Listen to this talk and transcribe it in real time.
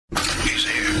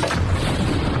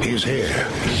is here.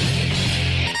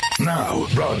 Now,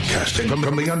 broadcasting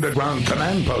from the underground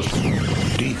command post,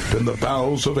 deep in the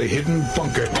bowels of a hidden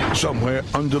bunker, somewhere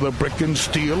under the brick and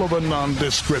steel of a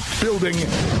nondescript building,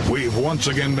 we've once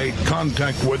again made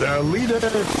contact with our leader,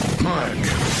 Mark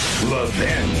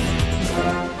Levin.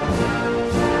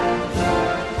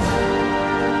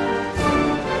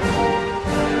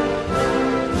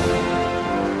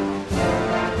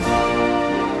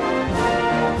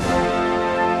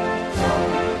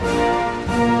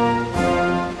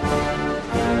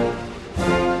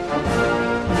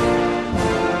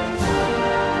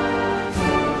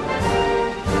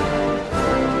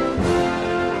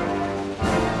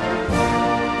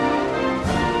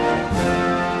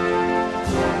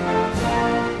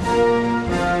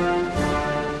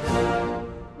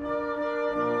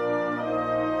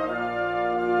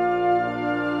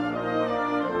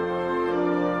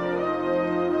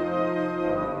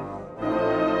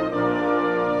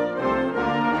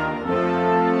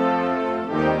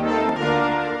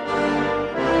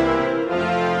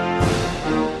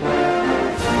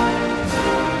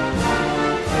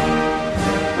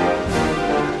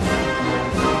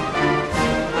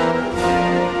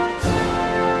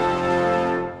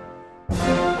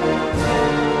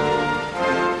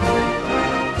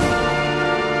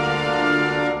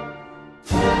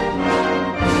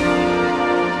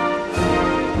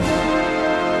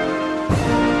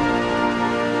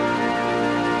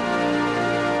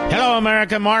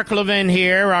 America, Mark Levin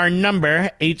here. Our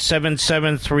number,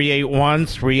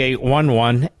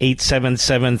 877-381-3811,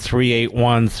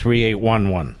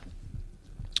 877-381-3811.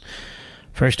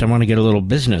 First, I want to get a little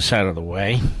business out of the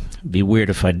way. It'd be weird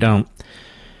if I don't.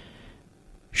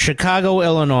 Chicago,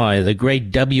 Illinois, the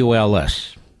great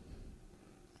WLS.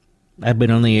 I've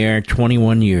been on the air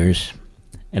 21 years,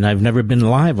 and I've never been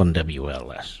live on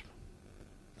WLS.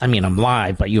 I mean, I'm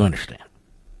live, but you understand.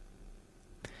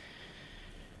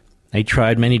 They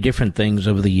tried many different things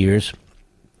over the years.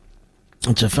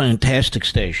 It's a fantastic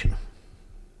station.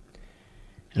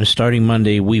 And starting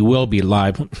Monday, we will be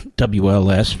live on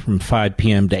WLS from 5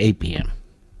 p.m. to 8 p.m.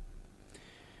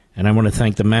 And I want to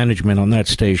thank the management on that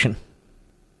station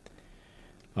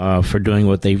for doing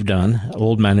what they've done.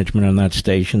 Old management on that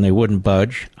station, they wouldn't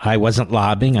budge. I wasn't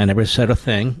lobbying. I never said a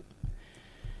thing.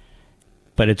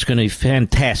 But it's going to be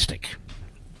fantastic.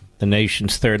 The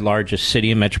nation's third largest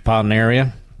city and metropolitan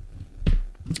area.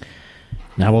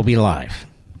 Now we'll be live.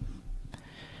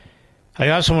 I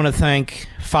also want to thank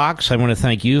Fox. I want to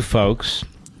thank you folks.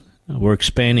 We're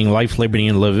expanding Life, Liberty,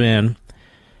 and Levin.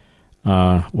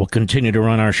 We'll continue to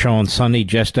run our show on Sunday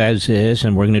just as is,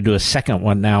 and we're going to do a second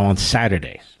one now on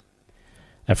Saturdays.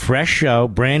 A fresh show,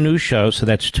 brand new show, so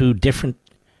that's two different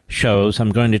shows.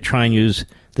 I'm going to try and use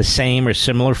the same or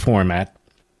similar format.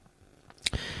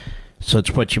 So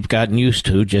it's what you've gotten used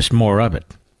to, just more of it.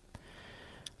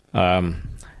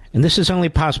 And this is only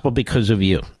possible because of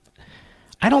you.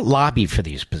 I don't lobby for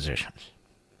these positions.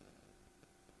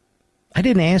 I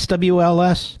didn't ask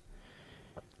WLS,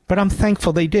 but I'm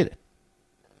thankful they did it.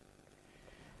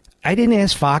 I didn't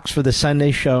ask Fox for the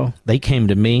Sunday show. They came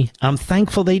to me. I'm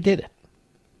thankful they did it.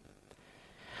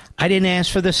 I didn't ask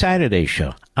for the Saturday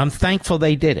show. I'm thankful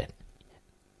they did it.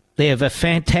 They have a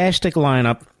fantastic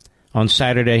lineup on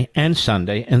Saturday and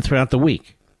Sunday and throughout the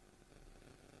week.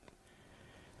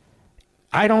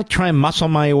 I don't try and muscle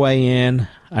my way in.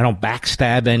 I don't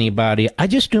backstab anybody. I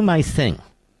just do my thing.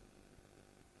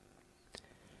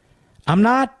 I'm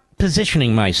not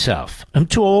positioning myself. I'm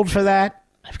too old for that.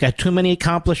 I've got too many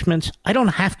accomplishments. I don't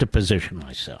have to position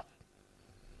myself.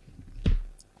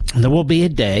 And there will be a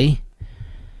day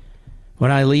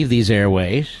when I leave these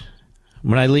airways,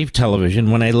 when I leave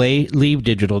television, when I leave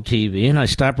digital TV, and I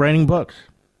stop writing books.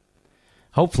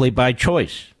 Hopefully by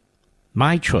choice.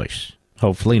 My choice.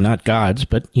 Hopefully not God's,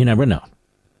 but you never know.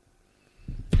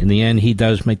 In the end, he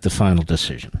does make the final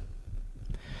decision.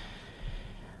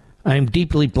 I'm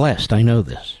deeply blessed. I know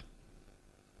this.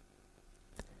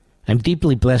 I'm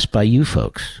deeply blessed by you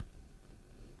folks.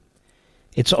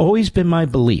 It's always been my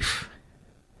belief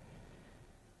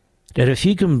that if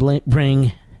you can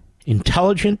bring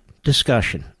intelligent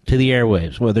discussion to the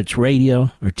airwaves, whether it's radio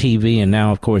or TV and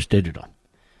now, of course, digital,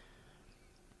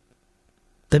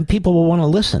 then people will want to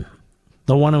listen.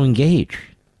 They'll want to engage.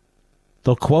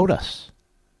 They'll quote us.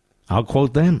 I'll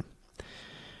quote them.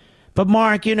 But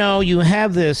Mark, you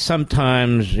have this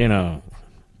sometimes, you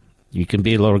can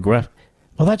be a little gruff.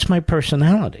 Well, that's my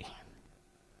personality.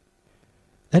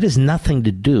 That has nothing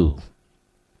to do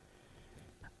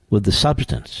with the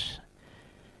substance.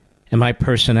 And my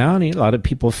personality, a lot of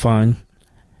people find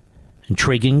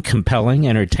intriguing, compelling,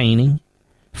 entertaining,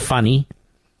 funny.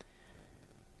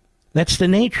 That's the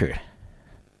nature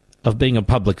of being a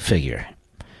public figure.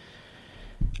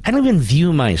 I don't even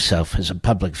view myself as a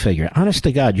public figure. Honest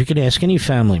to God, you can ask any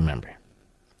family member.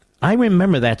 I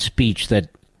remember that speech that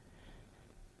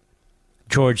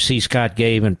George C. Scott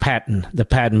gave in the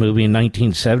Patton movie in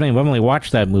 1970. I've only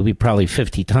watched that movie probably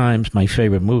 50 times, my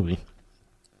favorite movie.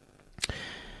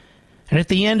 And at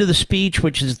the end of the speech,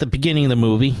 which is the beginning of the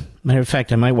movie, matter of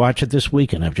fact, I might watch it this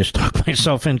weekend. I've just talked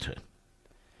myself into it.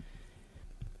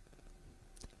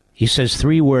 He says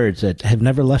 3 words that have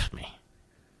never left me.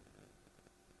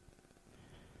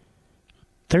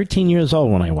 13 years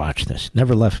old when I watched this.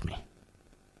 Never left me.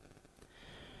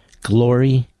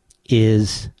 Glory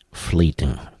is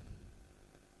fleeting.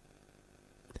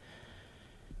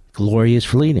 Glory is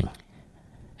fleeting.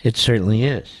 It certainly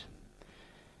is.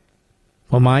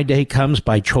 When my day comes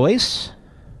by choice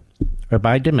or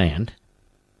by demand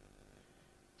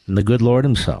from the good Lord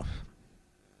himself,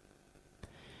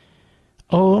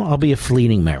 I'll be a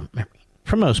fleeting memory.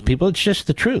 For most people, it's just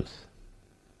the truth.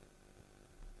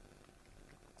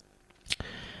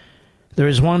 There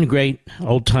is one great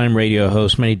old-time radio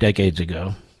host many decades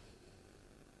ago.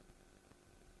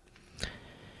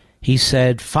 He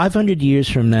said, 500 years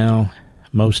from now,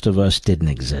 most of us didn't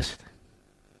exist.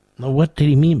 Now, what did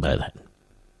he mean by that?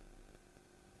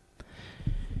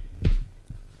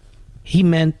 He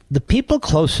meant the people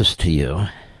closest to you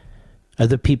are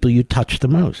the people you touch the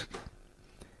most.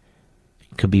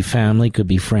 It could be family, could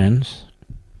be friends,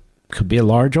 could be a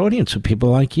large audience of people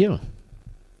like you.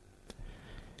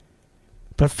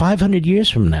 But 500 years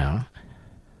from now,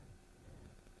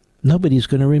 nobody's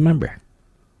going to remember.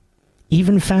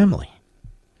 Even family.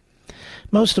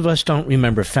 Most of us don't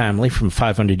remember family from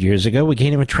 500 years ago. We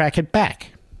can't even track it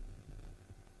back.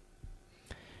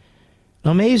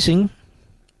 Amazing.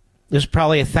 There's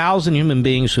probably 1,000 human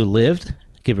beings who lived,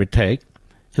 give or take,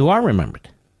 who are remembered.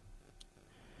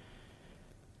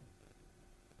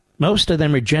 Most of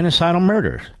them are genocidal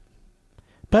murderers.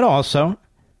 But also,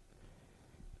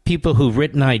 people who've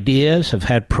written ideas, have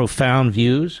had profound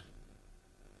views,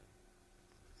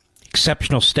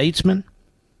 exceptional statesmen,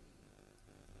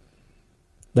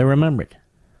 they're remembered.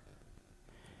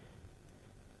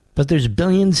 But there's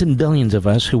billions and billions of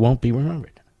us who won't be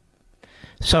remembered.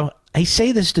 So I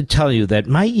say this to tell you that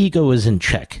my ego is in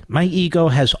check. My ego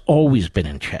has always been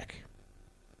in check.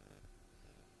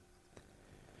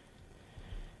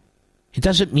 It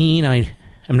doesn't mean I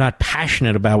am not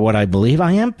passionate about what I believe.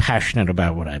 I am passionate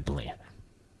about what I believe.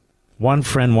 One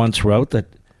friend once wrote that,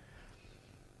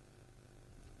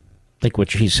 I think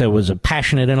what he said was a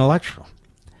passionate intellectual.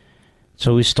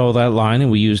 So we stole that line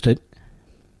and we used it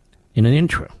in an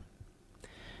intro.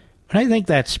 But I think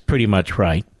that's pretty much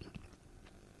right.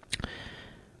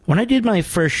 When I did my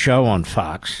first show on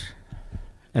Fox,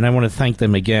 and I want to thank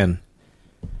them again,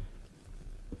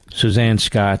 Suzanne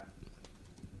Scott,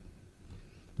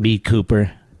 B.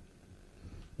 Cooper,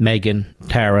 Megan,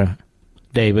 Tara,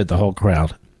 David, the whole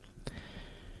crowd,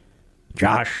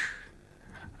 Josh,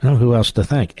 I don't know who else to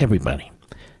thank, everybody.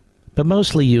 But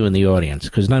mostly you in the audience,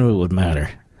 because none of it would matter.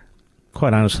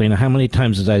 Quite honestly, how many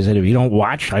times as I said, if you don't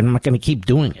watch, I'm not going to keep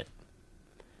doing it.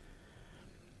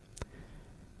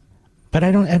 But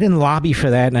I didn't lobby for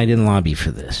that, and I didn't lobby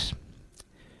for this.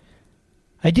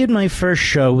 I did my first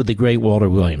show with the great Walter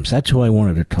Williams. That's who I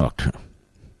wanted to talk to.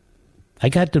 I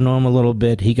got to know him a little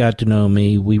bit. He got to know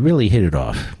me. We really hit it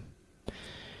off.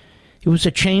 He was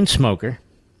a chain smoker.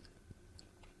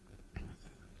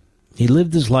 He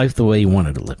lived his life the way he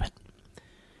wanted to live it.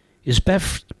 His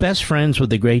best friends were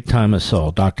the great Thomas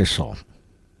Sowell, Dr. Sowell.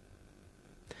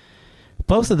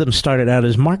 Both of them started out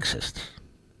as Marxists.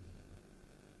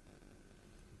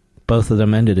 Both of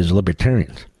them ended as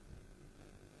libertarians.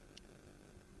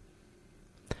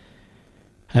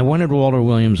 I wanted Walter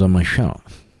Williams on my show.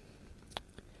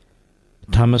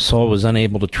 Thomas Sowell was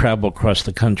unable to travel across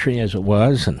the country as it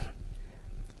was, and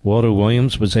Walter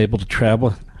Williams was able to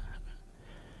travel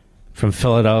from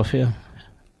Philadelphia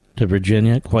to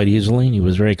Virginia quite easily. He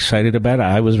was very excited about it.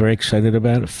 I was very excited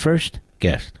about it. First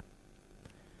guest.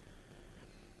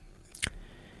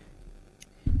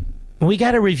 We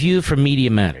got a review from Media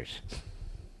Matters.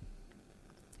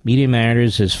 Media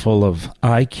Matters is full of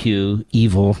IQ,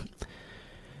 evil,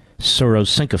 Soros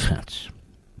sycophants.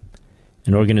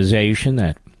 An organization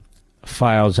that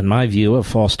files, in my view, a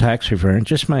false tax return,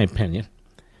 just my opinion,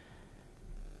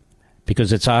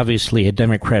 because it's obviously a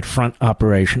Democrat front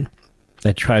operation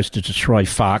that tries to destroy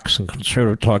Fox and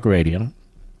conservative talk radio,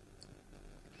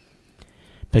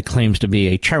 but claims to be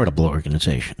a charitable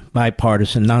organization,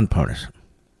 bipartisan, nonpartisan.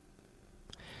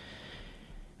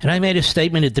 And I made a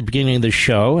statement at the beginning of the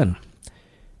show, and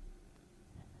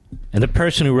And the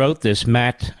person who wrote this,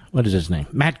 Matt, what is his name?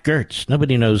 Matt Gertz.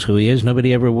 Nobody knows who he is.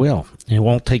 Nobody ever will. It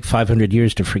won't take 500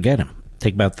 years to forget him. It'll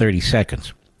take about 30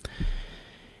 seconds.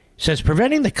 Says,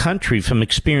 preventing the country from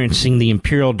experiencing the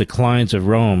imperial declines of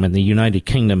Rome and the United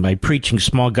Kingdom by preaching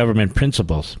small government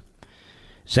principles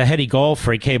is a heady goal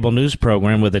for a cable news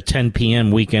program with a 10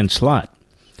 p.m. weekend slot.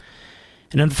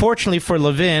 And unfortunately for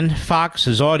Levin,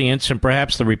 Fox's audience, and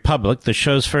perhaps the Republic, the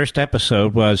show's first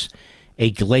episode was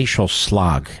a glacial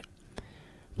slog.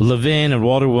 Levin and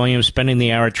Walter Williams spending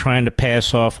the hour trying to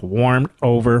pass off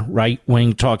warmed-over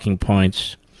right-wing talking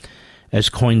points as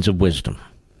coins of wisdom.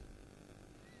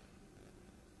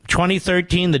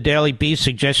 2013, the Daily Beast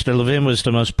suggested Levin was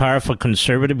the most powerful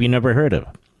conservative you never heard of.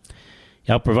 He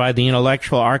helped provide the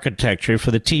intellectual architecture for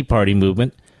the Tea Party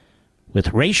movement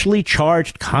with racially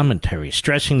charged commentary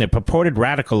stressing the purported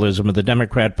radicalism of the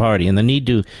Democrat Party and the need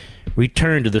to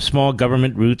return to the small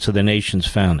government roots of the nation's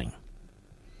founding.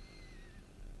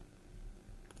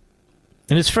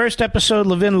 In his first episode,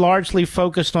 Levin largely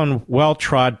focused on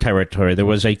well-trod territory. There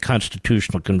was a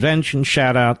constitutional convention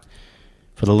shout-out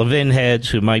for the Levin heads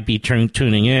who might be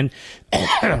tuning in,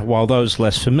 while those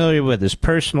less familiar with his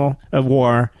personal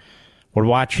war would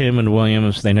watch him and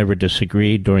Williams. They never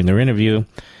disagreed during their interview.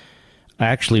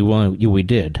 Actually, we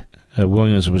did.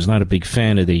 Williams was not a big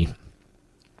fan of the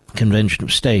Convention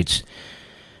of States.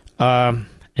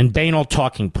 And banal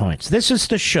talking points. This is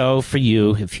the show for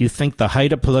you if you think the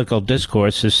height of political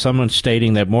discourse is someone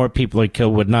stating that more people are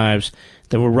killed with knives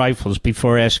than with rifles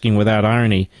before asking without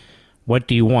irony, what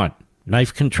do you want?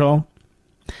 Knife control?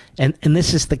 And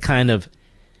this is the kind of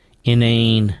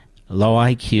inane, low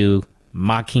IQ,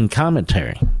 mocking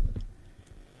commentary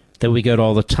that we get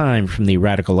all the time from the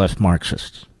radical left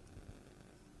Marxists.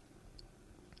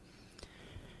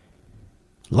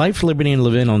 Life, Liberty, and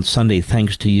Levin on Sunday,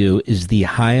 thanks to you, is the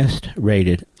highest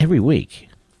rated every week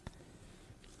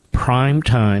prime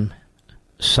time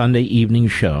Sunday evening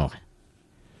show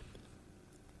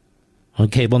on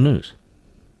cable news.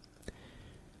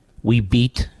 We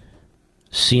beat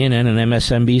CNN and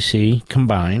MSNBC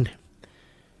combined.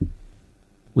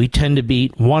 We tend to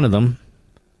beat one of them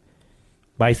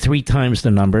by 3 times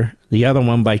the number, the other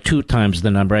one by 2 times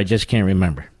the number. I just can't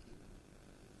remember.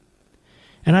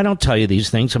 And I don't tell you these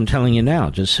things. I'm telling you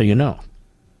now, just so you know.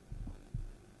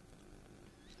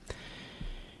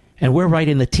 And we're right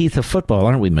in the teeth of football,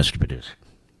 aren't we, Mr. Producer?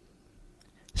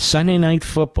 Sunday Night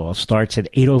Football starts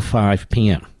at 8:05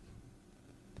 p.m.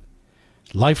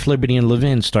 Life, Liberty, and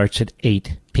Levin starts at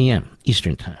 8 p.m.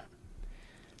 Eastern Time.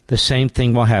 The same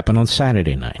thing will happen on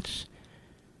Saturday nights.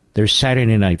 There's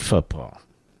Saturday Night Football.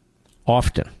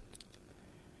 Often.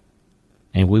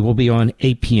 And we will be on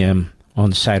 8 p.m.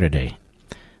 on Saturday.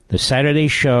 The Saturday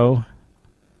show,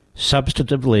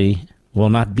 substantively, will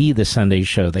not be the Sunday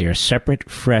show. They are separate,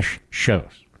 fresh shows.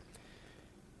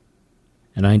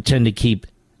 And I intend to keep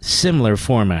similar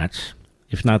formats,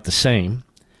 if not the same,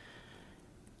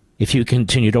 if you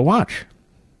continue to watch.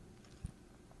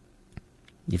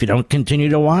 If you don't continue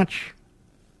to watch,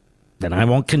 then I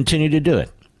won't continue to do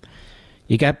it.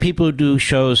 You got people who do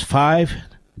shows 5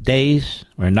 days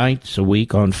or nights a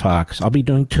week on Fox. I'll be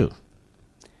doing 2.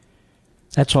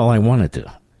 That's all I want to do.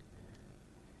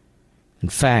 In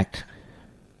fact,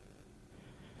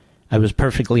 I was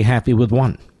perfectly happy with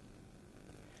 1.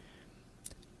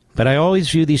 But I always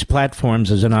view these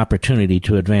platforms as an opportunity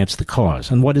to advance the cause.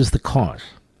 And what is the cause?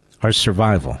 Our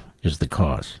survival is the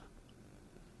cause.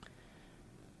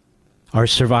 Our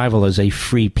survival as a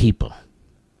free people.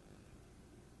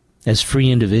 As free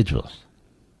individuals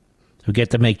who get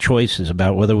to make choices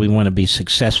about whether we want to be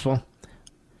successful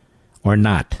or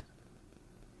not.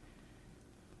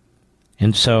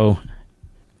 And so,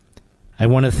 I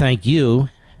want to thank you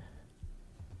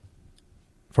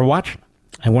for watching.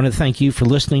 I want to thank you for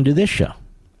listening to this show.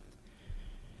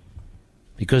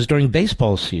 Because during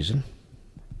baseball season,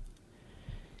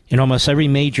 in almost every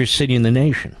major city in the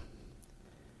nation,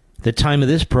 the time of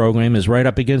this program is right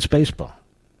up against baseball.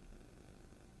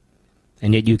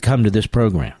 And yet you come to this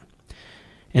program.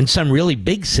 In some really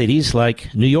big cities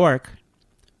like New York,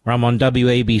 where I'm on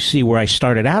WABC, where I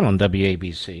started out on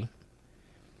WABC,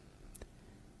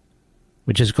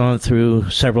 which has gone through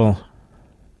several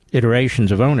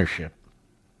iterations of ownership.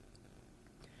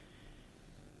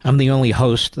 I'm the only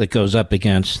host that goes up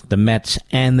against the Mets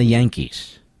and the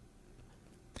Yankees.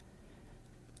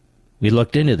 We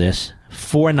looked into this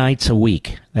 4 nights a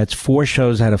week. That's 4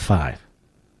 shows out of 5.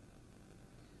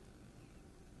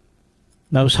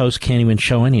 Most hosts can't even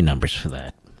show any numbers for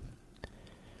that.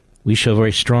 We show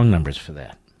very strong numbers for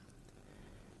that.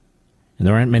 And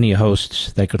there aren't many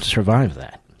hosts that could survive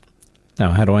that.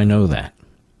 Now, how do I know that?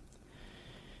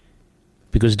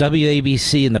 Because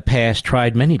WABC in the past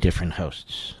tried many different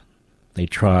hosts. They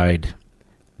tried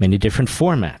many different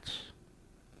formats.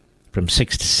 From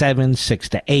 6 to 7, 6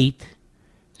 to 8,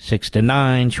 6 to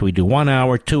 9. Should we do 1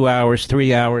 hour, 2 hours,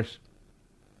 3 hours?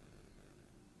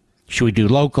 Should we do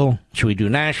local? Should we do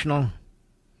national?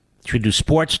 Should we do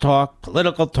sports talk,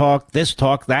 political talk, this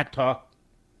talk, that talk?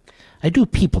 I do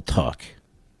people talk.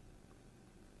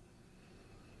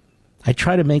 I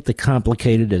try to make the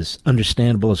complicated as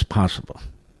understandable as possible.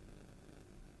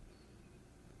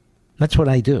 That's what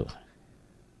I do.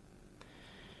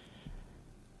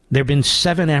 There have been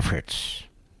 7 efforts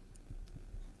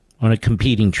on a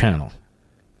competing channel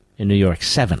in New York,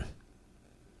 7,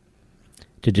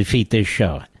 to defeat this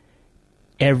show.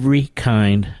 Every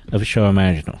kind of show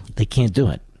imaginable. They can't do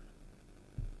it.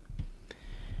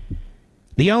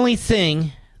 The only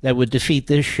thing that would defeat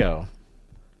this show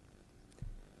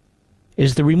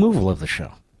is the removal of the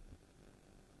show.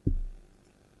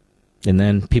 And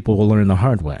then people will learn the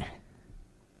hard way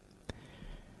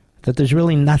that there's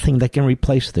really nothing that can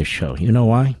replace this show. You know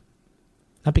why?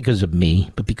 Not because of me,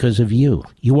 but because of you.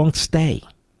 You won't stay.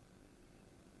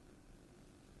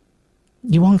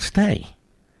 You won't stay.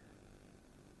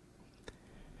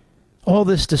 All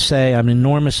this to say, I'm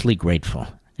enormously grateful,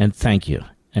 and thank you.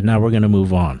 And now we're going to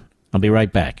move on. I'll be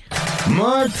right back.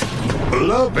 Mark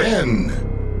Levin.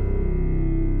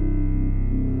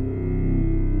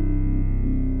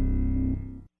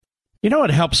 You know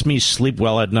what helps me sleep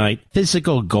well at night?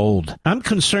 Physical gold. I'm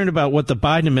concerned about what the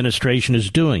Biden administration is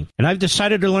doing, and I've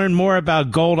decided to learn more about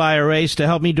gold IRAs to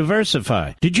help me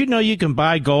diversify. Did you know you can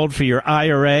buy gold for your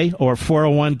IRA or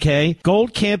 401k?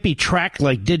 Gold can't be tracked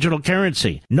like digital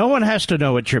currency. No one has to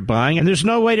know what you're buying, and there's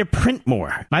no way to print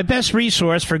more. My best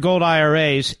resource for gold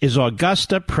IRAs is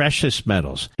Augusta Precious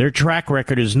Metals. Their track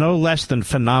record is no less than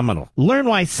phenomenal. Learn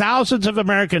why thousands of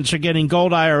Americans are getting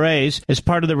gold IRAs as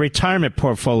part of their retirement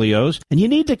portfolios. And you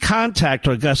need to contact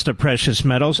Augusta Precious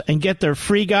Metals and get their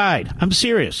free guide. I'm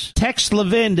serious. Text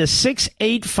Levin to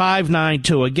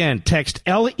 68592. Again, text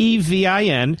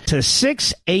LEVIN to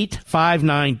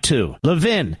 68592.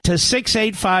 Levin to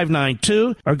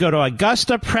 68592, or go to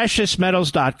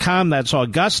AugustaPreciousMetals.com. That's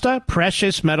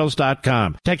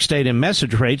AugustaPreciousMetals.com. Text date and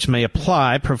message rates may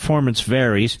apply. Performance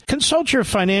varies. Consult your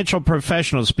financial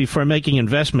professionals before making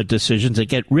investment decisions and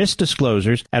get risk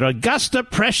disclosures at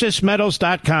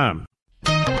AugustaPreciousMetals.com.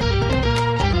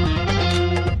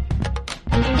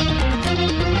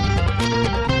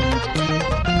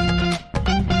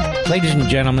 Ladies and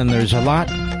gentlemen, there's a lot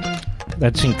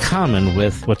that's in common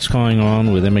with what's going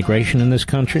on with immigration in this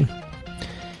country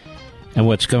and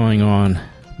what's going on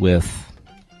with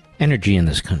energy in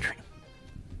this country.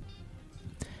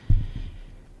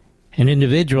 An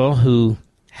individual who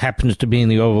happens to be in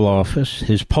the Oval Office,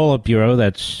 his Politburo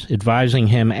that's advising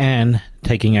him and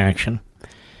taking action,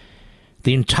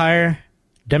 the entire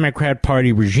Democrat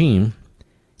Party regime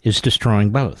is destroying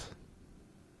both.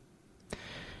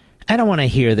 I don't want to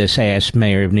hear this ass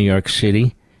mayor of New York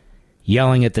City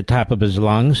yelling at the top of his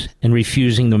lungs and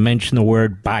refusing to mention the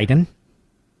word Biden.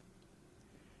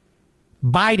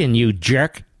 Biden, you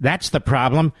jerk. That's the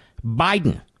problem.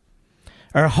 Biden.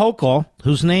 Or Hochul,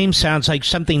 whose name sounds like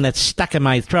something that's stuck in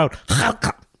my throat.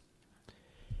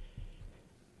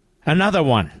 Another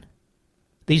one.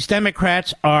 These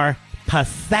Democrats are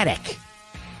pathetic.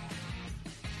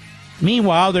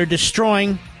 Meanwhile, they're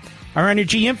destroying our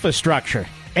energy infrastructure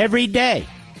every day.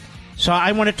 So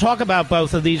I want to talk about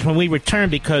both of these when we return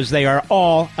because they are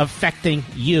all affecting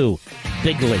you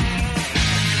bigly.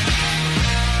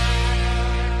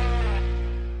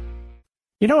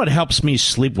 You know what helps me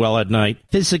sleep well at night?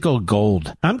 Physical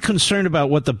gold. I'm concerned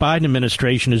about what the Biden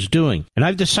administration is doing, and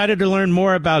I've decided to learn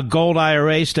more about gold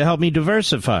IRAs to help me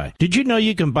diversify. Did you know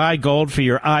you can buy gold for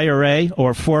your IRA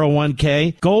or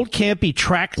 401k? Gold can't be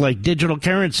tracked like digital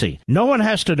currency. No one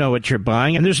has to know what you're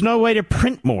buying, and there's no way to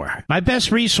print more. My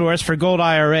best resource for gold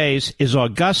IRAs is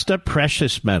Augusta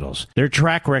Precious Metals. Their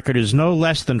track record is no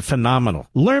less than phenomenal.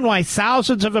 Learn why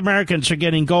thousands of Americans are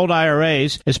getting gold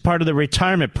IRAs as part of their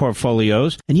retirement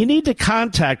portfolios, and you need to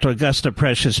contact Augusta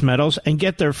Precious Metals and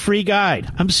get their free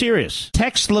guide. I'm serious.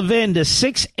 Text Levin to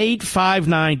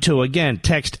 68592. Again,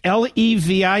 text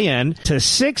LEVIN to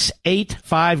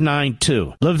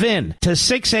 68592. Levin to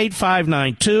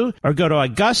 68592, or go to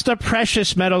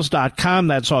AugustaPreciousMetals.com.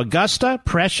 That's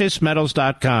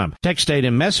AugustaPreciousMetals.com. Text date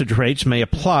and message rates may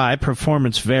apply.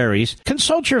 Performance varies.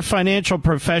 Consult your financial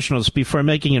professionals before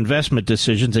making investment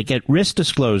decisions and get risk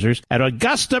disclosures at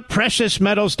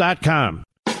AugustaPreciousMetals.com.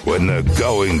 When the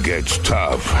going gets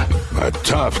tough, a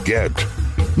tough get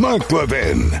Mark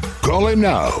Levin. Call him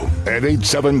now at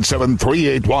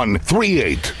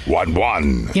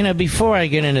 877-381-3811. You know, before I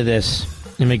get into this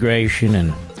immigration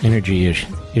and energy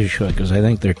issue, because I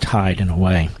think they're tied in a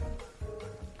way,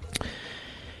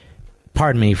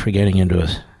 pardon me for getting into a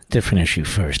different issue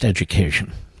first,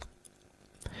 education.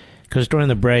 Because during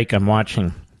the break, I'm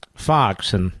watching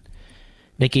Fox, and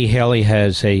Nikki Haley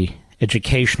has a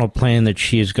educational plan that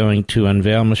she is going to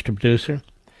unveil, Mr. Producer.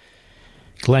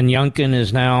 Glenn Youngkin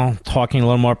is now talking a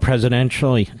little more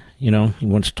presidential. He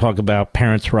wants to talk about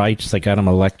parents' rights. They got him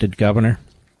elected governor.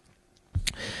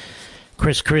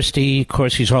 Chris Christie, of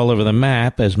course, he's all over the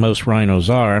map, as most rhinos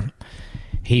are.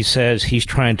 He says he's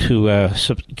trying to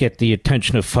get the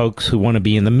attention of folks who want to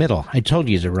be in the middle. I told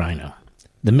you he's a rhino.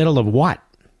 The middle of what?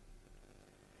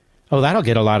 Oh, that'll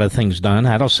get a lot of things done.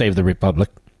 That'll save the republic.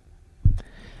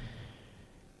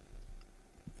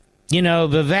 You know,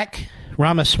 Vivek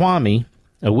Ramaswamy,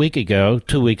 a week ago,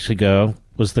 2 weeks ago,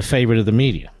 was the favorite of the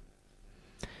media.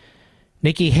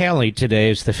 Nikki Haley today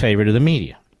is the favorite of the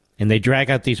media. And they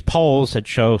drag out these polls that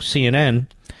show CNN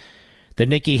that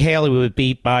Nikki Haley would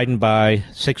beat Biden by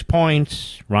 6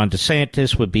 points. Ron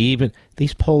DeSantis would be even.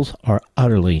 These polls are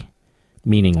utterly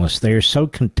meaningless. They are so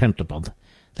contemptible.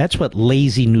 That's what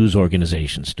lazy news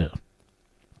organizations do.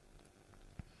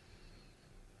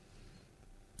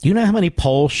 Do you know how many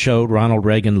polls showed Ronald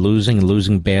Reagan losing and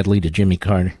losing badly to Jimmy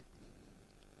Carter?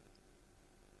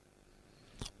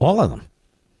 All of them.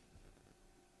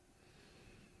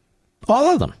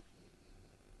 All of them.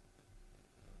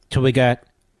 Till we got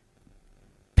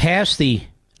past the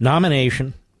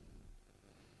nomination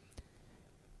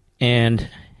and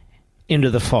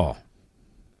into the fall.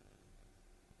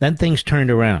 Then things turned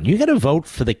around. You got to vote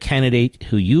for the candidate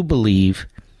who you believe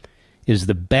is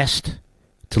the best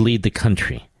to lead the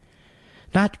country.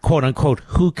 Not, quote unquote,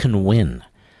 who can win.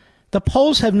 The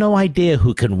polls have no idea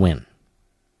who can win.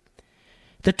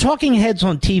 The talking heads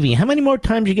on TV, how many more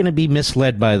times are you going to be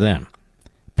misled by them?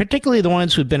 Particularly the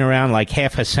ones who've been around like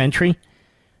half a century,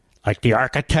 like the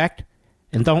architect,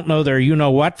 and don't know their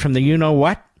you-know-what from the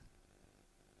you-know-what.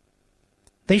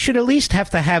 They should at least have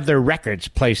to have their records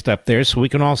placed up there so we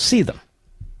can all see them.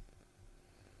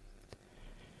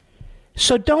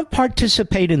 So don't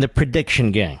participate in the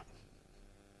prediction game.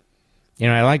 You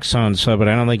know, I like so-and-so, but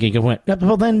I don't think he can win.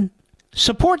 Well, then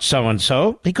support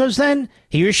so-and-so, because then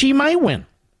he or she might win.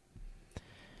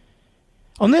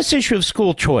 On this issue of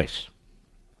school choice,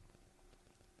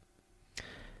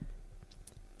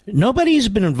 nobody's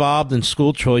been involved in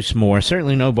school choice more,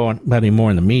 certainly nobody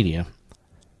more in the media,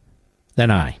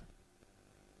 than I.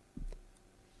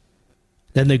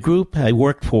 Than the group I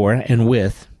worked for and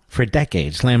with for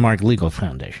decades, Landmark Legal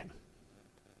Foundation.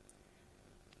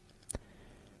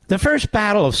 The first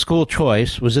battle of school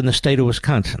choice was in the state of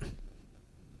Wisconsin.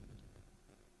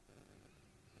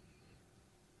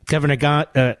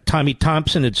 Governor Tommy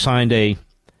Thompson had signed a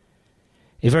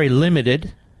very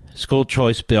limited school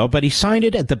choice bill, but he signed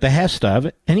it at the behest of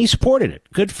it, and he supported it.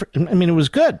 It was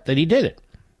good that he did it.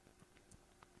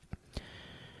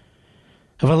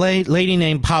 Of a lady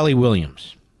named Polly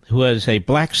Williams, who was a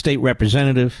black state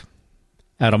representative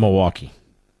out of Milwaukee,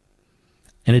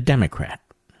 and a Democrat.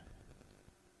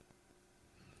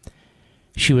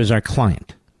 She was our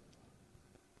client.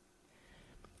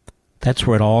 That's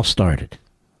where it all started.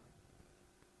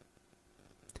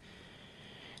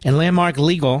 And Landmark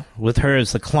Legal, with her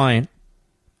as the client,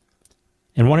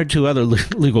 and one or two other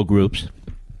legal groups,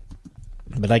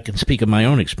 but I can speak of my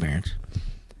own experience,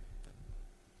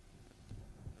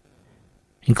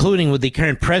 including with the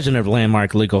current president of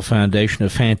Landmark Legal Foundation, a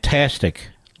fantastic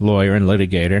lawyer and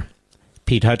litigator,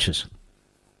 Pete Hutchison.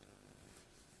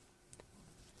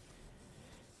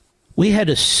 We had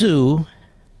to sue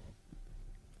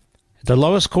at the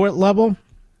lowest court level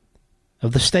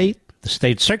of the state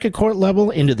circuit court level,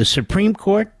 into the Supreme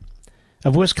Court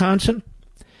of Wisconsin.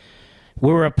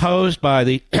 We were opposed by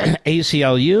the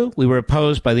ACLU. We were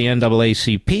opposed by the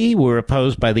NAACP. We were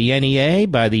opposed by the NEA,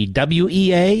 by the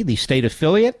WEA, the state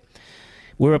affiliate.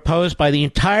 We were opposed by the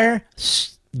entire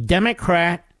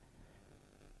Democrat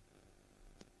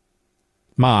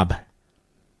mob.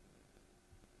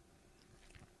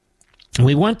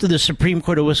 We went to the Supreme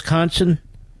Court of Wisconsin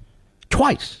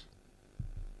twice.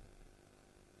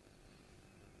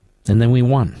 And then we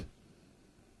won.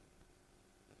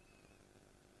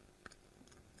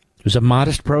 It was a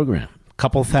modest program. A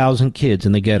couple thousand kids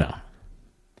in the ghetto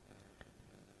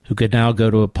who could now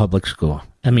go to a private school.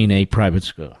 Then we had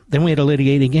to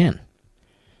litigate again.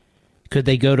 Could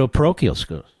they go to parochial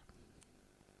schools?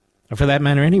 Or for that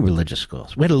matter, any religious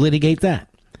schools? We had to litigate that.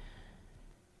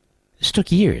 This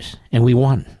took years, and we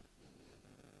won.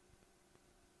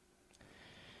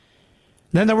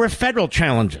 Then there were federal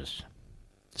challenges.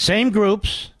 Same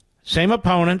groups, same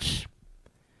opponents.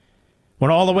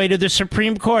 Went all the way to the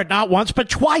Supreme Court, not once, but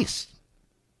twice.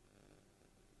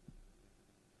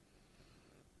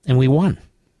 And we won.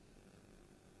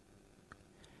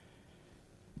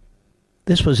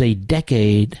 This was a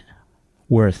decade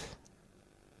worth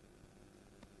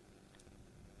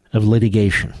of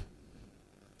litigation,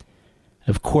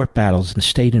 of court battles in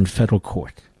state and federal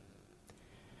court.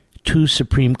 2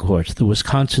 Supreme Courts, the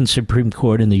Wisconsin Supreme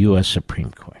Court and the U.S.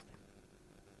 Supreme Court.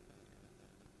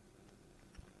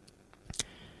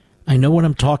 I know what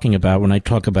I'm talking about when I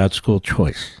talk about school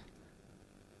choice.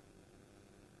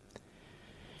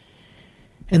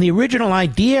 And the original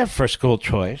idea for school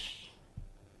choice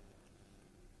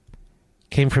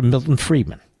came from Milton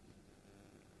Friedman,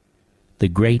 the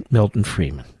great Milton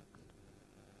Friedman.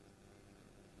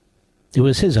 It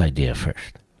was his idea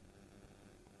first.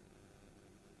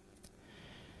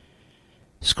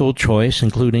 School choice,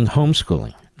 including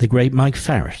homeschooling. The great Mike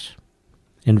Farris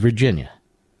in Virginia.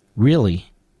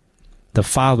 Really the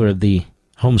father of the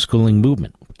homeschooling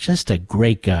movement. Just a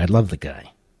great guy. I love the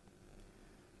guy.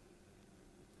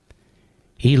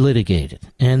 He litigated,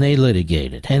 and they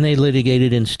litigated, and they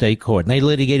litigated in state court, and they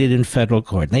litigated in federal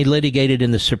court, and they litigated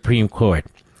in the Supreme Court.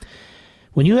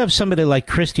 When you have somebody like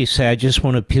Christie say, I just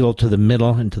want to appeal to the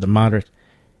middle and to the moderate,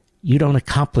 you don't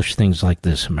accomplish things like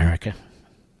this, America.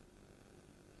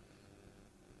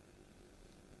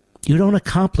 You don't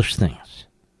accomplish things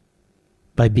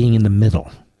by being in the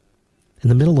middle. In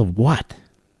the middle of what?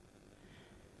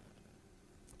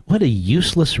 What a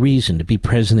useless reason to be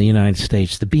president of the United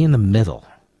States, to be in the middle.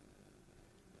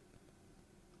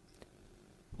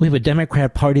 We have a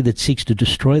Democrat Party that seeks to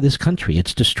destroy this country.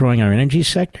 It's destroying our energy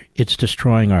sector. It's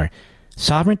destroying our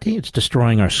sovereignty. It's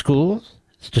destroying our schools.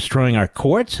 It's destroying our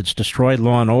courts. It's destroyed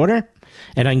law and order.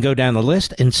 And I can go down the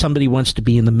list, and somebody wants to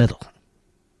be in the middle.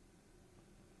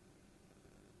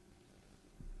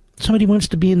 Somebody wants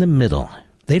to be in the middle.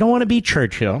 They don't want to be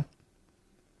Churchill.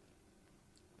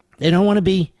 They don't want to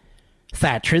be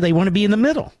Thatcher. They want to be in the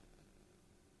middle.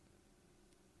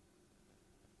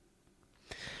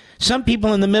 Some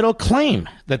people in the middle claim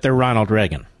that they're Ronald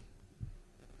Reagan.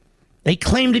 They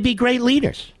claim to be great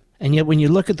leaders. And yet when you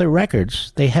look at their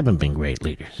records, they haven't been great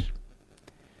leaders.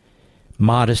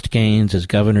 Modest gains as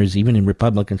governors, even in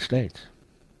Republican states.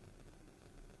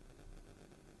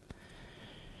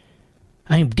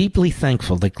 I am deeply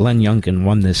thankful that Glenn Youngkin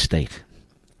won this state.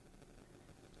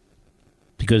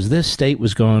 Because this state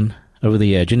was going over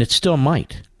the edge, and it still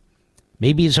might.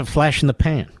 Maybe it's a flash in the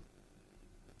pan.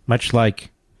 Much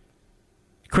like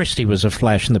Christie was a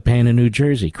flash in the pan in New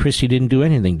Jersey. Christie didn't do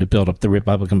anything to build up the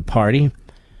Republican Party.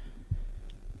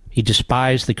 He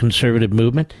despised the conservative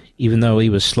movement, even though he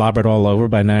was slobbered all over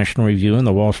by National Review and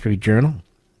the Wall Street Journal.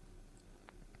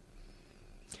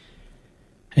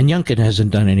 And Youngkin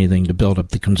hasn't done anything to build up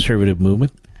the conservative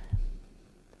movement.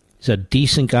 He's a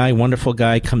decent guy, wonderful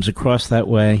guy, comes across that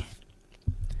way.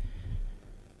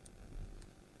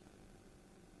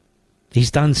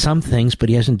 He's done some things, but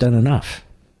he hasn't done enough.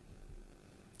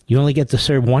 You only get to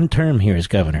serve 1 term here as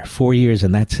governor, 4 years,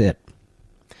 and that's it.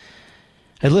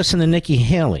 I listened to Nikki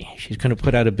Haley. She's going to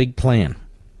put out a big plan.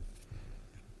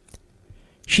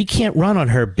 She can't run on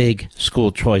her big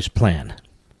school choice plan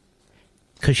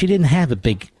because she didn't have a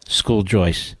big school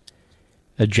choice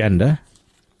agenda.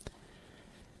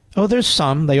 Oh, there's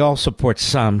some. They all support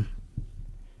some.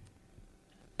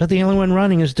 But the only one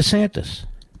running is DeSantis.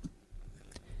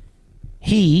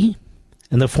 He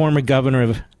and the former governor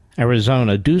of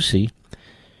Arizona, Ducey,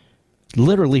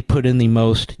 literally put in the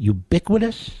most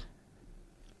ubiquitous,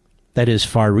 that is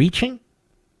far-reaching,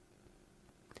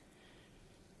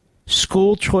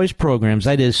 school choice programs,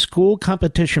 that is school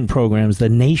competition programs the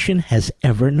nation has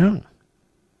ever known.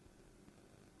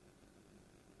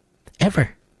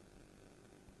 Ever.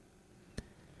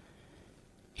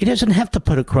 He doesn't have to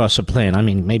put across a plan. I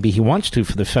mean, maybe he wants to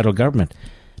for the federal government.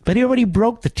 But he already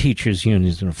broke the teachers'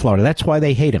 unions in Florida. That's why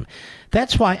they hate him.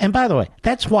 That's why, and by the way,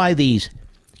 that's why these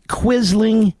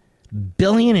quisling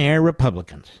billionaire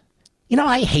Republicans, you know,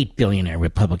 I hate billionaire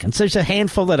Republicans. There's a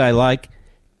handful that I like, a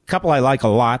couple I like a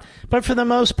lot, but for the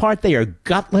most part, they are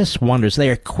gutless wonders.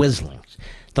 They are quislings.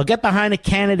 They'll get behind a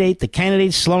candidate, the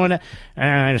candidate's slowing it,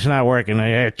 it's not working.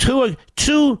 They're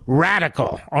too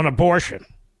radical on abortion.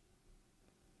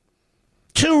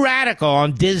 Too radical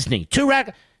on Disney. Too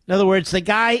radical. In other words, the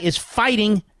guy is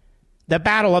fighting the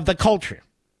battle of the culture.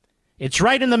 It's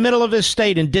right in the middle of his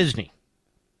state in Disney.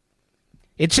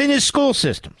 It's in his school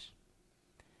systems.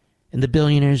 And the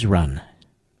billionaires run.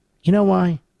 You know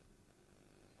why?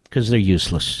 Because they're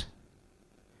useless.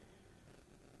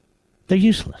 They're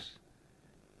useless.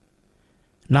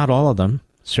 Not all of them,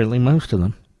 certainly most of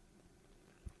them.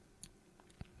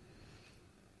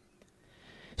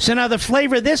 So now the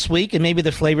flavor this week, and maybe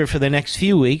the flavor for the next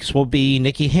few weeks, will be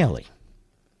Nikki Haley.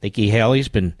 Nikki Haley's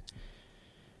been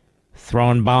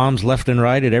throwing bombs left and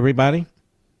right at everybody.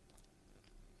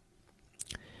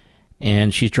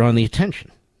 And she's drawing the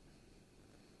attention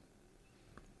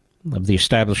of the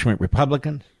establishment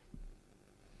Republicans,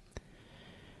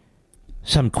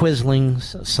 some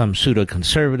quislings, some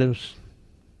pseudo-conservatives.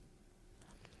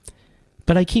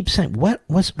 But I keep saying, what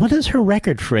is her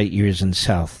record for 8 years in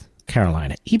South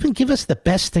Carolina? Even give us the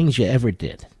best things you ever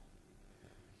did.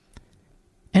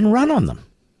 And run on them.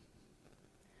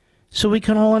 So we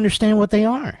can all understand what they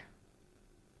are.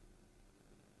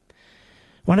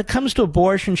 When it comes to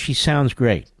abortion, she sounds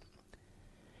great.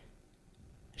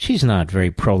 She's not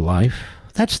very pro-life.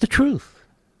 That's the truth.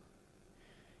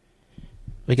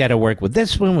 We got to work with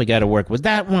this one. We got to work with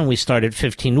that one. We started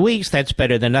 15 weeks. That's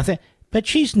better than nothing. But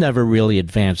she's never really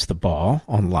advanced the ball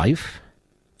on life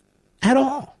at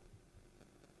all.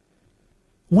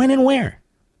 When and where?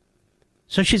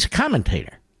 So she's a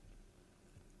commentator.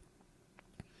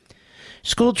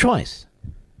 School choice.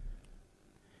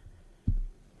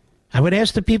 I would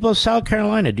ask the people of South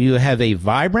Carolina, do you have a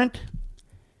vibrant,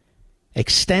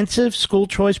 extensive school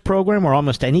choice program where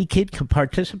almost any kid can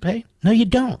participate? No, you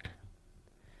don't.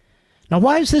 Now,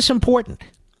 why is this important?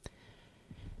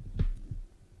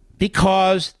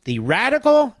 Because the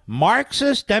radical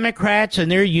Marxist Democrats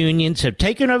and their unions have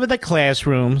taken over the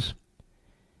classrooms.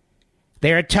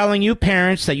 They are telling you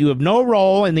parents that you have no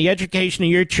role in the education of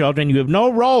your children. You have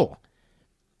no role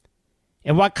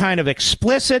in what kind of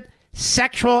explicit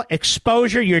sexual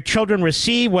exposure your children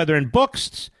receive, whether in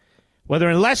books, whether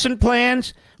in lesson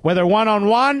plans, whether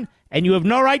one-on-one, and you have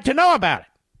no right to know about it.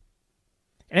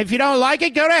 And if you don't like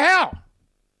it, go to hell.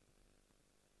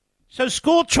 So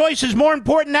school choice is more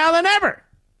important now than ever.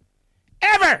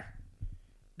 Ever.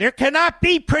 There cannot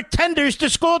be pretenders to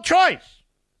school choice.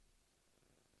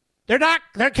 There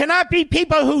cannot be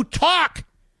people who talk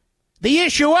the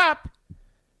issue up,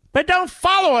 but don't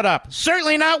follow it up.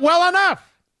 Certainly not well enough.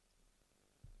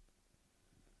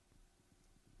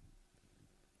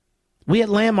 We at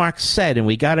Landmark said, and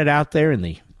we got it out there in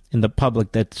the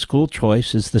public, that school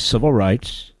choice is the civil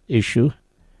rights issue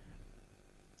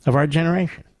of our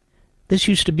generation. This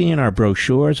used to be in our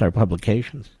brochures, our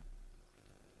publications.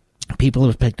 People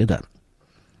have picked it up.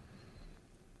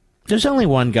 There's only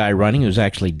one guy running who's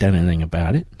actually done anything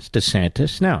about it. It's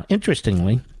DeSantis. Now,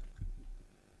 interestingly,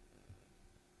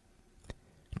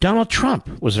 Donald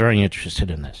Trump was very interested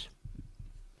in this.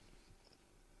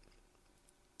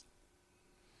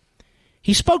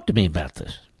 He spoke to me about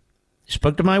this. He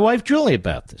spoke to my wife, Julie,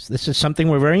 about this. This is something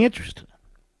we're very interested in.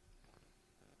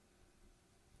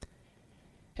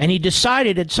 And he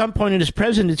decided at some point in his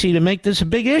presidency to make this a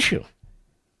big issue.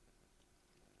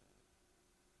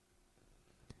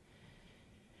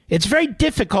 It's very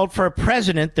difficult for a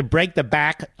president to break the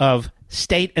back of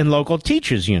state and local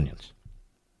teachers' unions.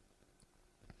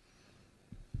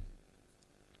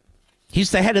 He's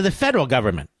the head of the federal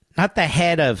government, not the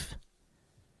head of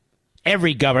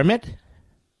every government,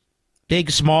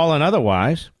 big, small, and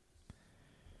otherwise.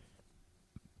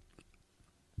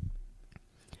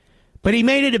 But he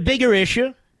made it a bigger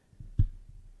issue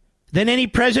than any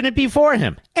president before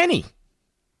him. Any.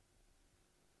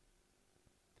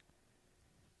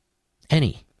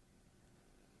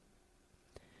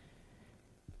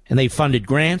 And they funded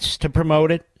grants to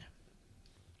promote it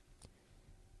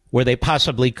where they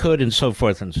possibly could, and so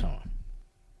forth and so on.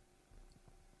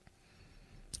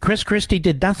 Chris Christie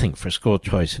did nothing for school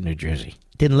choice in New Jersey.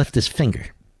 Didn't lift his finger.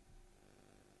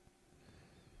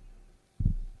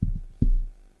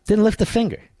 Didn't lift a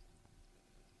finger.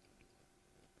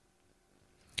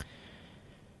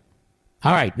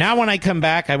 All right, now when I come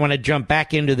back, I want to jump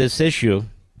back into this issue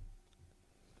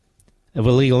of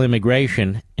illegal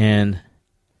immigration and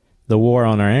the war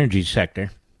on our energy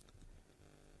sector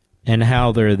and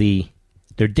how they're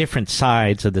different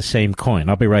sides of the same coin.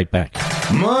 I'll be right back.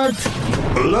 Mark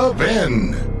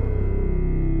Levin.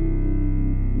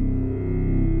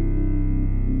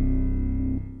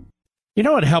 You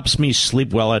know what helps me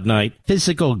sleep well at night?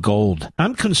 Physical gold.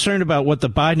 I'm concerned about what the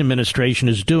Biden administration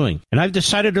is doing, and I've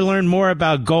decided to learn more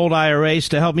about gold IRAs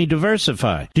to help me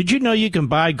diversify. Did you know you can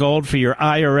buy gold for your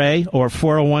IRA or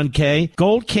 401k?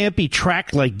 Gold can't be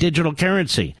tracked like digital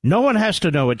currency. No one has to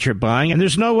know what you're buying, and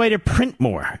there's no way to print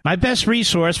more. My best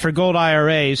resource for gold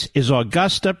IRAs is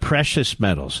Augusta Precious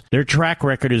Metals. Their track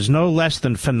record is no less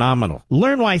than phenomenal.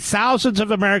 Learn why thousands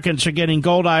of Americans are getting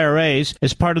gold IRAs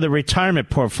as part of their retirement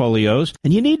portfolios Metals,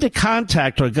 and you need to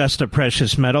contact Augusta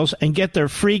Precious Metals and get their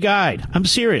free guide. I'm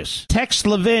serious. Text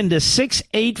Levin to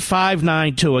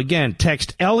 68592. Again,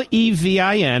 text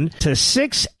Levin to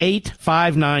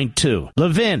 68592.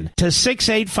 Levin to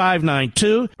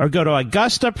 68592, or go to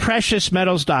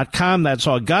AugustaPreciousMetals.com. That's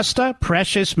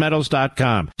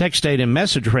AugustaPreciousMetals.com. Text date and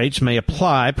message rates may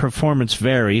apply. Performance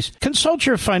varies. Consult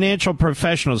your financial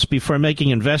professionals before making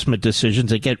investment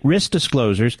decisions and get risk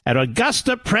disclosures at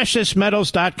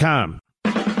AugustaPreciousMetals.com.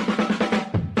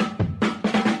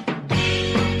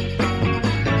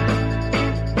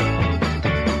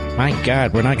 My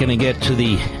God, we're not going to get to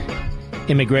the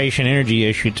immigration energy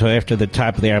issue till after the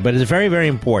top of the hour, but it's very, very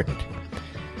important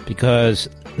because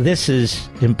this is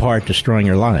in part destroying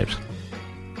your lives.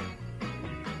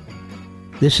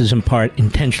 This is in part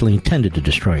intentionally intended to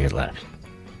destroy your lives.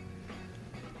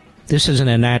 This isn't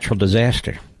a natural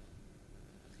disaster.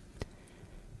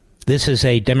 This is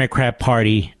a Democrat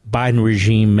Party, Biden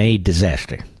regime-made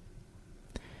disaster.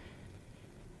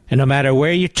 And no matter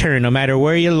where you turn, no matter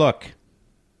where you look,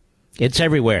 it's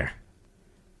everywhere.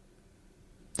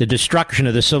 The destruction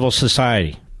of the civil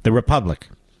society, the republic.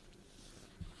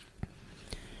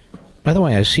 By the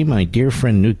way, I see my dear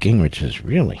friend Newt Gingrich is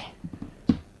really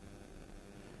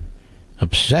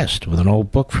obsessed with an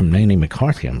old book from Nancy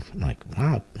McCarthy. I'm like,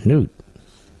 wow, Newt,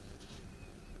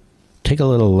 take a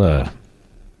little,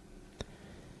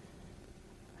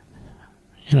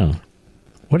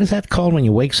 what is that called when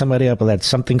you wake somebody up with that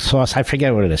something sauce? I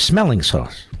forget what it is. Smelling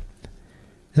sauce.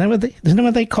 Isn't that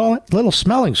what they call it? A little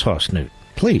smelling sauce, Newt.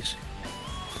 Please.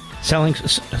 What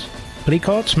do you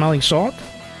call it? Smelling salt?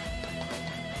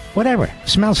 Whatever.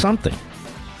 Smell something.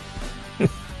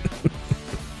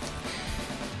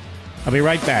 I'll be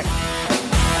right back.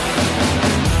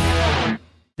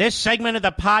 This segment of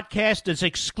the podcast is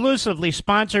exclusively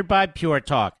sponsored by Pure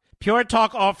Talk. Pure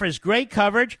Talk offers great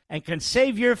coverage and can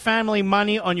save your family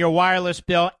money on your wireless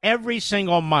bill every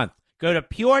single month. Go to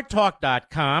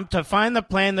puretalk.com to find the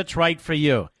plan that's right for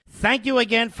you. Thank you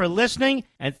again for listening,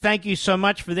 and thank you so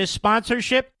much for this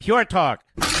sponsorship, Pure Talk.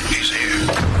 He's here.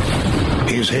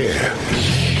 He's here.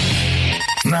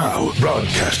 Now,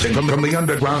 broadcasting from the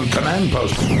underground command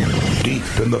post, deep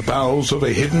in the bowels of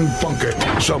a hidden bunker,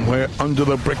 somewhere under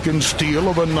the brick and steel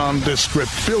of a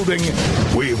nondescript building,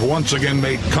 we've once again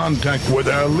made contact with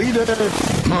our leader,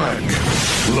 Mark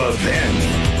Levin.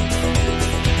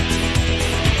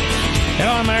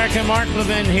 Hello, America. Mark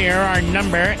Levin here. Our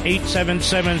number,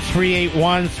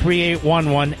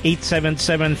 877-381-3811,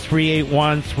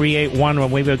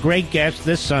 877-381-3811. We have a great guest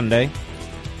this Sunday.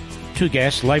 Two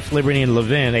guests, Life, Liberty, and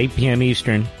Levin, 8 p.m.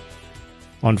 Eastern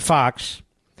on Fox.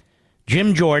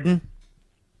 Jim Jordan.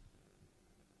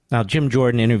 Now, Jim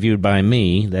Jordan interviewed by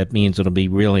me. That means it'll be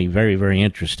really very, very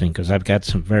interesting because I've got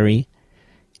some very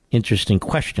interesting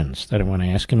questions that I want to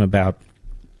ask him about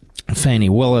Fani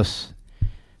Willis,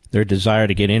 their desire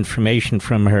to get information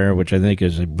from her, which I think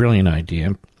is a brilliant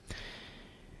idea.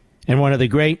 And one of the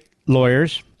great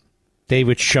lawyers,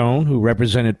 David Schoen, who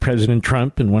represented President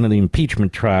Trump in one of the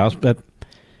impeachment trials, but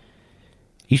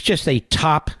he's just a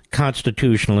top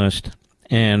constitutionalist,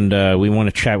 and we want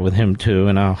to chat with him too,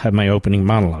 and I'll have my opening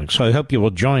monologue. So I hope you will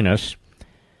join us,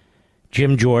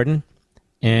 Jim Jordan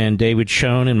and David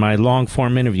Schoen, in my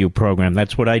long-form interview program.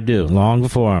 That's what I do,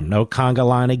 long-form, no conga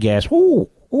line of gas. Ooh,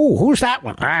 who's that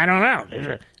one? I don't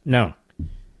know. No.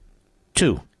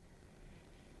 2.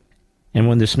 And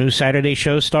when this new Saturday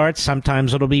show starts,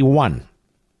 sometimes it'll be 1.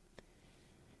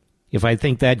 If I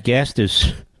think that guest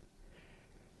is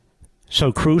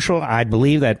so crucial, I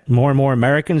believe that more and more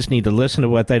Americans need to listen to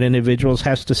what that individual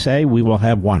has to say, we will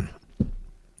have 1.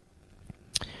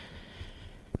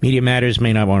 Media Matters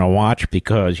may not want to watch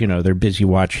because, they're busy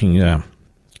watching Yabba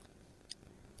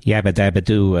Dabba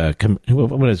Doo,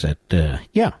 what is it?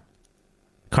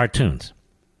 Cartoons.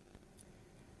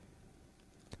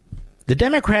 The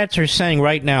Democrats are saying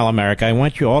right now, America, I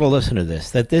want you all to listen to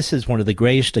this, that this is one of the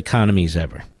greatest economies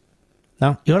ever.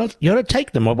 Now, you ought to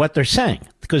take them at what they're saying,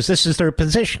 because this is their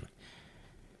position.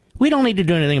 We don't need to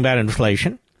do anything about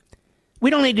inflation. We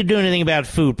don't need to do anything about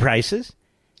food prices.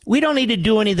 We don't need to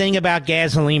do anything about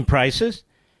gasoline prices.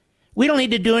 We don't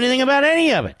need to do anything about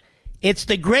any of it. It's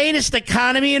the greatest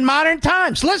economy in modern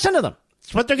times. Listen to them.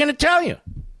 That's what they're going to tell you.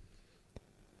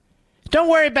 Don't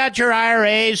worry about your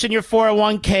IRAs and your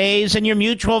 401ks and your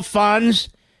mutual funds.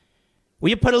 Will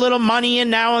you put a little money in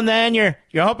now and then? You're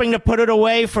hoping to put it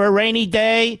away for a rainy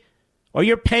day, or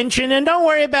your pension. And don't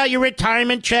worry about your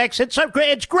retirement checks. It's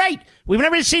great. We've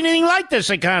never seen anything like this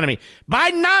economy.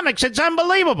 Bidenomics, it's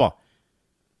unbelievable.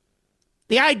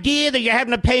 The idea that you're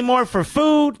having to pay more for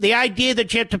food, the idea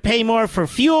that you have to pay more for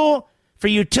fuel, for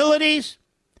utilities.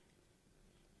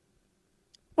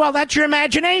 Well, that's your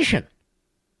imagination.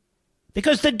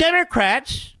 Because the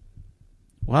Democrats,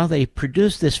 well, they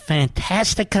produce this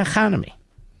fantastic economy.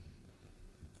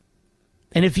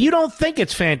 And if you don't think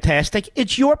it's fantastic,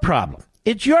 it's your problem.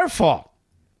 It's your fault.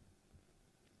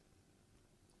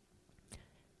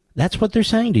 That's what they're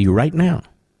saying to you right now.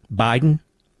 Biden,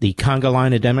 the conga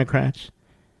line of Democrats,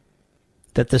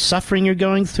 that the suffering you're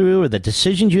going through or the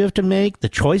decisions you have to make, the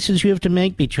choices you have to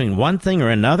make between one thing or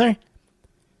another,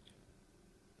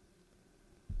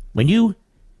 when you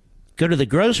go to the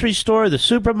grocery store or the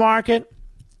supermarket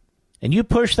and you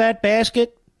push that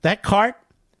basket, that cart,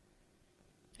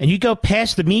 and you go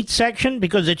past the meat section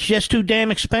because it's just too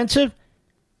damn expensive,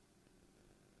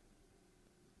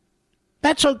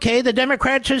 that's okay. The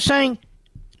Democrats are saying,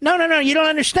 no, you don't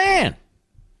understand.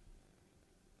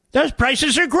 Those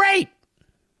prices are great.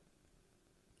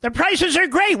 The prices are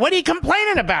great. What are you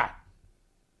complaining about?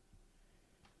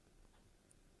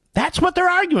 That's what they're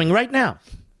arguing right now.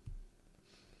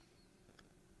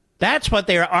 That's what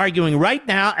they are arguing right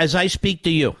now as I speak to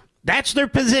you. That's their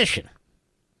position.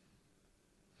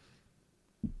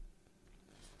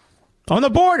 On the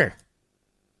border.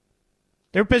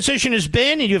 Their position has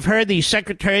been, and you've heard the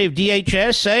Secretary of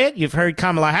DHS say it, you've heard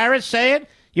Kamala Harris say it,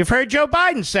 you've heard Joe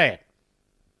Biden say it.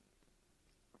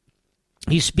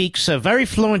 He speaks very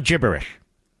fluent gibberish.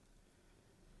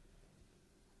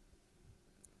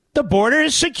 The border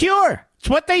is secure. It's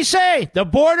what they say. The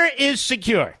border is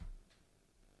secure.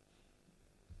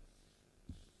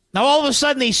 Now, all of a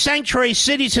sudden, these sanctuary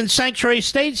cities and sanctuary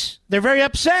states, they're very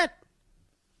upset.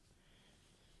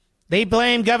 They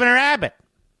blame Governor Abbott,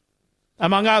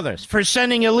 among others, for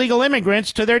sending illegal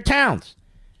immigrants to their towns.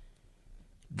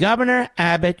 Governor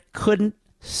Abbott couldn't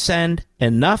send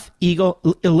enough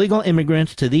illegal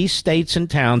immigrants to these states and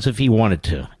towns if he wanted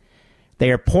to.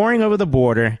 They are pouring over the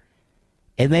border,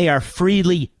 and they are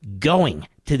freely going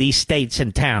to these states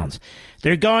and towns.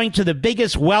 They're going to the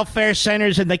biggest welfare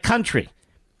centers in the country,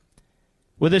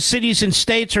 where the cities and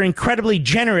states are incredibly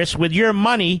generous with your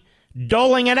money,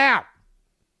 doling it out.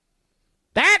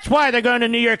 That's why they're going to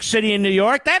New York City and New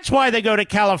York. That's why they go to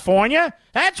California.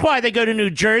 That's why they go to New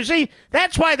Jersey.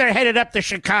 That's why they're headed up to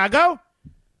Chicago.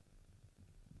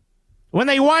 When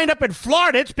they wind up in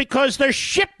Florida, it's because they're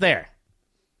shipped there.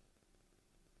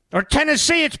 Or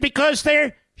Tennessee, it's because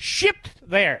they're shipped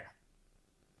there.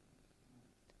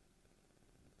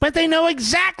 But they know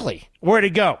exactly where to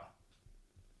go.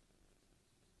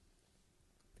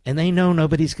 And they know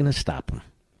nobody's going to stop them.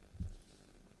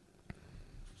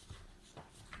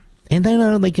 And they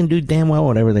know they can do damn well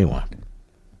whatever they want.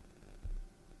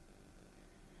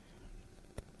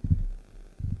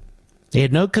 They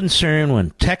had no concern when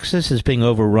Texas is being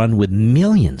overrun with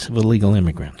millions of illegal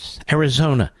immigrants.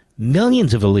 Arizona,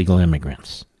 millions of illegal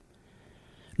immigrants.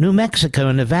 New Mexico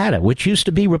and Nevada, which used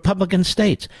to be Republican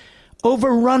states,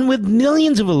 overrun with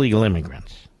millions of illegal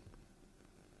immigrants.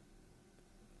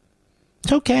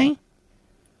 It's okay.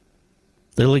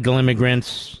 The illegal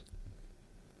immigrants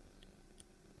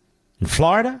in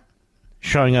Florida,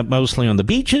 showing up mostly on the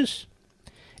beaches.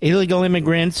 Illegal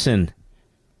immigrants in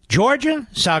Georgia,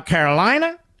 South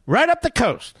Carolina, right up the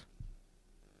coast.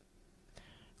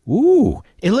 Ooh,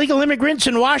 illegal immigrants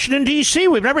in Washington, D.C.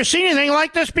 We've never seen anything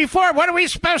like this before. What are we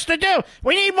supposed to do?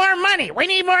 We need more money. We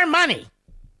need more money.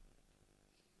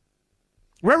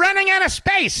 We're running out of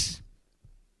space.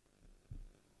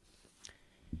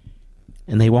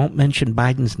 And they won't mention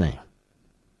Biden's name.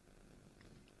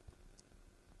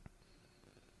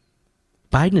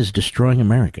 Biden is destroying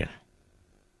America.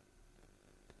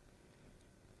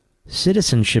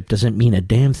 Citizenship doesn't mean a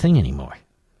damn thing anymore.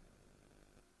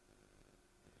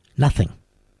 Nothing.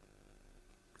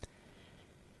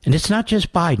 And it's not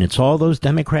just Biden, it's all those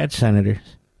Democrat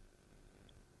senators.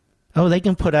 Oh, they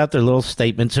can put out their little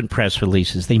statements and press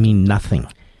releases. They mean nothing.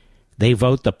 They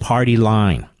vote the party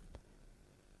line.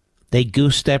 They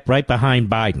goose step right behind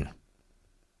Biden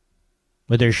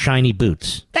with their shiny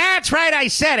boots. That's right, I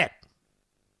said it.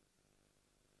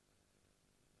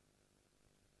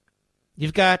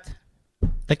 You've got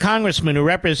the congressman who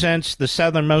represents the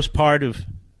southernmost part of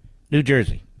New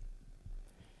Jersey.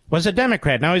 Was a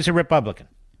Democrat, now he's a Republican.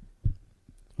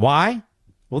 Why?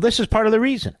 Well, this is part of the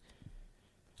reason.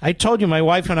 I told you my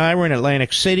wife and I were in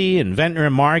Atlantic City and Ventnor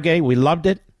and Margate. We loved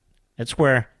it. That's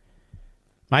where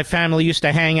my family used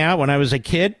to hang out when I was a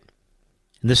kid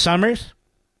in the summers.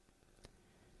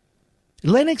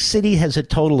 Atlantic City has a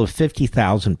total of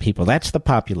 50,000 people. That's the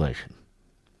population.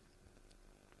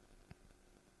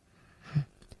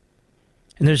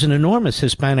 And there's an enormous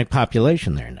Hispanic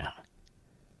population there now.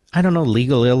 I don't know,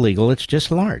 legal, illegal, it's just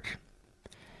large.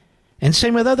 And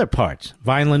same with other parts.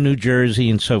 Vineland, New Jersey,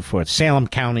 and so forth. Salem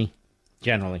County,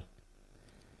 generally.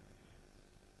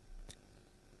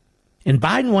 And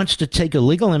Biden wants to take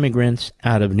illegal immigrants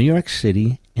out of New York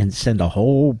City and send a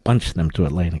whole bunch of them to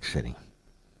Atlantic City.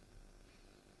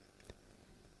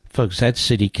 Folks, that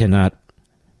city cannot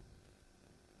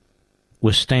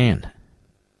withstand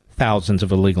thousands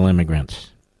of illegal immigrants.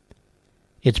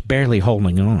 It's barely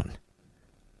holding on.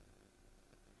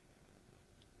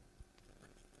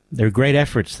 There are great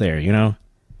efforts there, you know.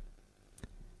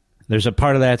 There's a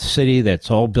part of that city that's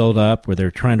all built up where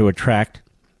they're trying to attract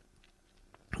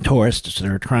tourists.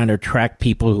 They're trying to attract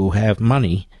people who have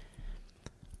money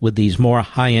with these more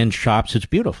high-end shops. It's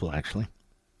beautiful, actually.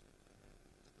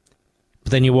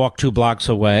 But then you walk 2 blocks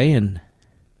away, and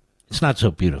it's not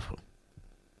so beautiful.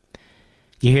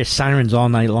 You hear sirens all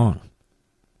night long.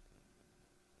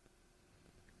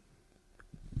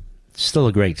 It's still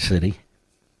a great city.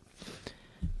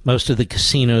 Most of the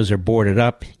casinos are boarded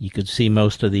up. You could see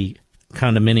most of the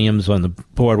condominiums on the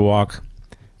boardwalk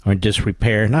are in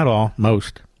disrepair. Not all,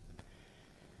 most.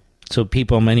 So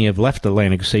many have left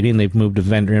Atlantic City, and they've moved to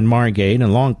Vender and Margate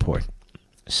and Longport,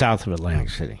 south of Atlantic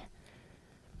City.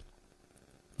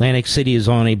 Atlantic City is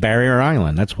on a barrier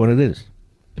island. That's what it is.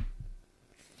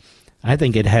 I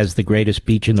think it has the greatest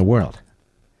beach in the world.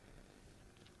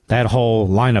 That whole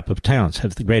lineup of towns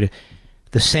have the greatest.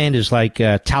 The sand is like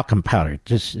talcum powder.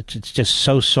 It's just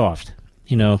so soft.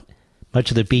 You know, much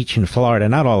of the beach in Florida,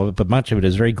 not all of it, but much of it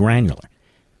is very granular.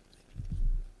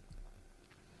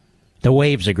 The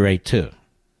waves are great, too.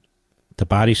 The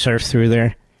body surf through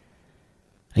there.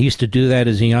 I used to do that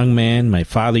as a young man. My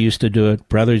father used to do it.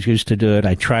 Brothers used to do it.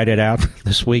 I tried it out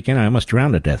this weekend. I almost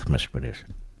drowned to death, Mr. Producer.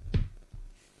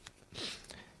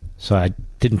 So I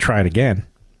didn't try it again.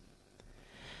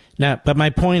 Now, but my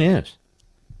point is,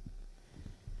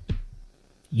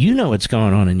 you know what's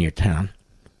going on in your town.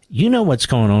 You know what's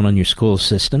going on in your school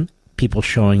system. People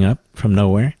showing up from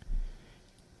nowhere.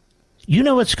 You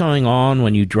know what's going on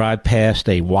when you drive past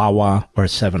a Wawa or a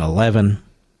 7-Eleven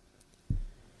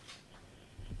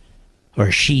or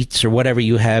Sheetz or whatever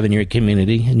you have in your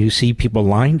community, and you see people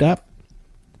lined up.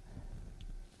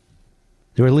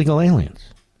 They're illegal aliens.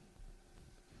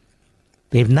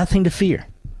 They have nothing to fear.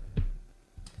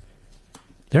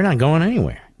 They're not going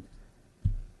anywhere.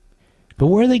 But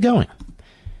where are they going?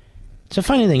 It's a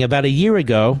funny thing. About a year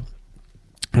ago,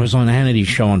 I was on Hannity's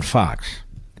show on Fox.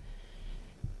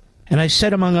 And I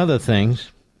said, among other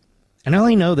things, and I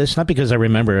only know this not because I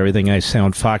remember everything I say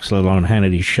on Fox, let alone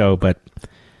Hannity's show, but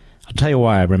I'll tell you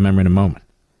why I remember in a moment.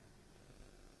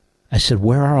 I said,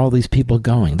 where are all these people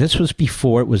going? This was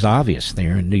before it was obvious.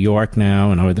 They're in New York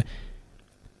now, and all that.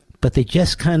 But they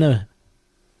just kind of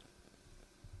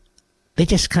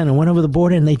went over the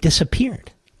border and they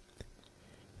disappeared.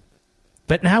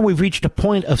 But now we've reached a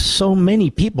point of so many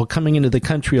people coming into the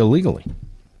country illegally.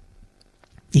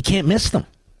 You can't miss them.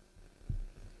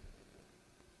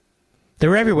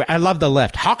 They're everywhere. I love the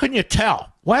left. How can you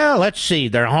tell? Well, let's see.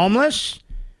 They're homeless.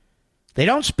 They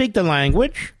don't speak the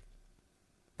language.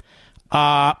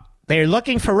 They're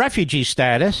looking for refugee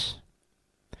status.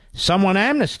 Some want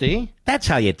amnesty. That's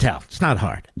how you tell. It's not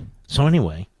hard. So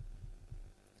anyway,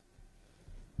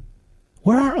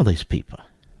 where are all these people?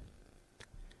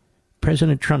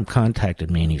 President Trump contacted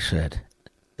me and he said,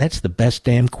 that's the best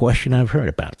damn question I've heard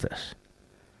about this.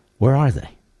 Where are they?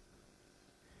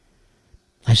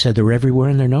 I said, they're everywhere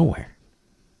and they're nowhere.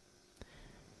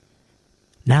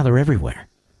 Now they're everywhere.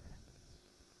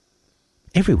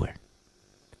 Everywhere.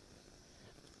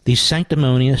 These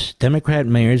sanctimonious Democrat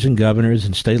mayors and governors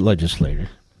and state legislators,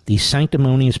 these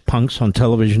sanctimonious punks on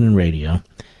television and radio,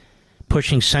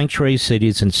 pushing sanctuary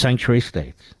cities and sanctuary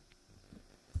states.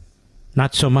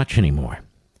 Not so much anymore.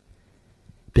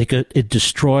 Because it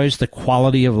destroys the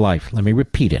quality of life. Let me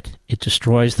repeat it. It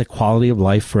destroys the quality of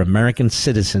life for American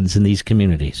citizens in these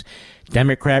communities.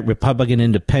 Democrat, Republican,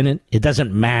 Independent, it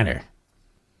doesn't matter.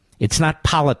 It's not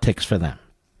politics for them.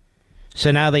 So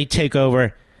now they take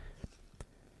over,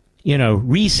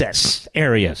 recess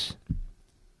areas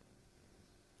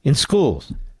in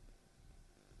schools.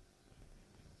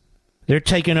 They're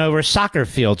taking over soccer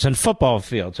fields and football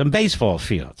fields and baseball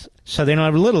fields. So they don't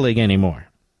have Little League anymore.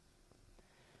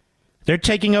 They're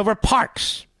taking over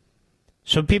parks.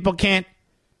 So people can't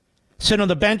sit on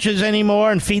the benches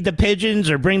anymore and feed the pigeons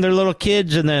or bring their little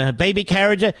kids in the baby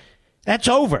carriage. That's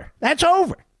over. That's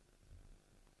over.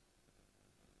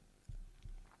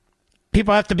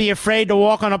 People have to be afraid to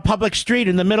walk on a public street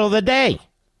in the middle of the day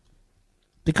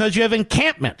because you have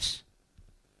encampments.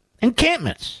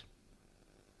 Encampments.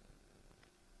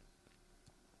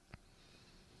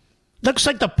 Looks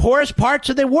like the poorest parts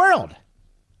of the world.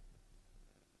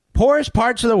 poorest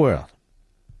parts of the world.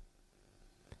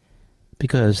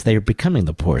 Because they're becoming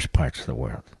the poorest parts of the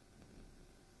world.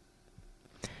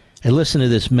 And listen to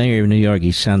this mayor of New York.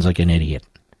 He sounds like an idiot.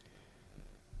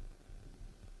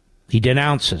 He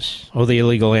denounces all the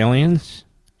illegal aliens,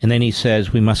 and then he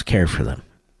says we must care for them.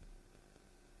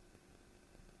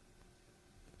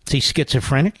 Is he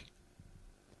schizophrenic?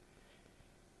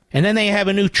 And then they have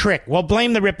a new trick. Well,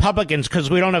 blame the Republicans because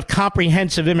we don't have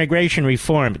comprehensive immigration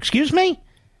reform. Excuse me?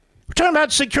 We're talking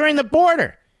about securing the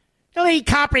border. You don't need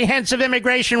comprehensive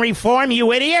immigration reform,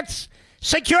 you idiots.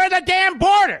 Secure the damn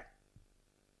border.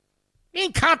 You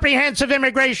need comprehensive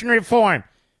immigration reform.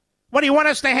 What, do you want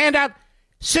us to hand out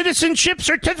citizenship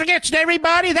certificates to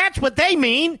everybody? That's what they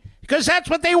mean, because that's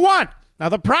what they want. Now,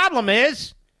 the problem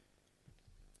is,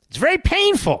 it's very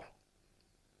painful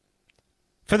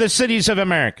for the cities of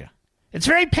America. It's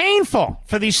very painful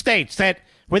for these states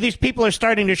where these people are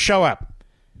starting to show up.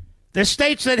 The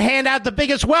states that hand out the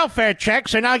biggest welfare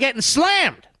checks are now getting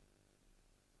slammed.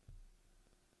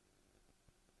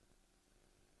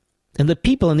 And the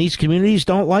people in these communities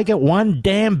don't like it one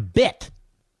damn bit.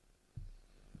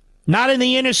 Not in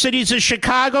the inner cities of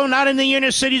Chicago, not in the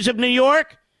inner cities of New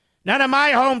York, not in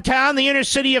my hometown, the inner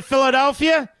city of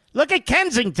Philadelphia. Look at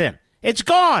Kensington. It's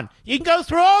gone. You can go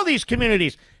through all these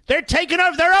communities. They're taken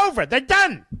over. They're over. They're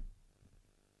done.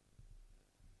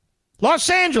 Los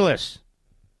Angeles.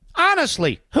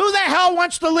 Honestly, who the hell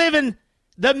wants to live in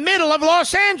the middle of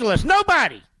Los Angeles?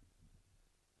 Nobody.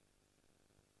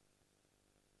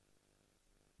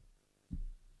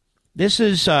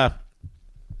 These are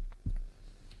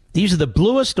the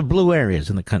bluest of blue areas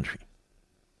in the country.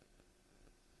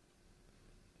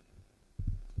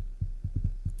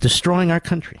 Destroying our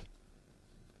country.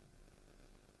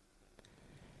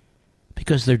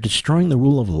 Because they're destroying the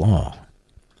rule of law.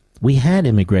 We had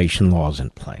immigration laws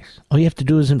in place. All you have to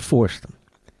do is enforce them.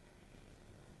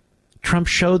 Trump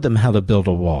showed them how to build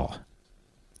a wall.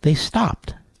 They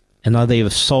stopped. And now they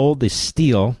have sold, they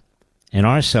steal, and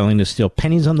are selling to steal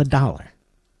pennies on the dollar.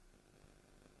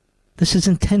 This is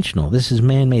intentional. This is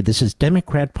man-made. This is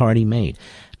Democrat Party made.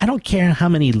 I don't care how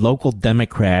many local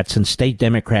Democrats and state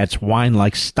Democrats whine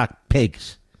like stuck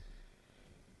pigs.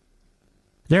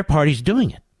 Their party's doing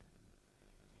it.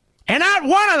 And not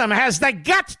one of them has the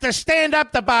guts to stand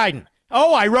up to Biden.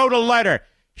 Oh, I wrote a letter.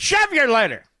 Shove your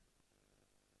letter.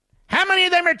 How many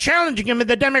of them are challenging him in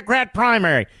the Democrat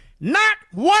primary? Not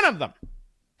one of them.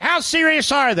 How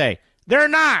serious are they? They're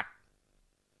not.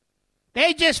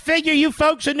 They just figure you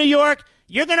folks in New York,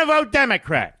 you're going to vote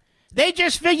Democrat. They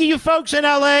just figure you folks in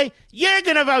L.A., you're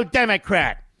going to vote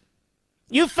Democrat.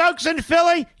 You folks in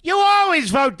Philly, you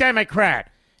always vote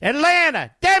Democrat.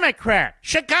 Atlanta, Democrat.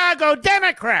 Chicago,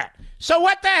 Democrat. So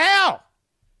what the hell?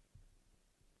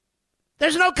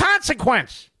 There's no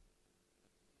consequence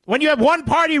when you have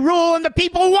one-party rule and the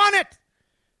people want it.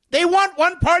 They want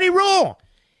one-party rule,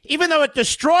 even though it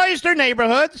destroys their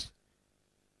neighborhoods,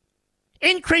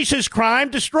 increases crime,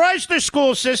 destroys their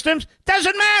school systems,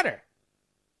 doesn't matter.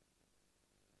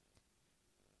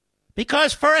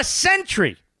 Because for a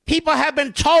century, people have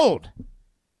been told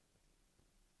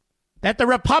that the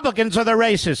Republicans are the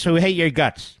racists who hate your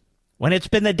guts, when it's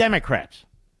been the Democrats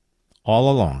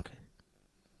all along.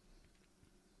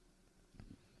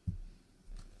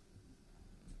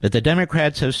 But the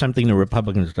Democrats have something the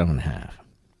Republicans don't have.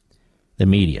 The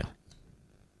media.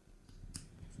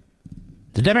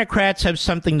 The Democrats have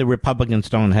something the Republicans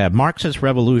don't have. Marxist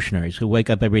revolutionaries who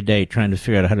wake up every day trying to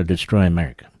figure out how to destroy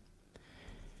America.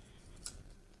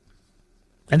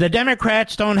 And the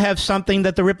Democrats don't have something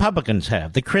that the Republicans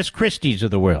have. The Chris Christies of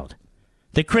the world.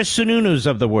 The Chris Sununus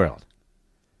of the world.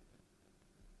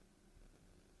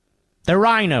 The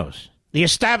rhinos. The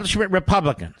establishment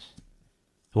Republicans.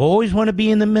 Who always want to be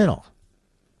in the middle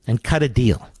and cut a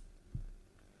deal.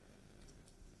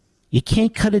 You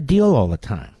can't cut a deal all the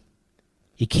time.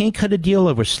 You can't cut a deal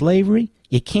over slavery.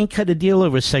 You can't cut a deal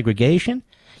over segregation.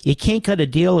 You can't cut a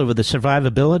deal over the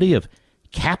survivability of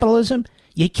capitalism.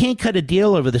 You can't cut a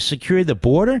deal over the security of the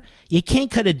border. You can't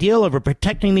cut a deal over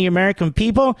protecting the American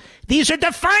people. These are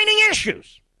defining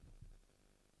issues.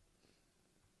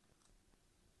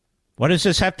 What does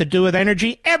this have to do with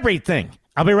energy? Everything.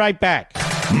 I'll be right back.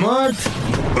 Mark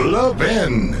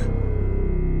Levin.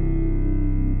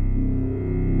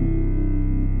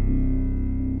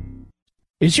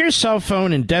 Is your cell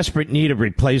phone in desperate need of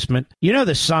replacement? You know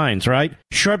the signs, right?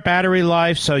 Short battery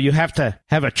life, so you have to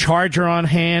have a charger on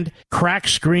hand. Cracked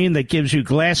screen that gives you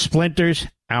glass splinters.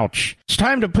 Ouch. It's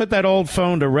time to put that old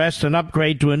phone to rest and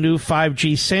upgrade to a new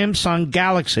 5G Samsung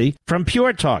Galaxy from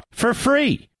Pure Talk for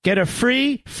free. Get a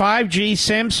free 5G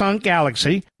Samsung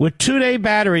Galaxy with 2-day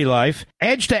battery life,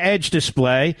 edge-to-edge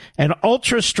display, and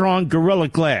ultra-strong Gorilla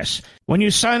Glass when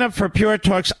you sign up for Pure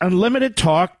Talk's unlimited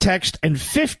talk, text, and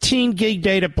 15-gig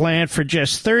data plan for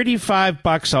just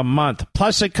 $35 a month.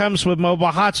 Plus, it comes with mobile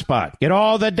hotspot. Get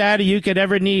all the data you could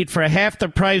ever need for half the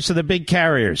price of the big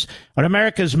carriers on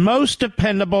America's most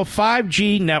dependable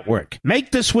 5G network.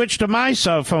 Make the switch to my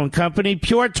cell phone company,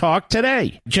 Pure Talk,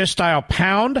 today. Just dial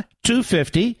pound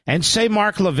 250 and say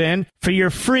Mark Levin for your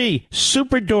free,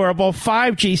 super durable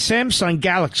 5G Samsung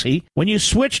Galaxy when you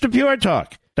switch to Pure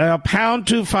Talk. Dial pound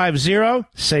 250,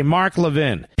 say Mark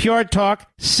Levin. Pure Talk,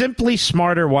 simply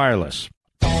smarter wireless.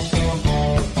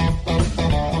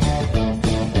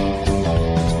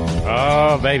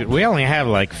 Oh, baby, we only have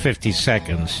like 50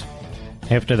 seconds.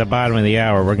 After the bottom of the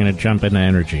hour, we're going to jump into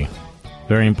energy.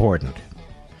 Very important.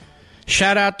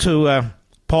 Shout out to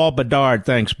Paul Bedard.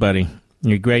 Thanks, buddy.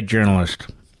 You're a great journalist.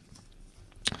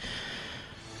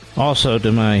 Also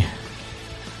to my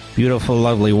beautiful,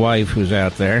 lovely wife who's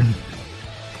out there.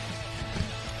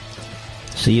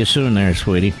 See you soon there,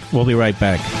 sweetie. We'll be right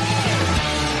back.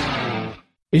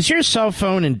 Is your cell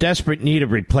phone in desperate need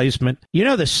of replacement? You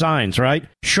know the signs, right?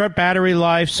 Short battery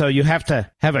life, so you have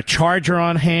to have a charger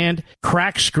on hand.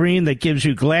 Cracked screen that gives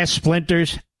you glass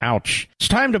splinters. Ouch. It's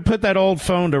time to put that old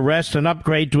phone to rest and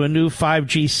upgrade to a new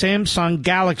 5G Samsung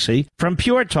Galaxy from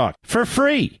Pure Talk for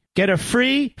free. Get a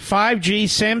free 5G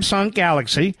Samsung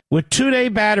Galaxy with 2-day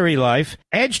battery life,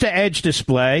 edge-to-edge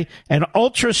display, and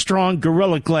ultra-strong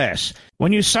Gorilla Glass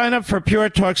when you sign up for Pure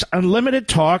Talk's unlimited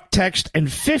talk, text, and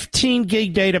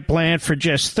 15-gig data plan for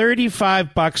just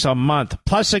 $35 a month.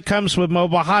 Plus, it comes with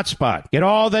mobile hotspot. Get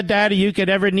all the data you could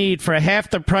ever need for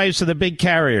half the price of the big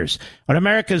carriers on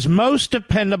America's most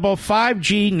dependable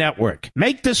 5G network.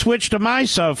 Make the switch to my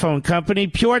cell phone company,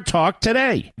 Pure Talk,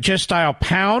 today. Just dial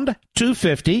pound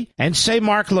 250 and say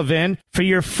Mark Levin for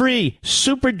your free,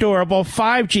 super durable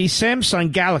 5G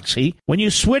Samsung Galaxy when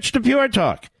you switch to Pure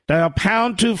Talk. Dial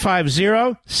pound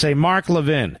 250, say Mark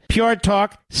Levin. Pure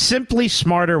Talk, simply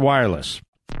smarter wireless.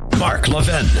 Mark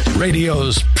Levin,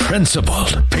 radio's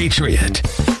principled patriot.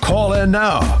 Call in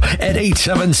now at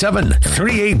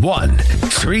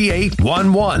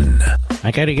 877-381-3811.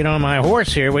 I got to get on my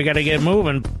horse here. We got to get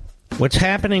moving. What's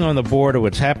happening on the border,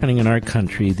 what's happening in our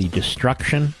country, the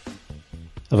destruction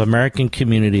of American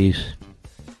communities,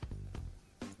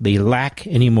 the lack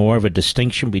anymore of a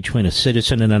distinction between a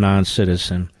citizen and a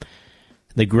non-citizen,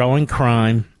 the growing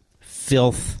crime,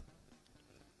 filth,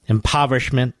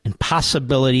 impoverishment,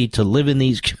 impossibility to live in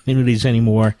these communities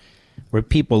anymore, where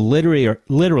people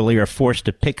literally are forced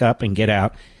to pick up and get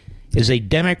out, is a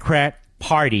Democrat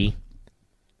Party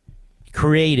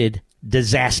created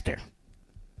disaster.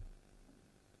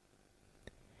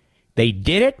 They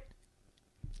did it,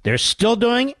 they're still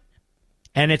doing it,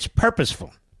 and it's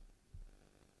purposeful.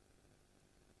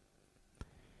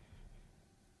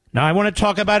 Now I want to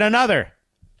talk about another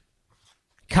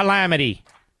calamity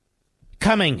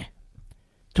coming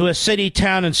to a city,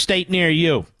 town, and state near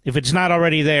you, if it's not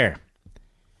already there.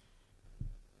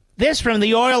 This from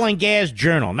the Oil and Gas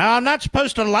Journal. Now, I'm not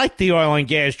supposed to like the Oil and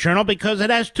Gas Journal because it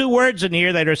has two words in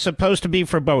here that are supposed to be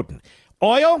verboten.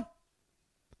 Oil,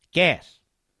 gas.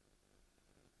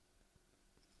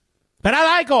 But I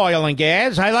like oil and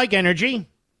gas. I like energy.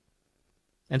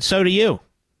 And so do you.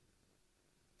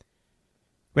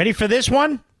 Ready for this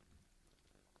one?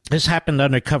 This happened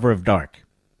under cover of dark.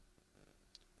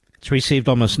 It's received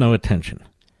almost no attention.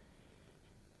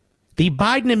 The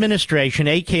Biden administration,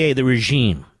 a.k.a. the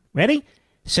regime, ready?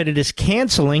 Said it is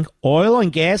canceling oil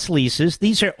and gas leases.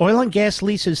 These are oil and gas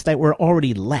leases that were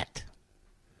already let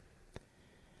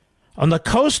on the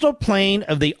coastal plain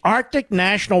of the Arctic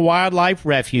National Wildlife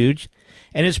Refuge,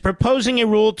 and is proposing a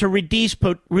rule to reduce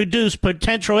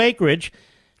potential acreage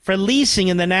for leasing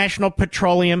in the National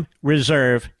Petroleum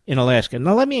Reserve in Alaska.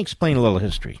 Now, let me explain a little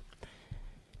history.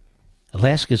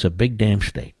 Alaska is a big damn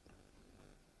state.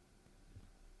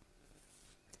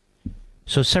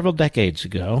 So several decades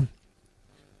ago,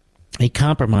 a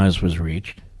compromise was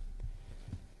reached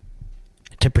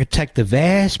to protect the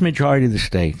vast majority of the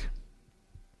state,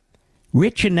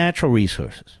 rich in natural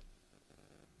resources,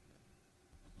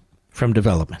 from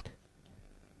development.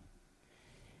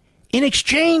 In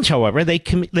exchange, however, they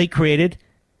created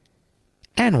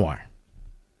ANWR,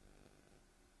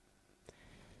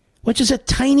 which is a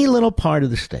tiny little part of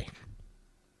the state.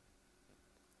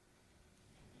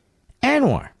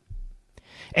 ANWR.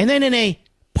 And then in a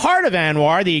part of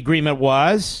ANWR, the agreement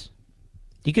was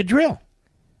you could drill.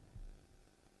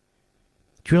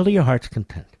 Drill to your heart's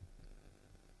content.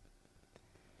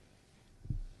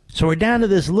 So we're down to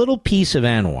this little piece of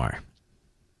ANWR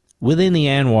within the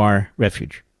Anwar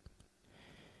refuge.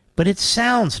 But it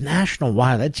sounds national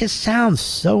wild. It just sounds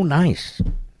so nice.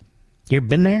 You ever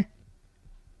been there?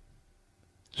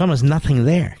 There's almost nothing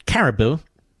there. Caribou.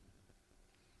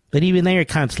 But even they are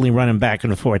constantly running back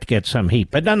and forth to get some heat.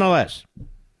 But nonetheless.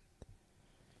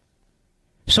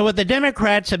 So what the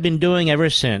Democrats have been doing ever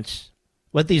since,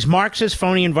 what these Marxist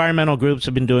phony environmental groups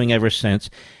have been doing ever since,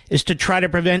 is to try to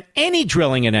prevent any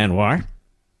drilling in Anwar,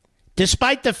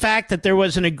 despite the fact that there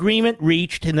was an agreement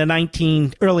reached in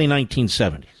the early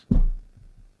 1970s.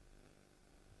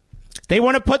 They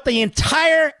want to put the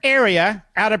entire area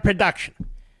out of production.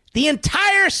 The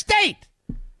entire state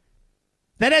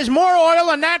that has more oil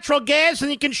and natural gas than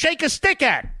you can shake a stick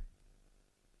at.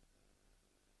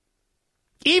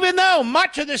 Even though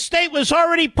much of the state was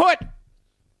already put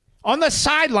on the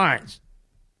sidelines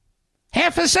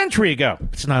half a century ago.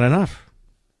 It's not enough.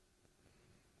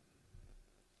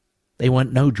 They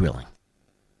want no drilling.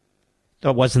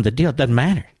 That wasn't the deal. It doesn't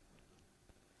matter.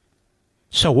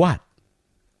 So what?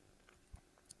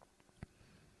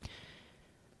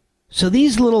 So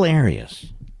these little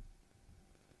areas,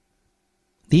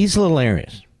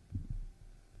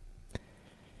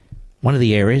 one of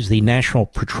the areas, the National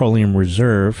Petroleum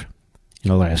Reserve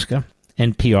in Alaska,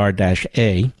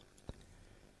 NPR-A,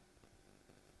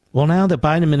 well, now the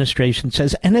Biden administration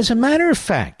says, and as a matter of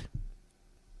fact,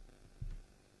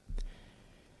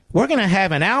 we're going to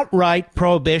have an outright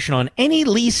prohibition on any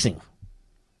leasing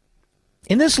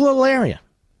in this little area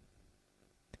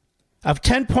of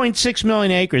 10.6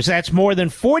 million acres. That's more than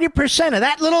 40% of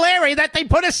that little area that they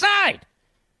put aside.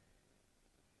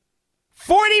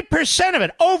 40% of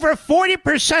it, over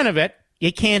 40% of it,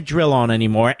 you can't drill on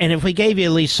anymore. And if we gave you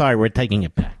a lease, sorry, we're taking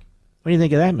it back. What do you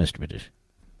think of that, Mr. Petition?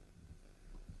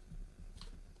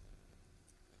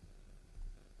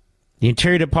 The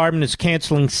Interior Department is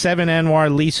canceling 7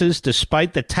 Anwar leases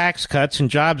despite the Tax Cuts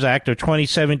and Jobs Act of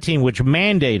 2017, which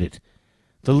mandated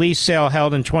the lease sale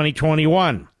held in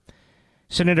 2021.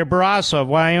 Senator Barrasso of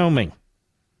Wyoming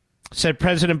said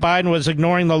President Biden was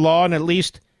ignoring the law, and at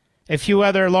least a few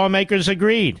other lawmakers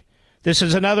agreed. This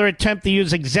is another attempt to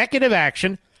use executive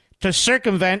action to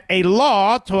circumvent a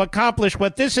law to accomplish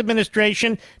what this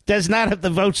administration does not have the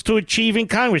votes to achieve in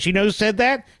Congress. You know who said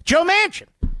that? Joe Manchin.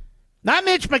 Not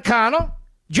Mitch McConnell.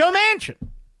 Joe Manchin.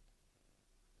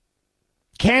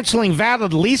 Canceling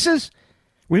valid leases,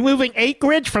 removing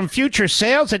acreage from future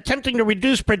sales, attempting to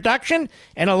reduce production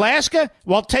in Alaska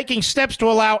while taking steps to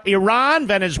allow Iran,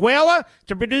 Venezuela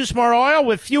to produce more oil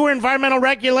with fewer environmental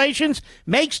regulations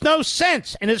makes no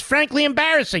sense and is frankly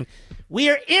embarrassing.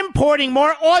 We are importing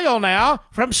more oil now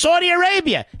from Saudi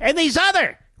Arabia and these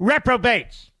other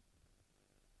reprobates.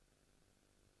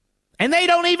 And they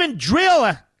don't even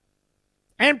drill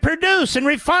and produce and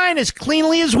refine as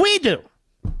cleanly as we do.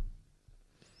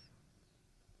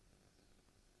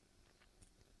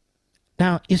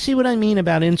 Now, you see what I mean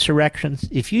about insurrections?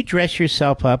 If you dress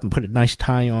yourself up and put a nice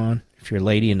tie on, if you're a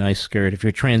lady, a nice skirt, if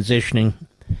you're transitioning,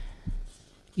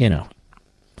 you know,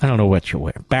 I don't know what you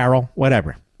wear, barrel,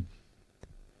 whatever.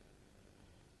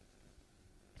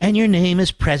 And your name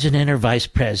is president or vice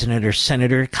president or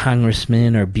senator,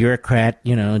 congressman or bureaucrat,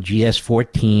 you know,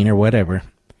 GS-14 or whatever.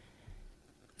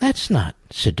 That's not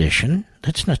sedition.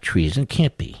 That's not treason.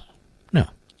 Can't be. No.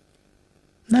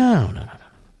 No.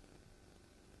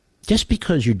 Just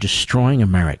because you're destroying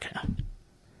America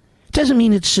doesn't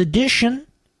mean it's sedition.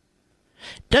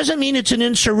 Doesn't mean it's an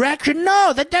insurrection.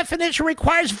 No, the definition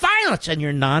requires violence, and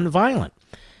you're nonviolent.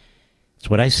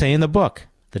 It's what I say in the book.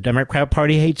 The Democrat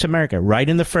Party Hates America, right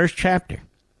in the first chapter.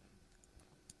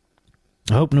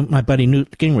 I hope my buddy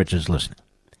Newt Gingrich is listening.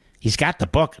 He's got the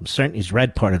book. I'm certain he's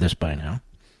read part of this by now.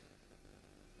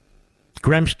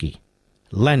 Gramsci,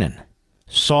 Lenin,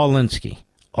 Saul Alinsky,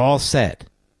 all said,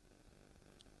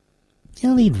 you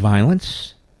don't need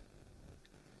violence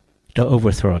to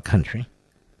overthrow a country.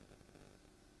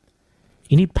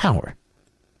 You need power.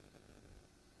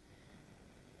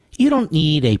 You don't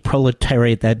need a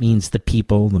proletariat, that means the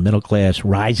people, the middle class,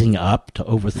 rising up to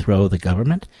overthrow the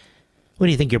government. What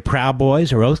do you think, you're Proud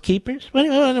Boys or Oath Keepers? What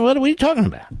are you talking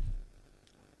about?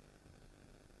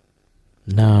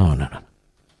 No.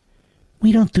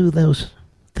 We don't do those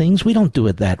things. We don't do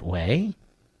it that way.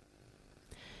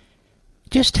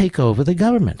 Just take over the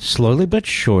government, slowly but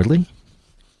surely.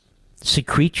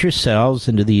 Secrete yourselves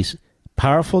into these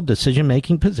powerful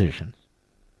decision-making positions.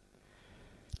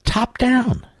 Top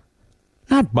down,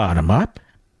 not bottom up.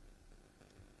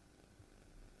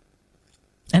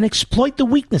 And exploit the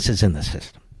weaknesses in the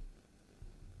system.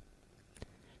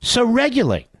 So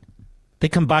regulate the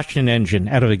combustion engine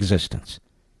out of existence.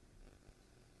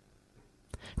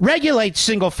 Regulate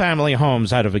single-family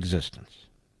homes out of existence.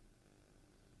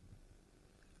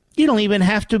 You don't even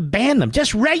have to ban them.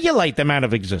 Just regulate them out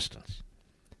of existence.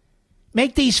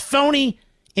 Make these phony,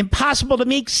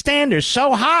 impossible-to-meet standards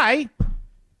so high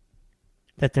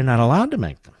that they're not allowed to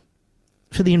make them.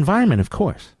 For the environment, of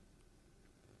course.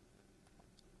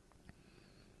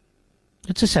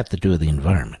 What's this have to do with the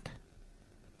environment?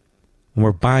 When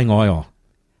we're buying oil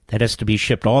that has to be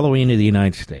shipped all the way into the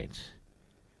United States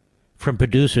from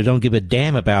producers who don't give a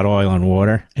damn about oil and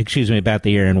water, about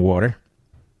the air and water.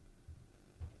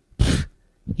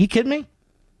 You kidding me?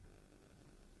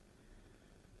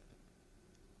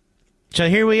 So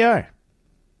here we are.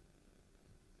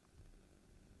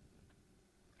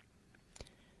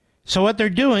 So what they're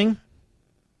doing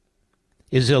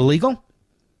is illegal,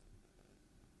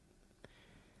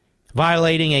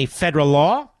 violating a federal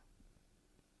law,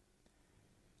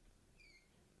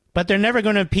 but they're never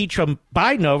going to impeach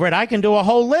Biden over it. I can do a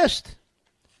whole list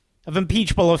of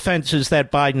impeachable offenses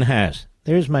that Biden has.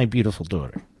 There's my beautiful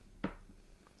daughter.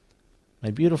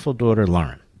 My beautiful daughter,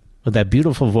 Lauren, with that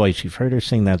beautiful voice. You've heard her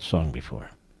sing that song before.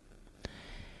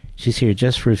 She's here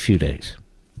just for a few days.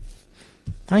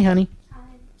 Hi, honey. Hi.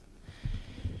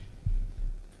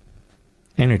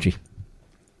 Energy.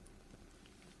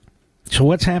 So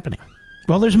what's happening?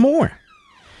 Well, there's more.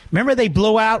 Remember they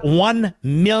blew out 1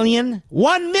 million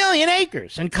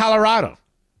acres in Colorado.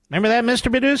 Remember that,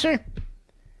 Mr. Producer?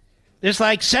 There's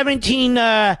like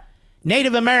 17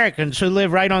 Native Americans who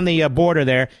live right on the border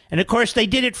there. And, of course, they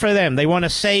did it for them. They want to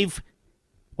save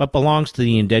what belongs to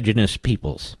the indigenous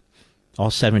peoples,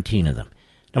 all 17 of them.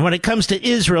 And when it comes to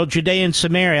Israel, Judea, and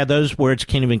Samaria, those words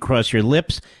can't even cross your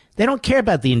lips. They don't care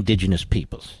about the indigenous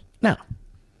peoples. No.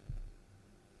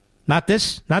 Not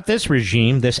this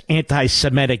regime, this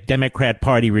anti-Semitic Democrat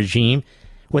Party regime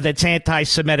with its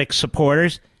anti-Semitic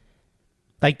supporters,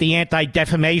 like the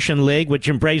Anti-Defamation League, which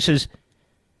embraces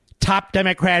top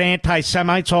Democrat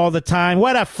anti-Semites all the time.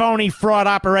 What a phony fraud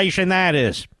operation that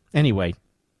is. Anyway,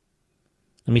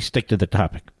 let me stick to the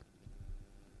topic.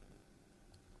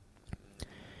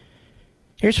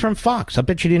 Here's from Fox. I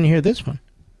bet you didn't hear this one.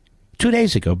 2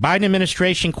 days ago, Biden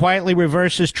administration quietly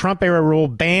reverses Trump-era rule,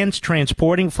 bans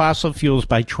transporting fossil fuels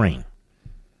by train.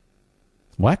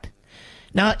 What?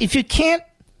 Now, if you can't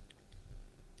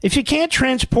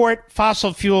transport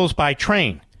fossil fuels by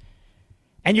train,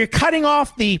 and you're cutting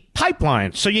off the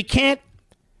pipelines, so you can't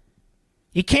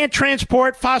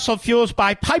transport fossil fuels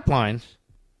by pipelines,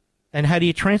 then how do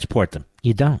you transport them?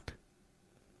 You don't.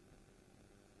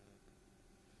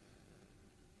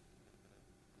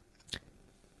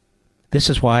 This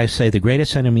is why I say the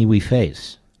greatest enemy we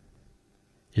face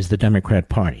is the Democrat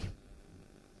Party.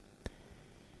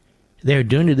 They're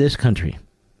doing to this country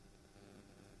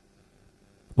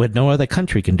what no other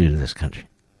country can do to this country.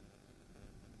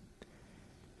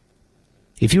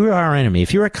 If you were our enemy,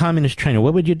 if you were a communist trainer,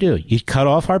 what would you do? You'd cut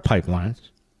off our pipelines.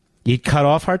 You'd cut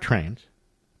off our trains.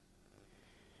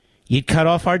 You'd cut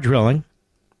off our drilling.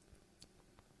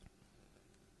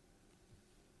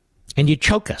 And you'd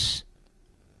choke us.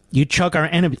 You choke our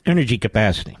energy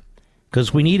capacity,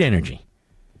 because we need energy.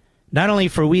 Not only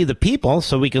for we the people,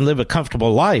 so we can live a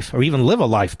comfortable life, or even live a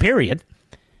life, period,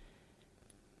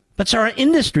 but so our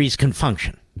industries can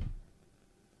function.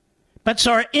 But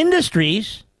so our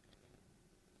industries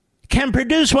can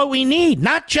produce what we need,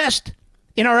 not just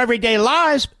in our everyday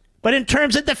lives, but in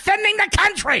terms of defending the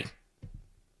country.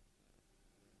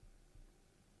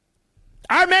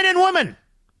 Our men and women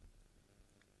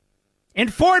in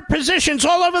forward positions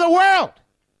all over the world.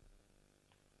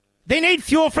 They need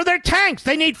fuel for their tanks.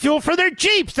 They need fuel for their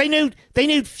jeeps. They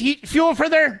need fuel for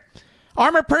their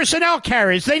armored personnel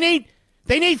carriers. They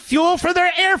need fuel for their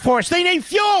Air Force. They need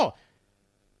fuel.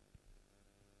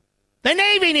 The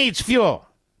Navy needs fuel.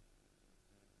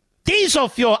 Diesel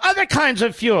fuel, other kinds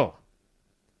of fuel.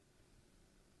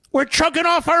 We're choking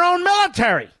off our own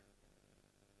military.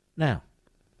 Now,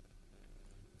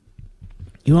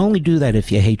 you only do that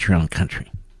if you hate your own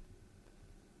country.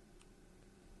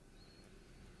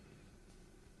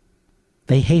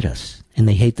 They hate us, and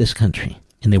they hate this country,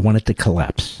 and they want it to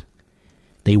collapse.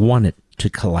 They want it to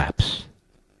collapse.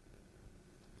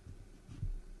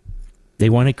 They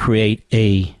want to create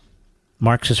a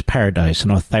Marxist paradise,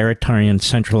 an authoritarian,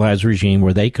 centralized regime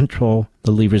where they control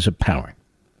the levers of power.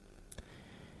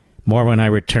 More when I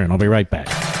return. I'll be right back.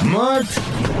 Mark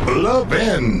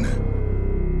Levin.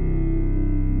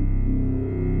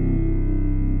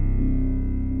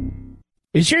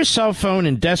 Is your cell phone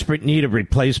in desperate need of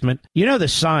replacement? You know the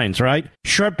signs, right?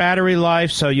 Short battery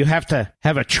life, so you have to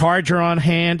have a charger on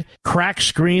hand, cracked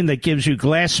screen that gives you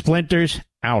glass splinters,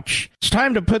 Ouch. It's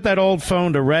time to put that old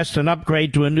phone to rest and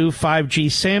upgrade to a new 5G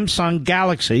Samsung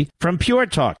Galaxy from Pure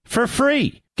Talk for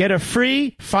free. Get a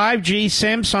free 5G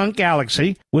Samsung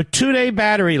Galaxy with 2-day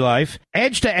battery life,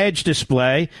 edge-to-edge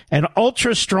display, and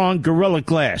ultra-strong Gorilla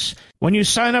Glass when you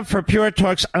sign up for Pure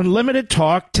Talk's unlimited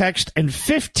talk, text, and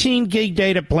 15-gig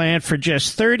data plan for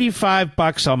just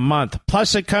 $35 a month.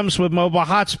 Plus, it comes with mobile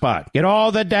hotspot. Get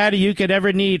all the data you could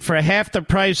ever need for half the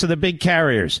price of the big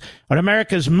carriers on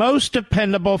America's most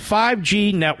dependable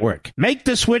 5G network. Make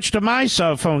the switch to my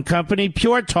cell phone company,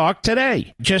 Pure Talk,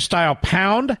 today. Just dial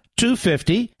pound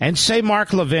 250 and say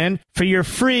Mark Levin for your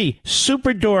free,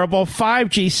 super durable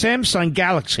 5G Samsung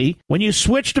Galaxy when you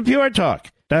switch to Pure Talk.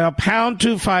 Dial pound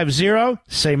 250,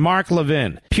 say Mark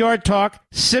Levin. Pure Talk,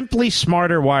 simply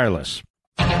smarter wireless.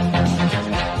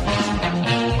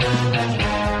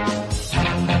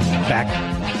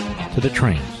 Back to the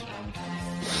trains.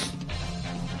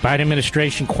 Biden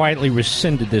administration quietly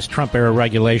rescinded this Trump-era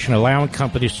regulation, allowing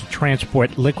companies to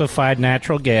transport liquefied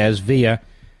natural gas via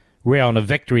rail, and a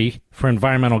victory for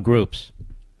environmental groups.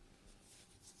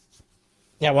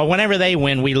 Yeah, well, whenever they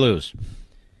win, we lose.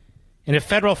 In a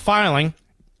federal filing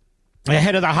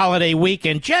ahead of the holiday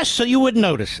weekend, just so you would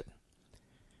notice it,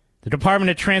 the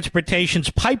Department of Transportation's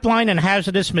Pipeline and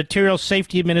Hazardous Materials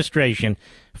Safety Administration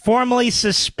formally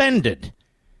suspended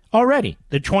already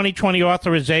the 2020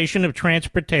 authorization of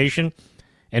transportation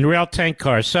and rail tank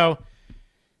cars. So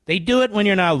they do it when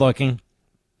you're not looking.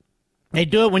 They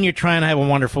do it when you're trying to have a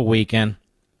wonderful weekend.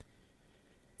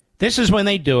 This is when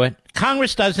they do it.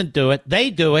 Congress doesn't do it. They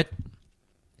do it.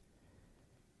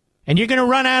 And you're going to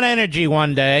run out of energy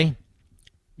one day.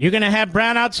 You're going to have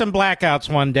brownouts and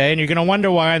blackouts one day, and you're going to wonder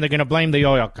why, and they're going to blame the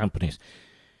oil companies.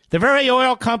 The very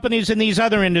oil companies in these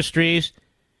other industries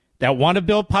that want to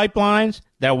build pipelines,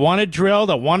 that want to drill,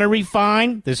 that want to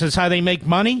refine, this is how they make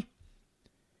money.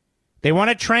 They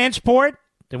want to transport.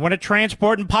 They want to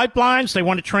transport in pipelines. They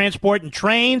want to transport in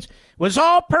trains. It was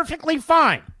all perfectly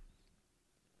fine.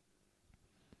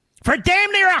 For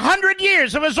damn near 100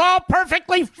 years, it was all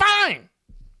perfectly fine.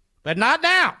 But not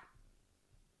now.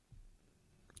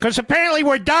 Because apparently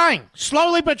we're dying,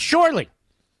 slowly but surely.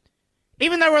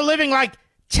 Even though we're living like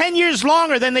 10 years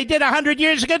longer than they did 100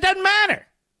 years ago, it doesn't matter.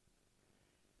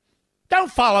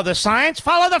 Don't follow the science.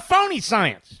 Follow the phony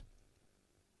science.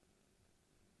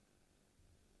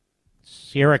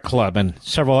 Sierra Club and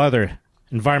several other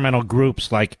environmental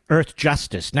groups like Earth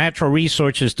Justice, Natural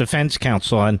Resources Defense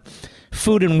Council, and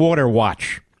Food and Water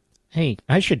Watch. Hey,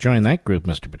 I should join that group,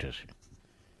 Mr. Producer.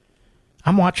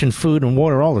 I'm watching Food and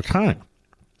Water all the time.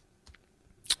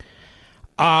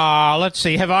 Let's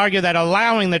see, have argued that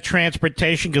allowing the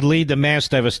transportation could lead to mass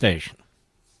devastation.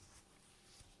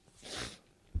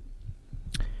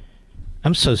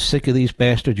 I'm so sick of these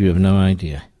bastards, you have no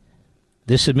idea.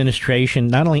 This administration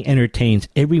not only entertains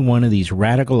every one of these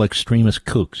radical extremist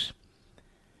kooks,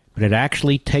 but it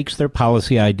actually takes their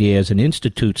policy ideas and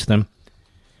institutes them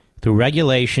through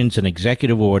regulations and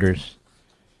executive orders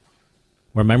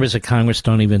where members of Congress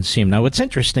don't even see them. Now, what's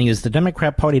interesting is the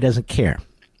Democrat Party doesn't care.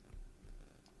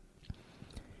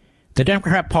 The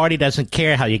Democrat Party doesn't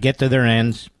care how you get to their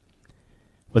ends,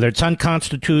 whether it's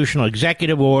unconstitutional,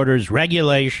 executive orders,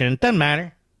 regulation, doesn't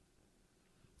matter.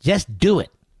 Just do it.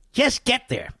 Just get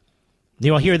there.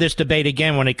 You'll hear this debate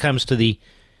again when it comes to the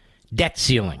debt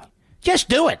ceiling. Just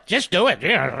do it. Just do it.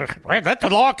 Yeah, let the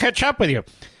law catch up with you.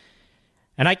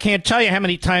 And I can't tell you how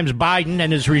many times Biden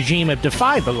and his regime have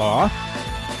defied the law,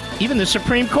 even the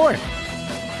Supreme Court.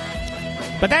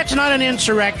 But that's not an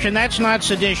insurrection. That's not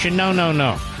sedition. No, no,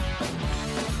 no.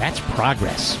 That's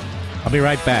progress. I'll be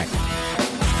right back.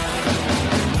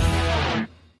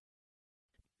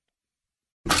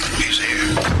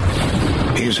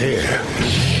 He's here.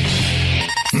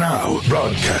 Now,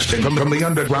 broadcasting from the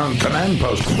underground command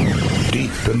post,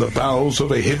 deep in the bowels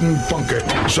of a hidden bunker,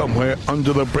 somewhere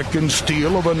under the brick and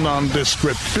steel of a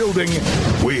nondescript building,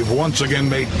 we've once again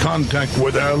made contact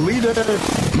with our leader,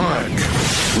 Mark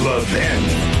Levin.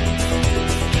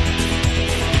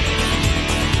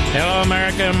 Hello,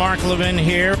 America. Mark Levin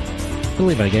here. I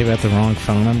believe I gave out the wrong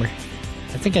phone number.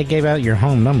 I think I gave out your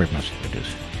home number, Mr.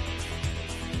 Producer.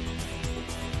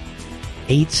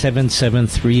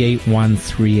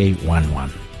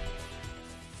 877-381-3811.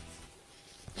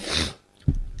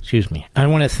 Excuse me. I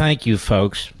want to thank you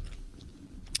folks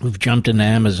who've jumped into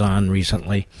Amazon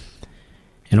recently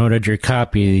and ordered your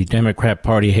copy of The Democrat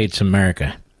Party Hates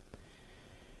America.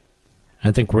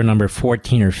 I think we're number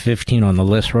 14 or 15 on the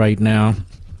list right now.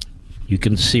 You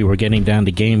can see we're getting down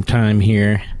to game time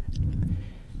here.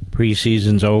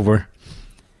 Preseason's over.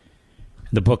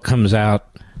 The book comes out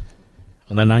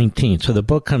on the 19th. So the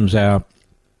book comes out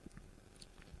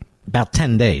about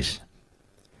 10 days,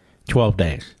 12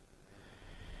 days.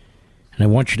 And I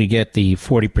want you to get the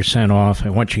 40% off. I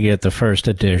want you to get the first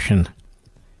edition.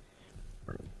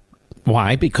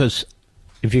 Why? Because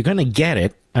if you're going to get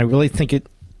it, I really think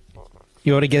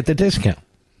you ought to get the discount.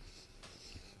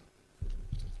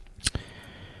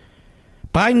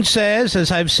 Biden says, as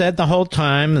I've said the whole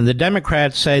time, and the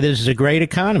Democrats say this is a great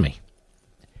economy.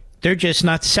 They're just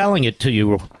not selling it to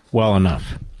you well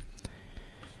enough.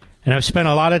 And I've spent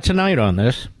a lot of tonight on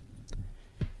this.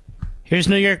 Here's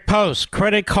New York Post.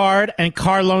 Credit card and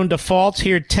car loan defaults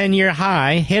hit a 10-year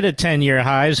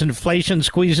high as inflation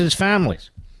squeezes families.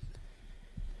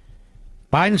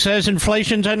 Biden says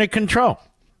inflation's under control.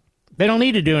 They don't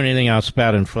need to do anything else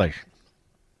about inflation.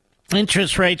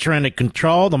 Interest rates are under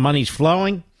control. The money's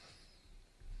flowing.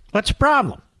 What's the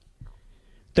problem?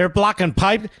 They're blocking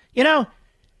pipe. You know,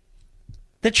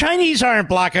 the Chinese aren't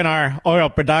blocking our oil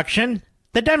production.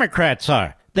 The Democrats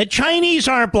are. The Chinese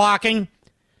aren't blocking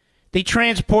the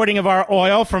transporting of our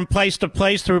oil from place to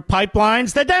place through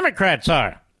pipelines. The Democrats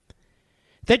are.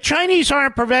 The Chinese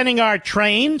aren't preventing our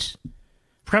trains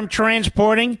from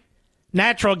transporting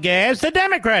natural gas. The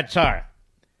Democrats are.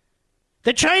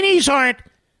 The Chinese aren't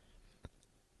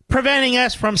preventing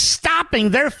us from stopping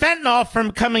their fentanyl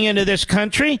from coming into this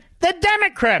country. The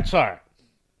Democrats are.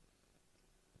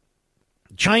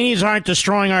 The Chinese aren't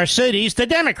destroying our cities. The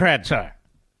Democrats are.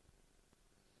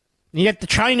 And yet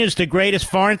China's the greatest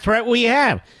foreign threat we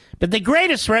have. But the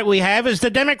greatest threat we have is the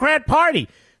Democrat Party.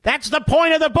 That's the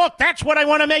point of the book. That's what I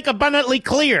want to make abundantly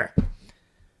clear.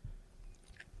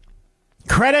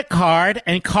 Credit card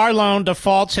and car loan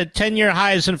defaults at 10-year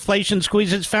highs as inflation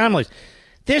squeezes families.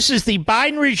 This is the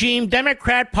Biden regime.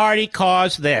 Democrat Party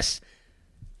caused this.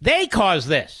 They caused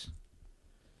this.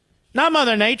 Not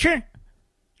Mother Nature.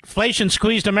 Inflation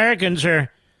squeezed Americans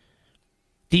are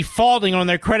defaulting on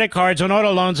their credit cards and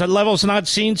auto loans at levels not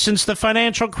seen since the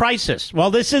financial crisis.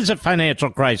 Well, this is a financial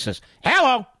crisis.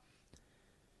 Hello.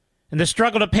 And the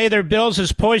struggle to pay their bills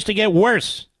is poised to get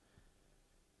worse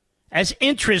as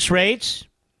interest rates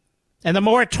and the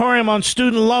moratorium on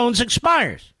student loans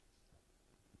expires.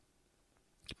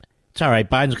 It's all right.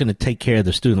 Biden's going to take care of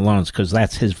the student loans because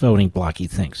that's his voting bloc, he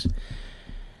thinks.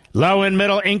 Low and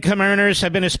middle income earners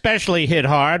have been especially hit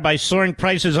hard by soaring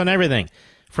prices on everything,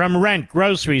 from rent,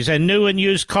 groceries, and new and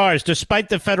used cars, despite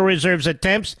the Federal Reserve's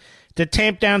attempts to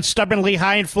tamp down stubbornly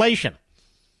high inflation.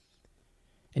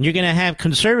 And you're going to have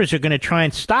conservatives who are going to try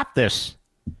and stop this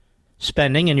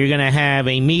spending, and you're going to have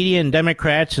a media and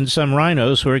Democrats and some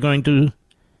rhinos who are going to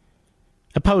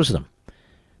oppose them.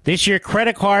 This year,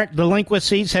 credit card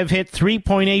delinquencies have hit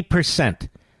 3.8%,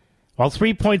 while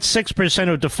 3.6%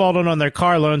 have defaulted on their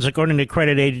car loans, according to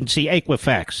credit agency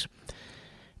Equifax.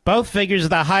 Both figures are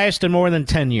the highest in more than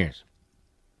 10 years.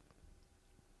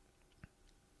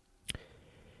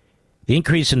 The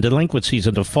increase in delinquencies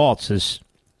and defaults is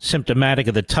symptomatic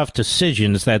of the tough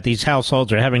decisions that these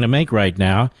households are having to make right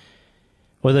now,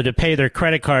 whether to pay their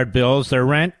credit card bills, their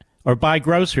rent, or buy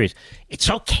groceries. It's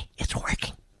okay. It's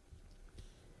working.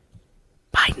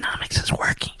 Bidenomics is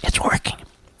working. It's working.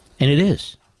 And it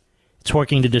is. It's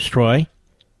working to destroy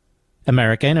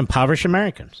America and impoverish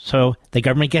Americans. So the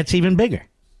government gets even bigger.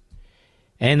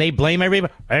 And they blame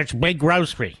everybody. It's big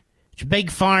grocery. It's big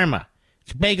pharma.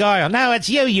 It's big oil. No, it's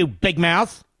you big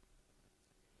mouth.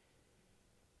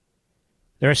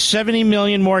 There are 70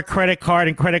 million more credit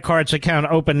cards account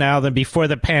open now than before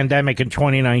the pandemic in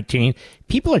 2019.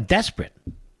 People are desperate.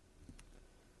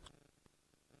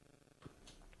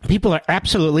 People are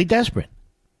absolutely desperate.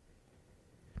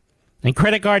 And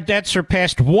credit card debt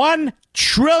surpassed $1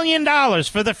 trillion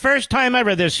for the first time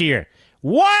ever this year.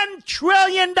 $1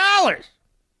 trillion.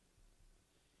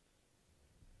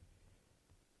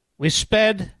 We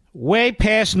sped way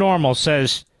past normal,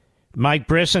 says Mike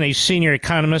Brisson, a senior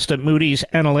economist at Moody's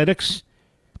Analytics,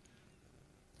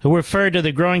 who referred to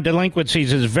the growing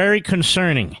delinquencies as very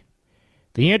concerning.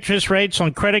 The interest rates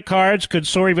on credit cards could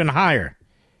soar even higher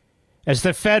as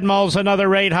the Fed mulls another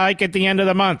rate hike at the end of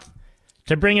the month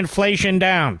to bring inflation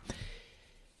down.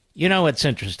 You know what's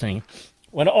interesting?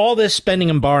 When all this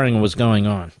spending and borrowing was going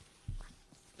on,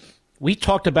 we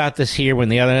talked about this here when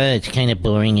the other, it's kind of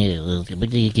boring.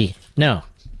 No.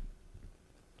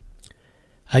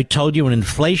 I told you when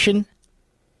inflation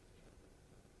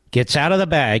gets out of the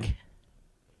bag,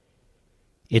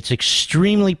 it's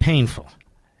extremely painful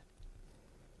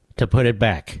to put it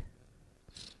back.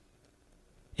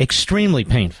 Extremely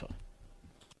painful.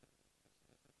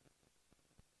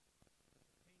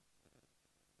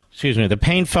 Excuse me. The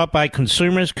pain felt by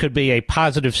consumers could be a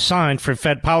positive sign for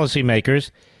Fed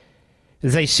policymakers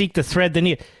as they seek to thread the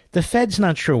needle. The Fed's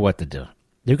not sure what to do.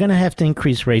 they're going to have to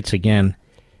increase rates again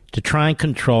to try and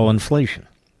control inflation.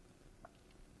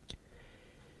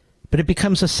 But it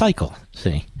becomes a cycle,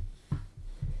 see.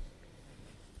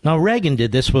 Now, Reagan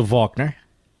did this with Faulkner.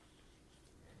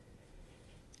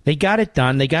 They got it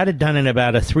done. They got it done in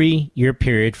about a 3-year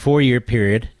period, 4-year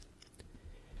period.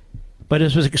 But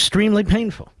it was extremely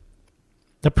painful.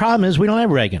 The problem is we don't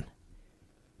have Reagan.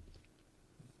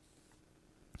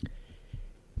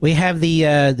 We have the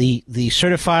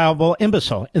certifiable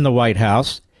imbecile in the White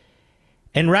House.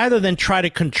 And rather than try to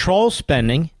control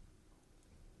spending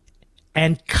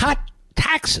and cut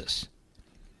taxes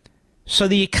so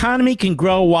the economy can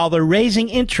grow while they're raising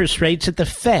interest rates at the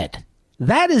Fed,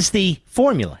 that is the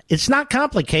formula. It's not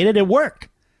complicated. It worked.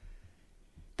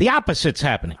 The opposite's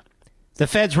happening. The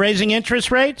Fed's raising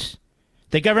interest rates.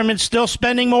 The government's still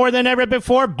spending more than ever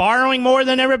before, borrowing more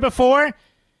than ever before,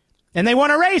 and they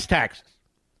want to raise taxes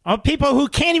on people who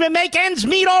can't even make ends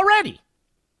meet already.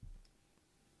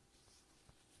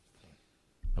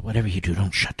 But whatever you do,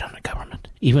 don't shut down the government,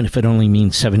 even if it only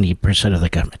means 70% of the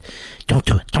government. Don't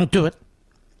do it. Don't do it.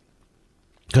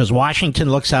 Because Washington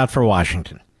looks out for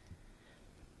Washington.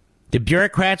 The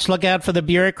bureaucrats look out for the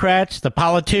bureaucrats. The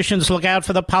politicians look out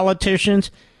for the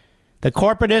politicians. The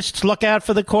corporatists look out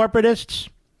for the corporatists.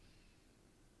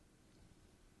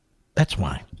 That's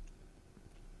why.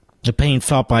 The pain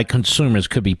felt by consumers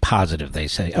could be positive, they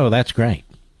say. Oh, that's great.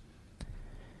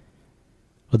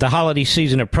 With the holiday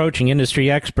season approaching,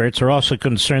 industry experts are also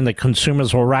concerned that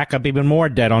consumers will rack up even more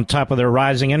debt on top of their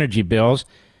rising energy bills.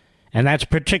 And that's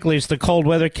particularly as the cold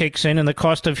weather kicks in and the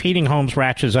cost of heating homes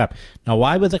ratchets up. Now,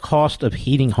 why would the cost of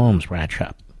heating homes ratchet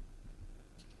up?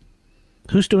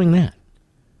 Who's doing that?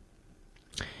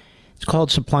 It's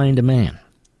called supply and demand.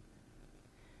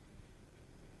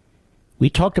 We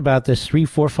talked about this 3,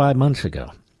 4, 5 months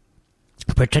ago,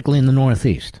 particularly in the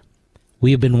Northeast.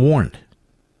 We have been warned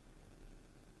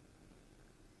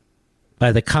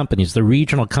by the companies, the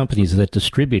regional companies that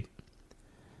distribute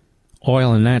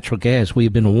oil and natural gas. We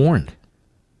have been warned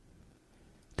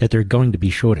that there are going to be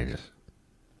shortages.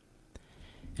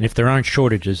 And if there aren't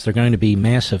shortages, there are going to be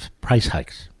massive price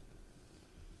hikes.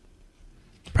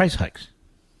 Price hikes.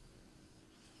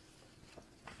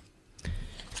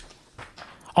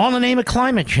 All in the name of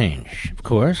climate change, of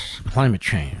course. Climate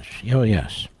change. Oh,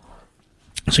 yes.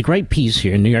 It's a great piece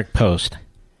here in New York Post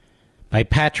by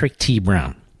Patrick T.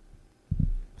 Brown.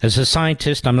 As a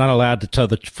scientist, I'm not allowed to tell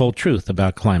the full truth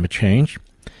about climate change.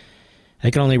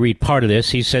 I can only read part of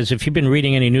this. He says, if you've been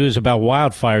reading any news about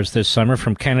wildfires this summer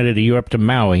from Canada to Europe to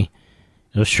Maui,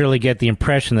 you'll surely get the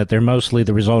impression that they're mostly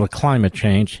the result of climate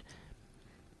change.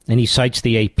 And he cites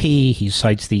the AP, he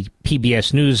cites the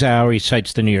PBS NewsHour, he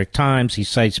cites the New York Times, he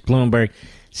cites Bloomberg.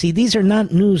 See, these are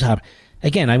not news.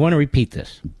 Again, I want to repeat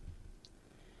this.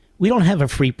 We don't have a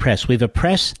free press. We have a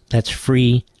press that's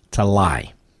free to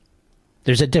lie.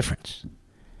 There's a difference.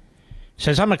 He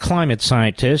says, I'm a climate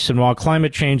scientist, and while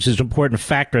climate change is an important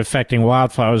factor affecting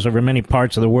wildfires over many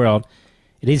parts of the world,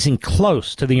 it isn't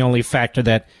close to the only factor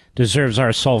that deserves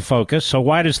our sole focus. So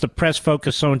why does the press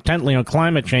focus so intently on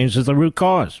climate change as the root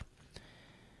cause?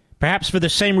 Perhaps for the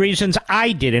same reasons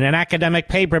I did in an academic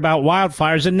paper about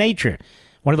wildfires in Nature,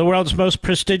 one of the world's most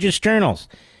prestigious journals.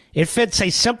 It fits a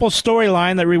simple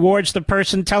storyline that rewards the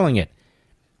person telling it.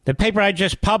 The paper I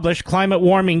just published, Climate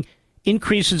Warming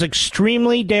Increases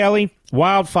Extremely Daily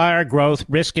Wildfire Growth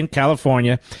Risk in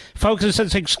California,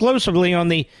 focuses exclusively on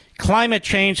the climate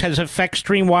change has affected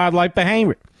extreme wildlife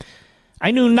behavior.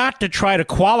 I knew not to try to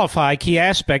qualify key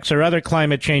aspects or other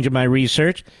climate change in my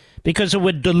research because it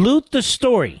would dilute the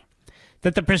story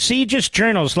that the prestigious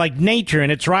journals like Nature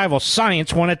and its rival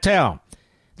Science want to tell.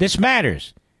 This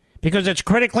matters because it's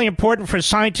critically important for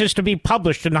scientists to be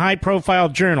published in high-profile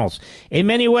journals. In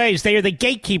many ways, they are the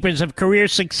gatekeepers of career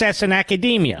success in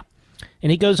academia.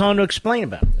 And he goes on to explain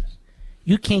about this.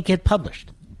 You can't get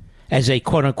published as a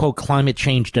quote-unquote climate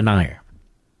change denier.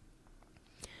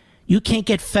 You can't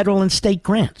get federal and state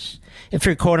grants if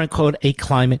you're, quote-unquote, a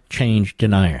climate change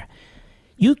denier.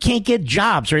 You can't get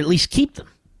jobs, or at least keep them,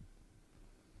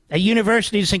 at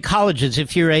universities and colleges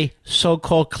if you're a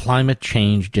so-called climate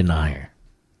change denier.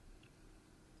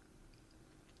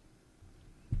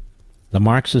 The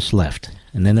Marxist left.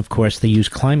 And then, of course, they use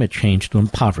climate change to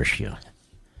impoverish you.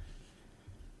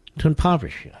 To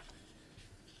impoverish you.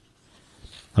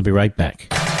 I'll be right back.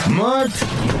 Mark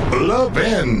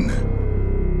Levin.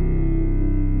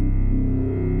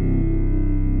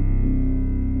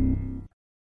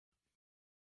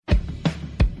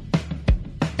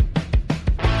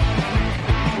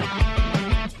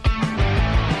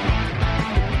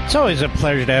 It's always a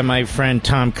pleasure to have my friend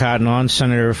Tom Cotton on,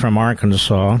 Senator from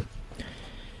Arkansas.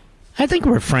 I think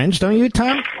we're friends, don't you,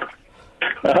 Tom?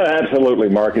 Absolutely,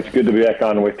 Mark. It's good to be back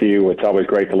on with you. It's always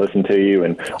great to listen to you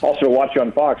and also to watch you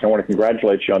on Fox. I want to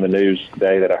congratulate you on the news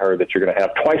today that I heard that you're going to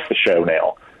have twice the show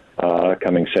now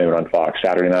coming soon on Fox,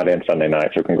 Saturday night and Sunday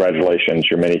night. So congratulations.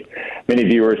 Your many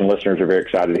viewers and listeners are very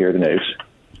excited to hear the news.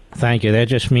 Thank you. That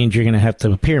just means you're going to have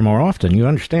to appear more often. You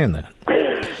understand that.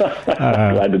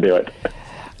 Glad to do it.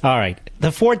 All right. The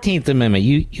 14th Amendment,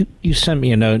 you sent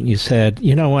me a note and you said,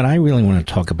 you know what, I really want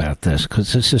to talk about this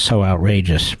because this is so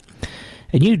outrageous.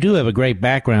 And you do have a great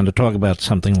background to talk about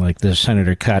something like this,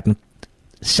 Senator Cotton.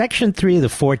 Section 3 of the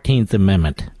 14th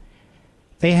Amendment.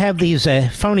 They have these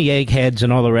phony eggheads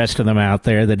and all the rest of them out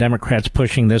there, the Democrats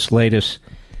pushing this latest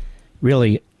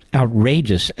really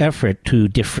outrageous effort to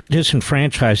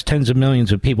disenfranchise tens of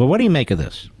millions of people. What do you make of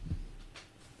this?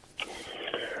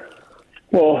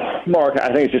 Well, Mark,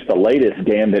 I think it's just the latest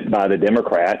gambit by the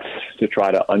Democrats to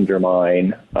try to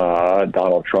undermine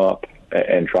Donald Trump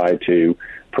and try to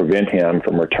prevent him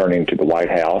from returning to the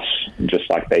White House, just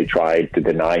like they tried to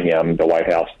deny him the White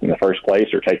House in the first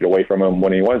place or take it away from him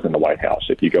when he was in the White House.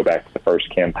 If you go back to the first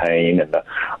campaign and the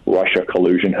Russia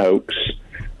collusion hoax,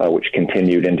 which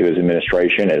continued into his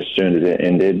administration, as soon as it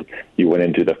ended, you went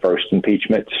into the first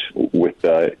impeachment with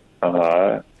the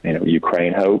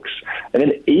Ukraine hoax. And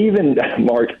then even,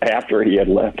 Mark, after he had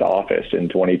left office in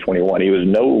 2021, he was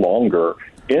no longer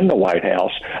in the White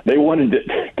House. They wanted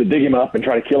to dig him up and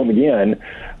try to kill him again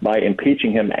by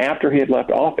impeaching him after he had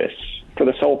left office for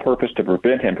the sole purpose to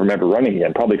prevent him from ever running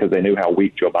again, probably because they knew how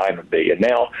weak Joe Biden would be. And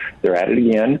now they're at it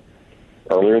again.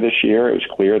 Earlier this year, it was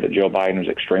clear that Joe Biden was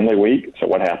extremely weak. So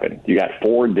what happened? You got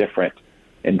 4 different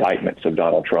indictments of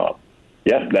Donald Trump.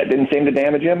 Yep, that didn't seem to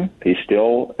damage him. He's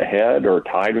still ahead or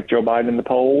tied with Joe Biden in the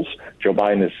polls. Joe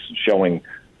Biden is showing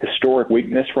historic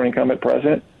weakness for an incumbent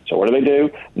president. So what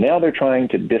do? Now they're trying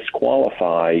to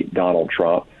disqualify Donald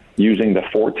Trump using the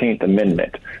 14th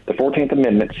Amendment. The 14th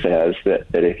Amendment says that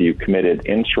if you committed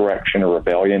insurrection or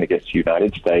rebellion against the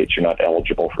United States, you're not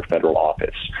eligible for federal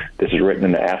office. This is written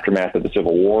in the aftermath of the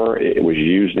Civil War. It was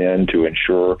used then to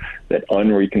ensure that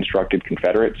unreconstructed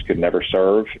Confederates could never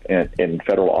serve in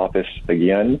federal office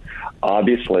again.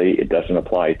 Obviously, it doesn't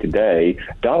apply today.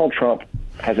 Donald Trump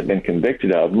hasn't been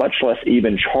convicted of, much less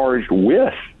even charged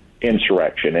with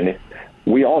insurrection. And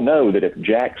we all know that if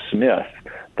Jack Smith,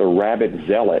 the rabid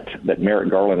zealot that Merrick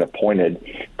Garland appointed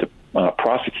to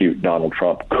prosecute Donald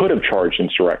Trump, could have charged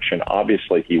insurrection,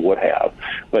 obviously he would have.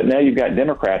 But now you've got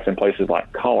Democrats in places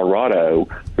like Colorado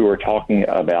who are talking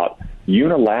about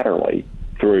unilaterally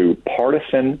through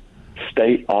partisan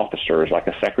state officers like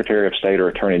a Secretary of State or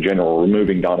Attorney General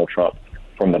removing Donald Trump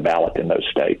from the ballot in those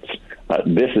states.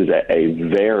 This is a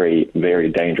very, very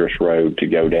dangerous road to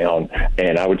go down.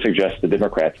 And I would suggest the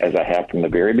Democrats, as I have from the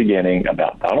very beginning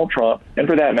about Donald Trump, and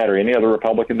for that matter, any other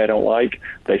Republican they don't like,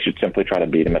 they should simply try to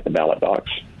beat him at the ballot box.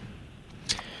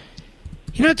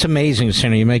 You know, it's amazing,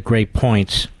 Senator. You make great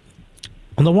points.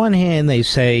 On the one hand, they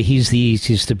say he's the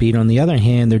easiest to beat. On the other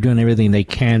hand, they're doing everything they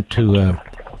can to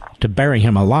bury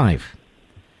him alive.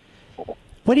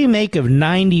 What do you make of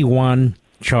 91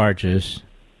 charges,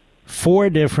 4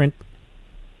 different,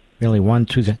 really 1,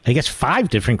 2, I guess 5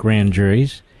 different grand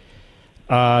juries,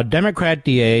 Democrat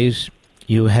DAs,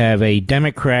 you have a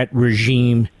Democrat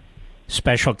regime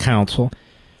special counsel.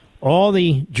 All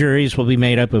the juries will be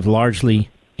made up of largely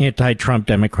anti-Trump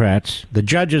Democrats. The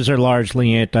judges are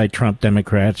largely anti-Trump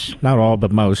Democrats. Not all,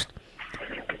 but most.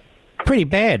 Pretty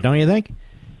bad, don't you think?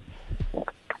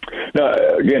 No,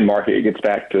 again, Mark, it gets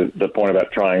back to the point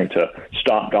about trying to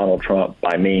stop Donald Trump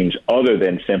by means other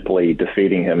than simply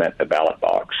defeating him at the ballot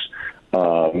box.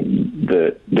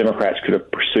 The Democrats could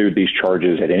have pursued these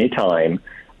charges at any time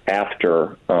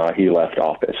after he left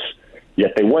office.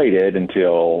 Yet they waited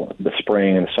until the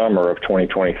spring and summer of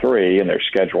 2023, and they're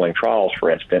scheduling trials,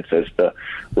 for instance, as the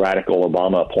radical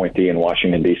Obama appointee in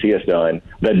Washington, D.C. has done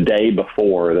the day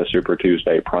before the Super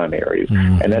Tuesday primaries.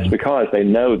 Mm-hmm. And that's because they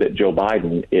know that Joe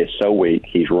Biden is so weak,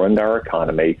 he's ruined our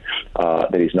economy,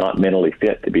 that he's not mentally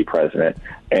fit to be president.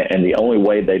 And the only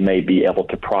way they may be able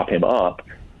to prop him up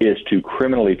is to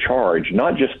criminally charge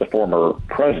not just the former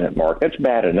president, Mark. That's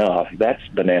bad enough. That's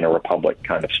banana republic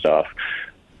kind of stuff.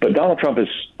 But Donald Trump is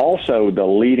also the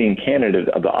leading candidate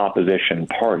of the opposition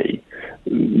party.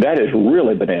 That is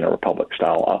really banana republic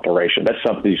style operation. That's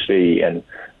something you see in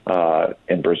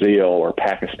Brazil or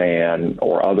Pakistan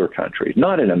or other countries,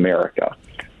 not in America.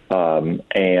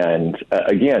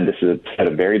 Again, this is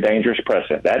a very dangerous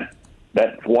precedent.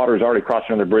 That water is already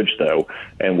crossing under the bridge, though,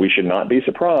 and we should not be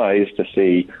surprised to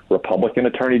see Republican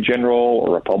Attorney General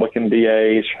or Republican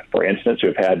DAs, for instance, who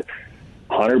have had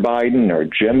Hunter Biden or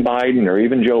Jim Biden or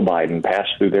even Joe Biden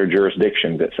passed through their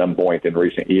jurisdictions at some point in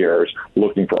recent years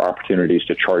looking for opportunities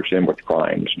to charge them with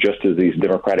crimes, just as these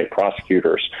Democratic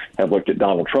prosecutors have looked at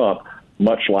Donald Trump,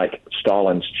 much like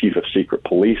Stalin's chief of secret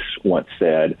police once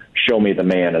said, show me the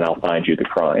man and I'll find you the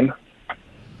crime.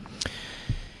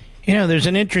 You know, there's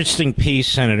an interesting piece,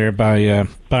 Senator, by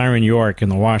Byron York in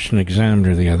the Washington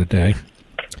Examiner the other day.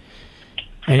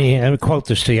 And I'll quote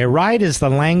this to you. A riot is the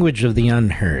language of the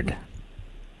unheard.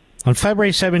 On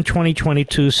February 7,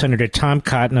 2022, Senator Tom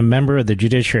Cotton, a member of the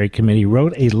Judiciary Committee,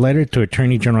 wrote a letter to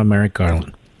Attorney General Merrick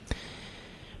Garland.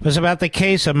 It was about the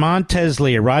case of Montez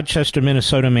Lee, a Rochester,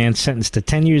 Minnesota man sentenced to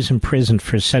 10 years in prison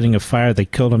for setting a fire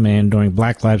that killed a man during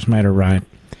Black Lives Matter riot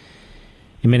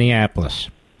in Minneapolis.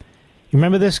 You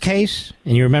remember this case?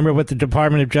 And you remember what the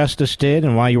Department of Justice did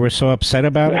and why you were so upset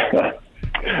about it?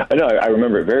 I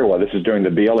remember it very well. This is during the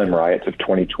BLM riots of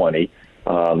 2020.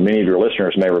 Many of your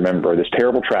listeners may remember this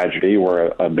terrible tragedy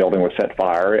where a building was set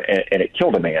fire and it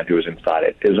killed a man who was inside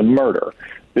it. It was a murder.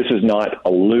 This is not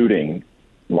a looting,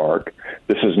 Mark.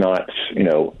 This is not,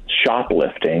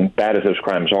 shoplifting, bad as those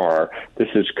crimes are. This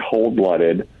is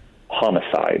cold-blooded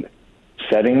homicide,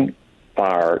 setting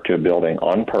fire to a building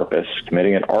on purpose,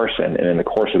 committing an arson, and in the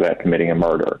course of that, committing a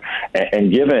murder.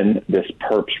 And given this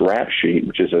perp's rap sheet,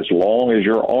 which is as long as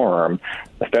your arm,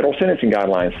 the federal sentencing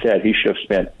guidelines said he should have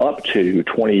spent up to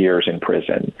 20 years in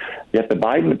prison. Yet the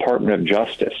Biden Department of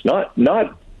Justice, not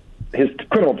his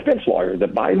criminal defense lawyer, the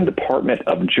Biden Department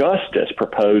of Justice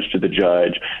proposed to the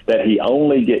judge that he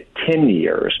only get 10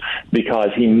 years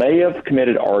because he may have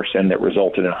committed arson that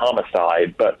resulted in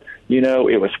homicide, but,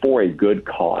 it was for a good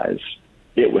cause.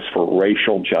 It was for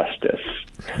racial justice.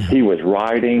 He was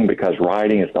rioting because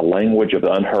rioting is the language of the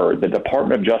unheard. The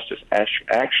Department of Justice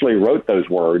actually wrote those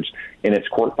words in its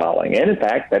court filing. And, in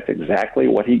fact, that's exactly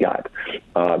what he got.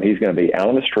 He's going to be out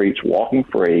on the streets walking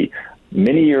free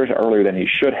many years earlier than he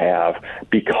should have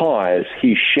because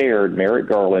he shared Merrick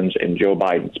Garland's and Joe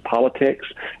Biden's politics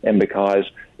and because,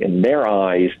 in their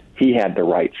eyes, he had the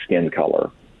right skin color.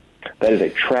 That is a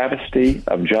travesty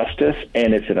of justice,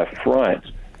 and it's an affront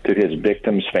to his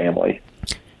victim's family.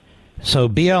 So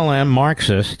BLM,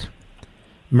 Marxist,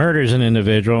 murders an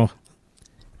individual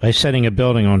by setting a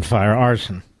building on fire,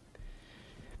 arson.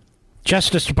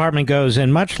 Justice Department goes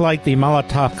in, much like the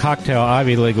Molotov cocktail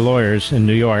Ivy League lawyers in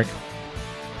New York,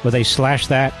 where they slash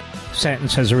that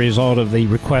sentence as a result of the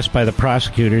request by the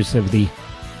prosecutors of the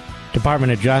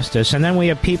Department of Justice. And then we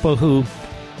have people who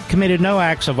committed no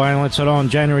acts of violence at all on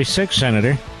January 6th,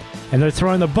 Senator, and they're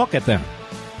throwing the book at them.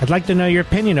 I'd like to know your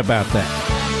opinion about that.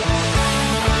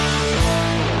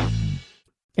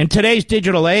 In today's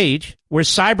digital age, where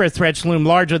cyber threats loom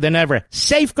larger than ever,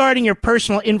 safeguarding your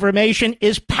personal information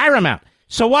is paramount.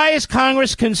 So why is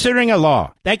Congress considering a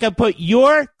law that could put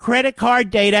your credit card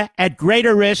data at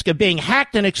greater risk of being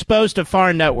hacked and exposed to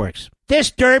foreign networks? This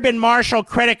Durbin-Marshall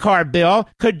credit card bill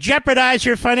could jeopardize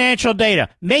your financial data,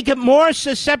 make it more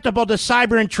susceptible to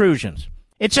cyber intrusions.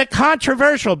 It's a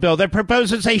controversial bill that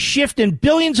proposes a shift in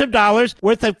billions of dollars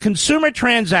worth of consumer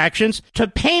transactions to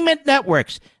payment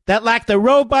networks that lack the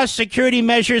robust security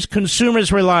measures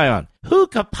consumers rely on. Who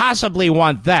could possibly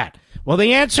want that? Well,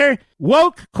 the answer,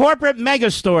 woke corporate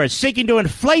megastores seeking to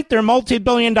inflate their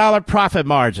multi-billion-dollar profit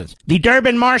margins. The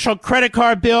Durbin-Marshall credit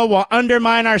card bill will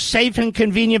undermine our safe and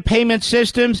convenient payment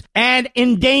systems and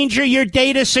endanger your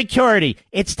data security.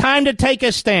 It's time to take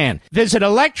a stand. Visit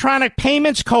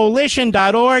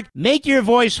electronicpaymentscoalition.org. Make your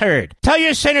voice heard. Tell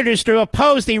your senators to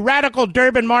oppose the radical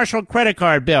Durbin-Marshall credit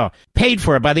card bill, paid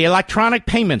for by the Electronic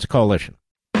Payments Coalition.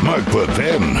 Mark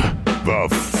Levin, the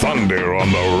thunder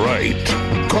on the right.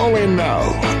 Call in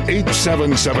now,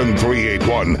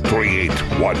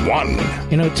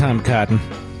 877-381-3811. You know, Tom Cotton,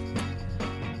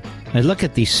 I look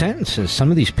at these sentences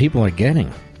some of these people are getting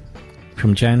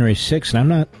from January 6th, and I'm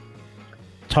not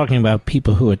talking about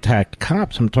people who attacked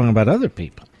cops. I'm talking about other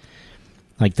people.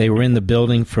 Like they were in the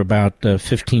building for about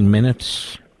 15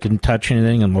 minutes, didn't touch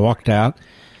anything, and walked out.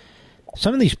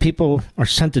 Some of these people are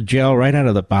sent to jail right out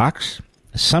of the box.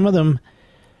 Some of them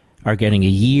are getting a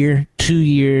year, 2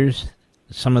 years.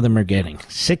 Some of them are getting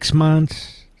 6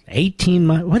 months, 18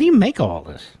 months. What do you make of all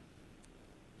this?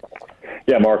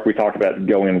 Yeah, Mark, we talked about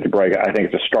going into break. I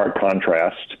think it's a stark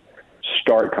contrast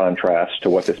to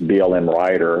what this BLM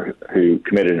rioter who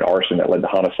committed an arson that led to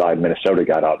homicide in Minnesota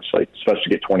got, obviously. Supposed to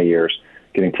get 20 years,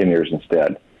 getting 10 years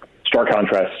instead. Stark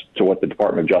contrast to what the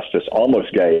Department of Justice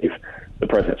almost gave the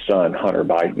president's son, Hunter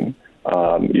Biden.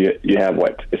 You have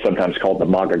what is sometimes called the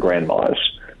MAGA grandmas,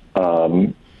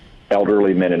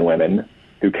 elderly men and women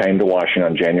who came to Washington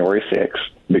on January 6th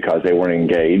because they weren't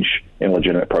engaged in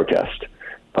legitimate protest.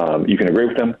 You can agree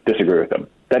with them, disagree with them.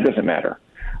 That doesn't matter.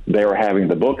 They were having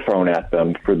the book thrown at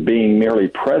them for being merely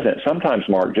present, sometimes,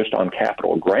 Mark, just on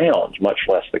Capitol grounds, much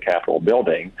less the Capitol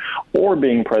building, or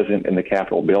being present in the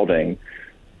Capitol building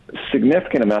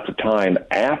significant amounts of time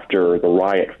after the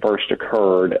riot first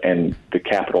occurred and the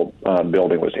Capitol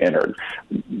building was entered.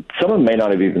 Some of them may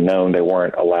not have even known they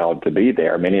weren't allowed to be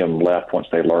there. Many of them left once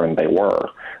they learned they were.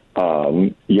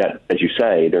 Yet, as you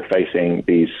say, they're facing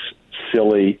these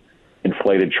silly,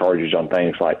 inflated charges on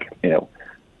things like,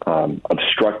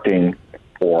 obstructing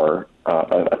or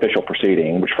official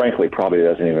proceeding, which frankly probably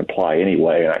doesn't even apply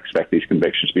anyway. And I expect these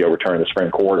convictions to be overturned in the Supreme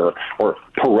Court, or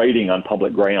parading on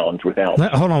public grounds without.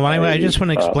 Hold on, I just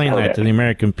want to explain that to the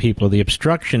American people. The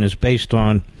obstruction is based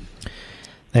on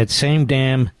that same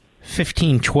damn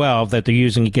 1512 that they're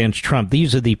using against Trump.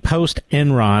 These are the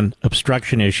post-Enron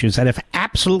obstruction issues that have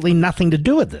absolutely nothing to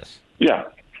do with this. Yeah.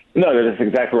 No, that's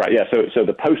exactly right. Yeah, so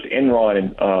the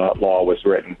post-Enron law was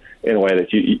written in a way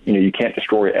that you can't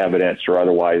destroy evidence or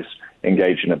otherwise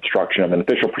engage in obstruction of an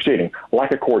official proceeding,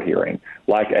 like a court hearing,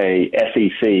 like a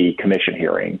SEC commission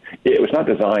hearing. It was not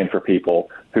designed for people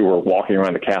who were walking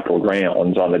around the Capitol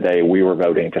grounds on the day we were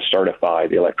voting to certify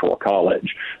the Electoral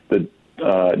College. The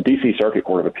D.C. Circuit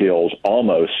Court of Appeals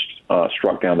almost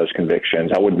struck down those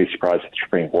convictions. I wouldn't be surprised if the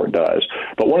Supreme Court does.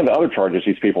 But one of the other charges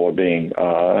these people are being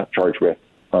charged with,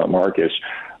 Mark, is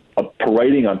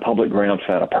parading on public grounds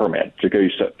without a permit.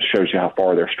 It shows you how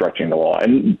far they're stretching the law.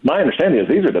 And my understanding is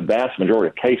these are the vast majority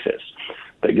of cases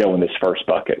that go in this first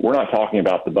bucket. We're not talking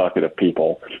about the bucket of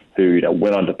people who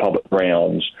went onto public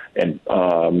grounds and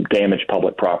damaged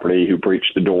public property, who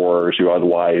breached the doors, who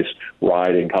otherwise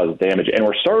rioted and caused damage. And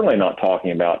we're certainly not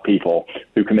talking about people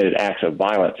who committed acts of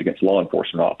violence against law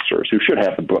enforcement officers, who should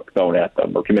have the book thrown at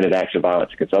them, or committed acts of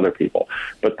violence against other people.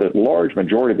 But the large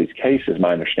majority of these cases,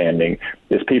 my understanding,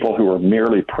 is people who are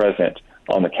merely present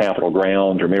on the Capitol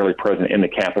grounds or merely present in the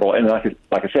Capitol. And like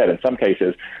I said, in some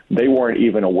cases, they weren't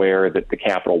even aware that the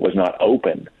Capitol was not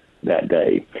open that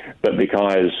day. But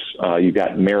because you've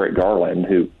got Merrick Garland,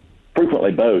 who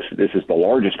frequently boasts that this is the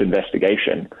largest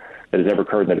investigation that has ever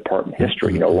occurred in the department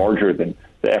history, larger than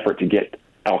the effort to get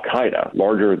al-Qaeda,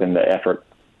 larger than the effort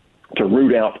to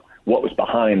root out what was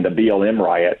behind the BLM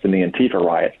riots and the Antifa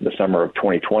riots in the summer of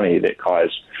 2020 that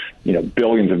caused,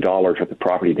 billions of dollars worth of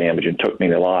property damage and took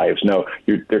many lives. No,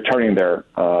 they're turning their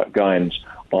guns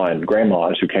on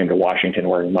grandmas who came to Washington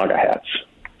wearing MAGA hats.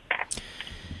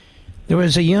 There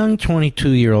was a young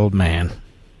 22-year-old man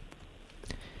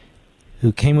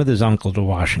who came with his uncle to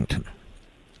Washington.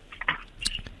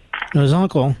 Now, his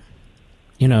uncle,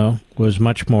 was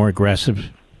much more aggressive,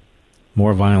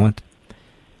 more violent.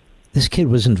 This kid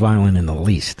wasn't violent in the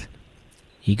least.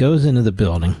 He goes into the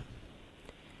building.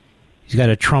 He's got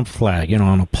a Trump flag,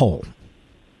 on a pole.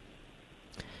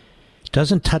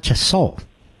 Doesn't touch a soul.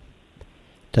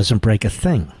 Doesn't break a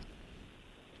thing.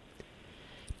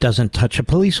 Doesn't touch a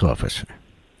police officer.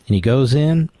 And he goes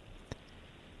in,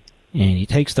 and he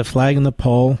takes the flag and the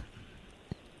pole.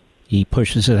 He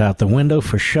pushes it out the window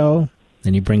for show.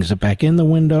 Then he brings it back in the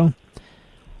window.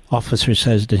 Officer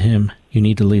says to him, "You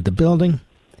need to leave the building."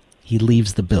 He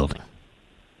leaves the building.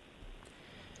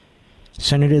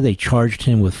 Senator, they charged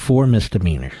him with 4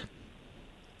 misdemeanors.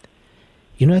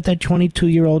 You know what that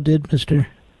 22-year-old did, Mr.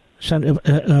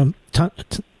 Tom?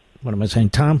 What am I saying,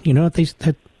 Tom? You know what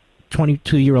that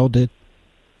 22-year-old did?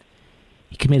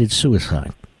 He committed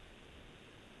suicide.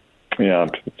 Yeah,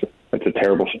 it's a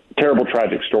terrible, terrible,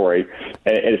 tragic story.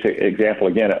 And it's an example,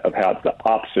 again, of how it's the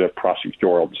opposite of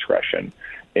prosecutorial discretion.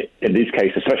 In these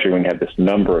cases, especially when you have this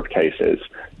number of cases,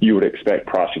 you would expect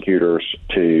prosecutors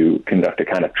to conduct a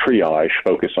kind of triage,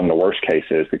 focus on the worst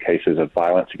cases, the cases of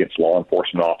violence against law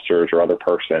enforcement officers or other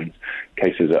persons,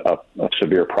 cases of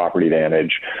severe property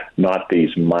damage, not these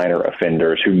minor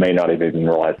offenders who may not even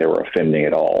realize they were offending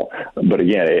at all. But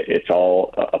again, it's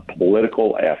all a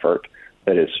political effort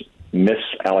that is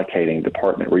misallocating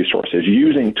department resources,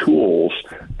 using tools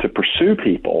to pursue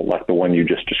people like the one you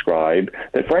just described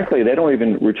that, frankly, they don't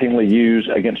even routinely use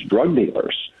against drug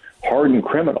dealers, hardened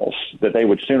criminals that they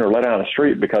would sooner let out on the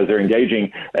street because they're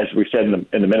engaging, as we said in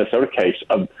the Minnesota case,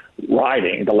 of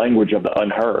rioting, the language of the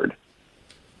unheard.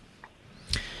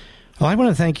 Well, I want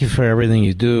to thank you for everything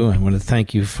you do. I want to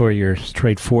thank you for your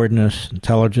straightforwardness,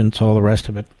 intelligence, all the rest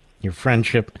of it, your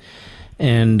friendship.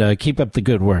 And keep up the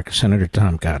good work, Senator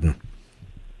Tom Cotton.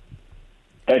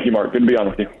 Thank you, Mark. Good to be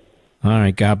on with you. All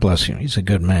right. God bless you. He's a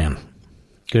good man.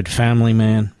 Good family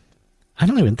man. I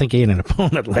don't even think he had an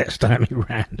opponent last time he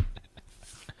ran.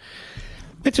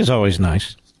 Which is always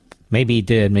nice. Maybe he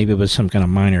did. Maybe it was some kind of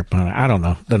minor opponent. I don't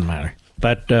know. Doesn't matter.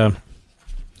 But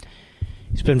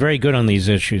He's been very good on these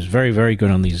issues, very, very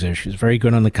good on these issues, very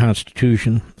good on the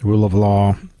Constitution, the rule of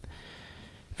law,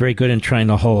 very good in trying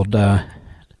to hold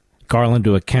Garland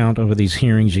to account over these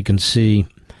hearings. You can see,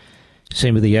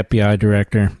 same with the FBI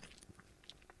director.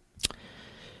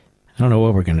 I don't know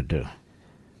what we're going to do.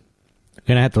 We're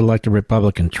going to have to elect a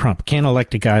Republican Trump. Can't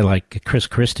elect a guy like Chris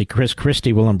Christie. Chris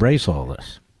Christie will embrace all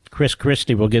this. Chris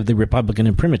Christie will give the Republican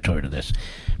imprimatur to this.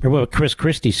 Remember what Chris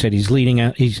Christie said? He's leading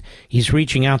out. He's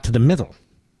reaching out to the middle.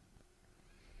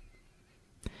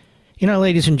 You know,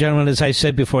 ladies and gentlemen, as I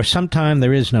said before, sometime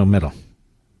there is no middle.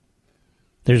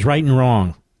 There's right and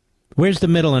wrong. Where's the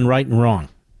middle in right and wrong?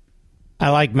 I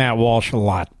like Matt Walsh a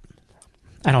lot.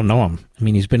 I don't know him. I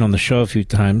mean, he's been on the show a few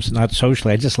times, not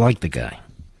socially. I just like the guy.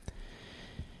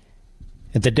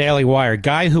 At the Daily Wire,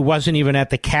 guy who wasn't even at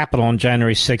the Capitol on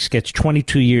January 6th gets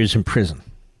 22 years in prison.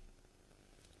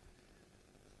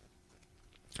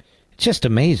 It's just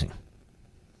amazing.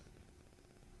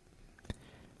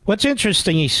 What's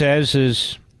interesting, he says,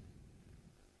 is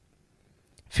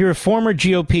if you're a former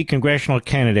GOP congressional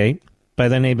candidate by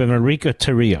the name of Enrique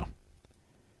Tarrio,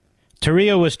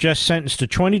 Tarrio was just sentenced to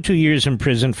 22 years in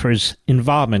prison for his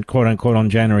involvement, quote-unquote, on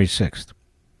January 6th.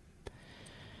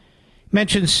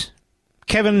 Mentions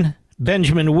Kevin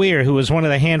Benjamin Weir, who was one of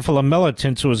the handful of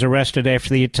militants who was arrested after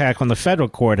the attack on the federal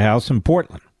courthouse in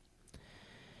Portland.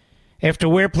 After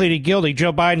Weir pleaded guilty,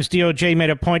 Joe Biden's DOJ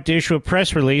made a point to issue a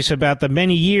press release about the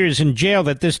many years in jail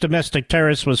that this domestic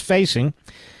terrorist was facing.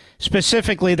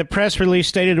 Specifically, the press release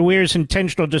stated Weir's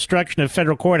intentional destruction of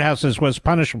federal courthouses was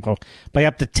punishable by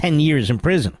up to 10 years in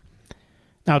prison.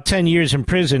 Now, 10 years in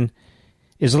prison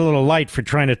is a little light for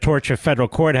trying to torch a federal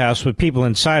courthouse with people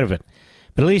inside of it.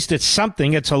 But at least it's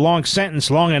something. It's a long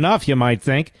sentence, long enough, you might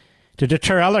think, to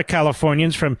deter other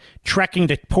Californians from trekking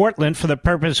to Portland for the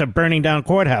purpose of burning down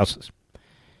courthouses.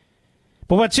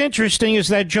 But what's interesting is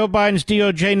that Joe Biden's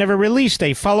DOJ never released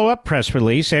a follow-up press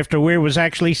release after Weir was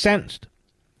actually sentenced.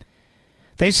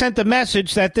 They sent the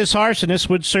message that this arsonist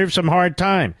would serve some hard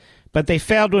time, but they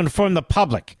failed to inform the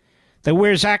public that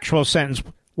Weir's actual sentence,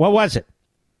 what was it?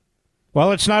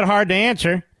 Well, it's not hard to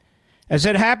answer. As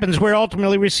it happens, Weir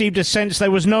ultimately received a sentence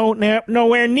that was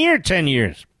nowhere near 10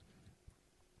 years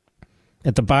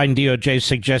that the Biden DOJ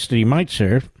suggested he might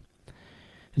serve.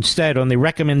 Instead, on the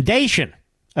recommendation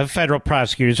of federal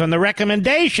prosecutors,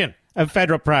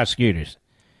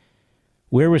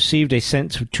 Weir received a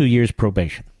sentence of 2 years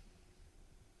probation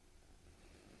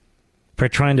for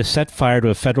trying to set fire to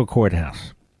a federal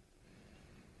courthouse.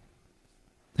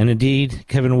 And indeed,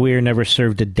 Kevin Weir never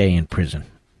served a day in prison.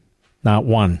 Not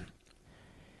one.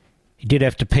 He did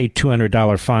have to pay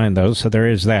 $200 fine, though, so there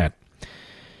is that.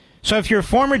 So if you're a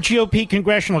former GOP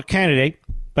congressional candidate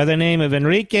by the name of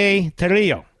Enrique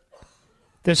Tarrio,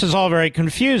 this is all very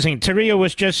confusing. Tarrio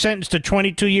was just sentenced to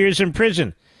 22 years in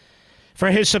prison for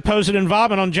his supposed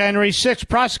involvement on January 6th.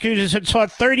 Prosecutors had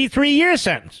sought a 33-year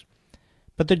sentence.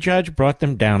 But the judge brought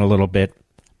them down a little bit.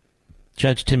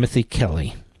 Judge Timothy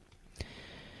Kelly.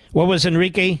 What was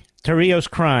Enrique Tarrio's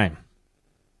crime?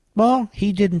 Well,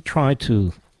 he didn't try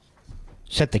to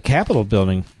set the Capitol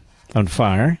building on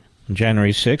fire on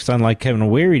January 6th. Unlike Kevin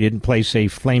Weir, he didn't place a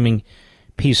flaming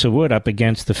piece of wood up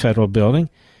against the federal building.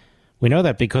 We know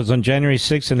that because on January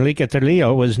 6th, Enrique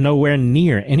Tarrio was nowhere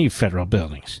near any federal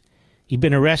buildings. He'd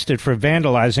been arrested for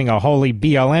vandalizing a holy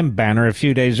BLM banner a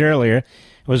few days earlier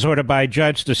and was ordered by a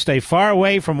judge to stay far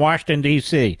away from Washington,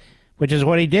 D.C., which is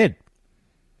what he did.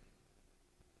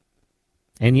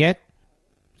 And yet,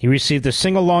 he received the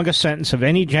single longest sentence of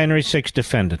any January 6th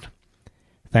defendant,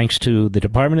 thanks to the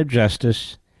Department of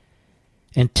Justice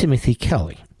and Timothy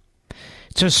Kelly.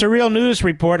 It's a surreal news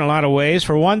report in a lot of ways.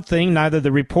 For one thing, neither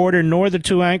the reporter nor the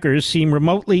two anchors seem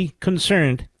remotely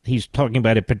concerned, he's talking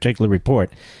about a particular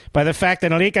report, by the fact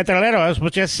that Enrique Tarrio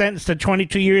was just sentenced to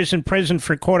 22 years in prison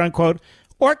for, quote-unquote,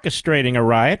 orchestrating a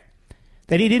riot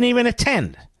that he didn't even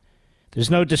attend. There's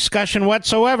no discussion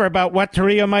whatsoever about what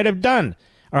Tarrio might have done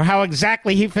or how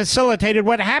exactly he facilitated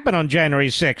what happened on January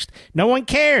 6th. No one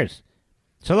cares.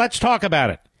 So let's talk about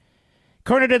it.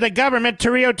 According to the government,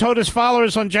 Tarrio told his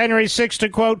followers on January 6th to,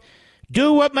 quote,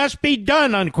 do what must be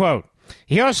done, unquote.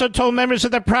 He also told members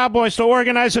of the Proud Boys to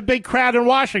organize a big crowd in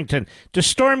Washington to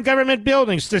storm government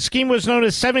buildings. The scheme was known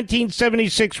as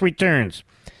 1776 returns.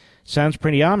 Sounds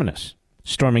pretty ominous,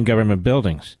 storming government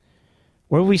buildings.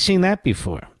 Where have we seen that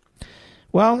before?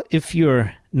 Well, if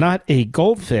you're not a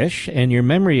goldfish and your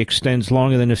memory extends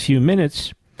longer than a few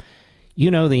minutes,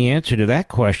 you know the answer to that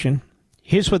question.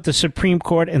 Here's what the Supreme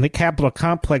Court and the Capitol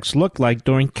complex looked like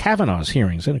during Kavanaugh's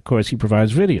hearings. And, of course, he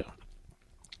provides video.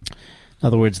 In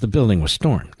other words, the building was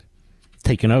stormed,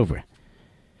 taken over.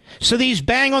 So these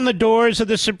bang on the doors of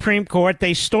the Supreme Court,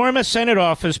 they storm a Senate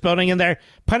office building, and their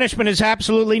punishment is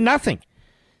absolutely nothing.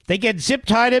 They get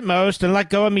zip-tied at most and let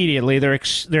go immediately. Their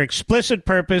explicit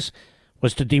purpose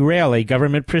was to derail a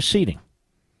government proceeding.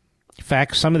 In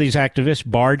fact, some of these activists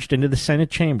barged into the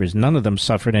Senate chambers. None of them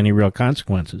suffered any real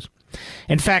consequences.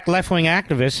 In fact, left-wing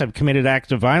activists have committed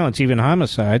acts of violence, even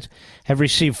homicides, have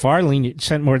received more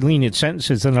lenient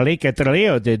sentences than Alicia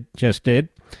Trujillo did.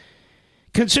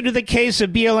 Consider the case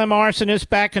of BLM arsonist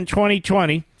back in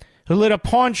 2020 who lit a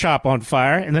pawn shop on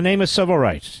fire in the name of civil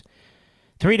rights.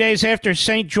 3 days after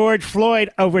St. George Floyd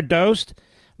overdosed,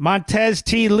 Montez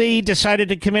T. Lee decided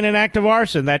to commit an act of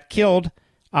arson that killed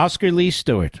Oscar Lee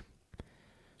Stewart.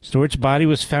 Stewart's body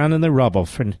was found in the rubble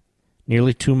for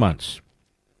nearly 2 months.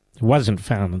 It wasn't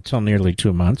found until nearly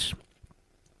 2 months.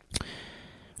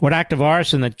 What act of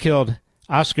arson that killed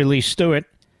Oscar Lee Stewart?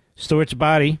 Stewart's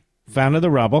body found in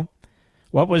the rubble.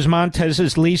 What was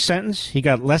Montez's Lee's sentence? He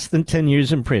got less than 10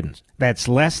 years in prison. That's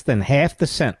less than half the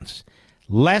sentence.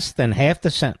 Less than half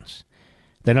the sentence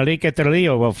that Alicia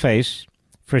Trujillo will face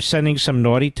for sending some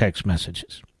naughty text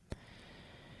messages.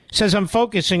 Says I'm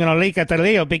focusing on Alicia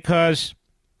Trujillo because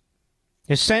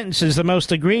his sentence is the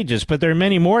most egregious, but there are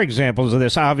many more examples of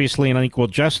this obviously unequal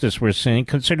justice we're seeing.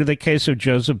 Consider the case of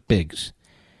Joseph Biggs,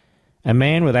 a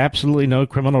man with absolutely no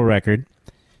criminal record.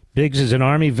 Biggs is an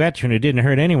Army veteran who didn't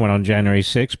hurt anyone on January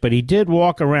 6th, but he did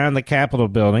walk around the Capitol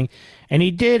building, and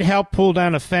he did help pull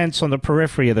down a fence on the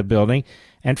periphery of the building.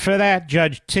 And for that,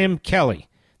 Judge Tim Kelly,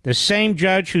 the same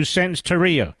judge who sentenced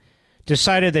Trujillo,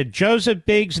 decided that Joseph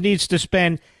Biggs needs to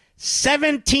spend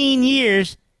 17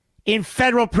 years in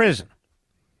federal prison.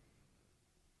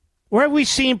 Where have we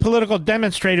seen political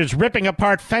demonstrators ripping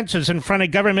apart fences in front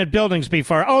of government buildings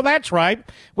before? Oh, that's right.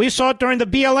 We saw it during the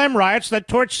BLM riots that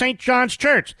torched St. John's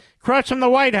Church across from the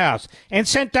White House and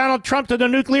sent Donald Trump to the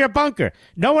nuclear bunker.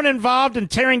 No one involved in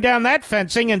tearing down that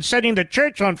fencing and setting the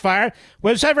church on fire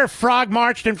was ever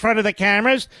frog-marched in front of the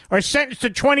cameras or sentenced to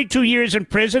 22 years in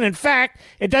prison. In fact,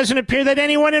 it doesn't appear that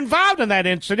anyone involved in that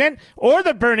incident or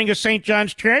the burning of St.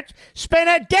 John's Church spent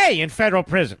a day in federal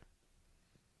prison.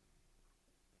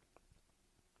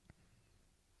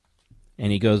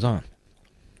 And he goes on.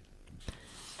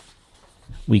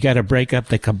 We got to break up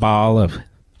the cabal of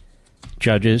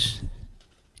judges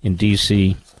in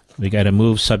D.C. We got to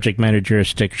move subject matter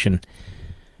jurisdiction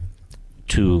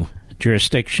to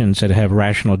jurisdictions that have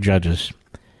rational judges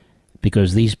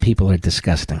because these people are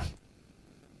disgusting.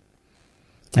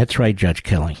 That's right, Judge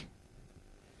Kelly.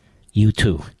 You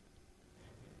too.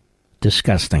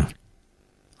 Disgusting.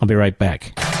 I'll be right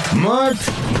back. Mark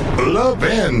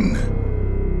Levin.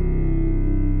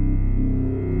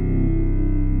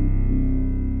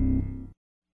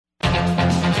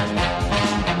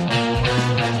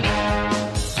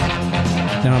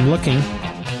 Now I'm looking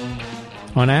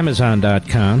on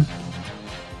Amazon.com,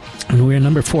 and we're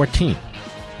number 14,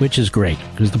 which is great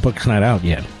because the book's not out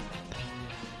yet.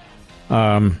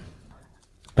 But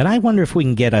I wonder if we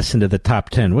can get us into the top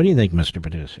 10. What do you think, Mr.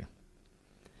 Producer?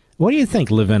 What do you think,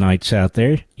 Levinites out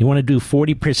there? You want to do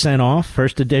 40% off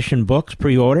first edition books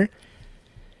pre-order?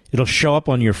 It'll show up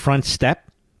on your front step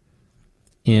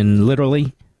in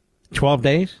literally 12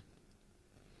 days.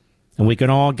 And we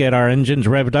can all get our engines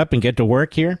revved up and get to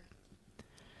work here.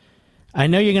 I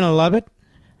know you're going to love it.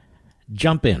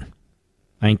 Jump in.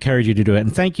 I encourage you to do it.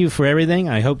 And thank you for everything.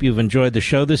 I hope you've enjoyed the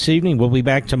show this evening. We'll be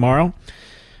back tomorrow.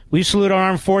 We salute our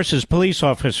armed forces, police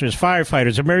officers,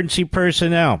 firefighters, emergency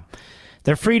personnel,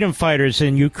 the freedom fighters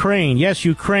in Ukraine, yes,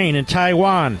 Ukraine and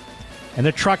Taiwan, and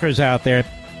the truckers out there.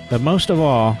 But most of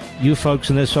all, you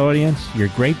folks in this audience, you're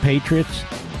great patriots.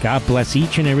 God bless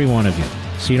each and every one of you.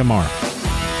 See you tomorrow.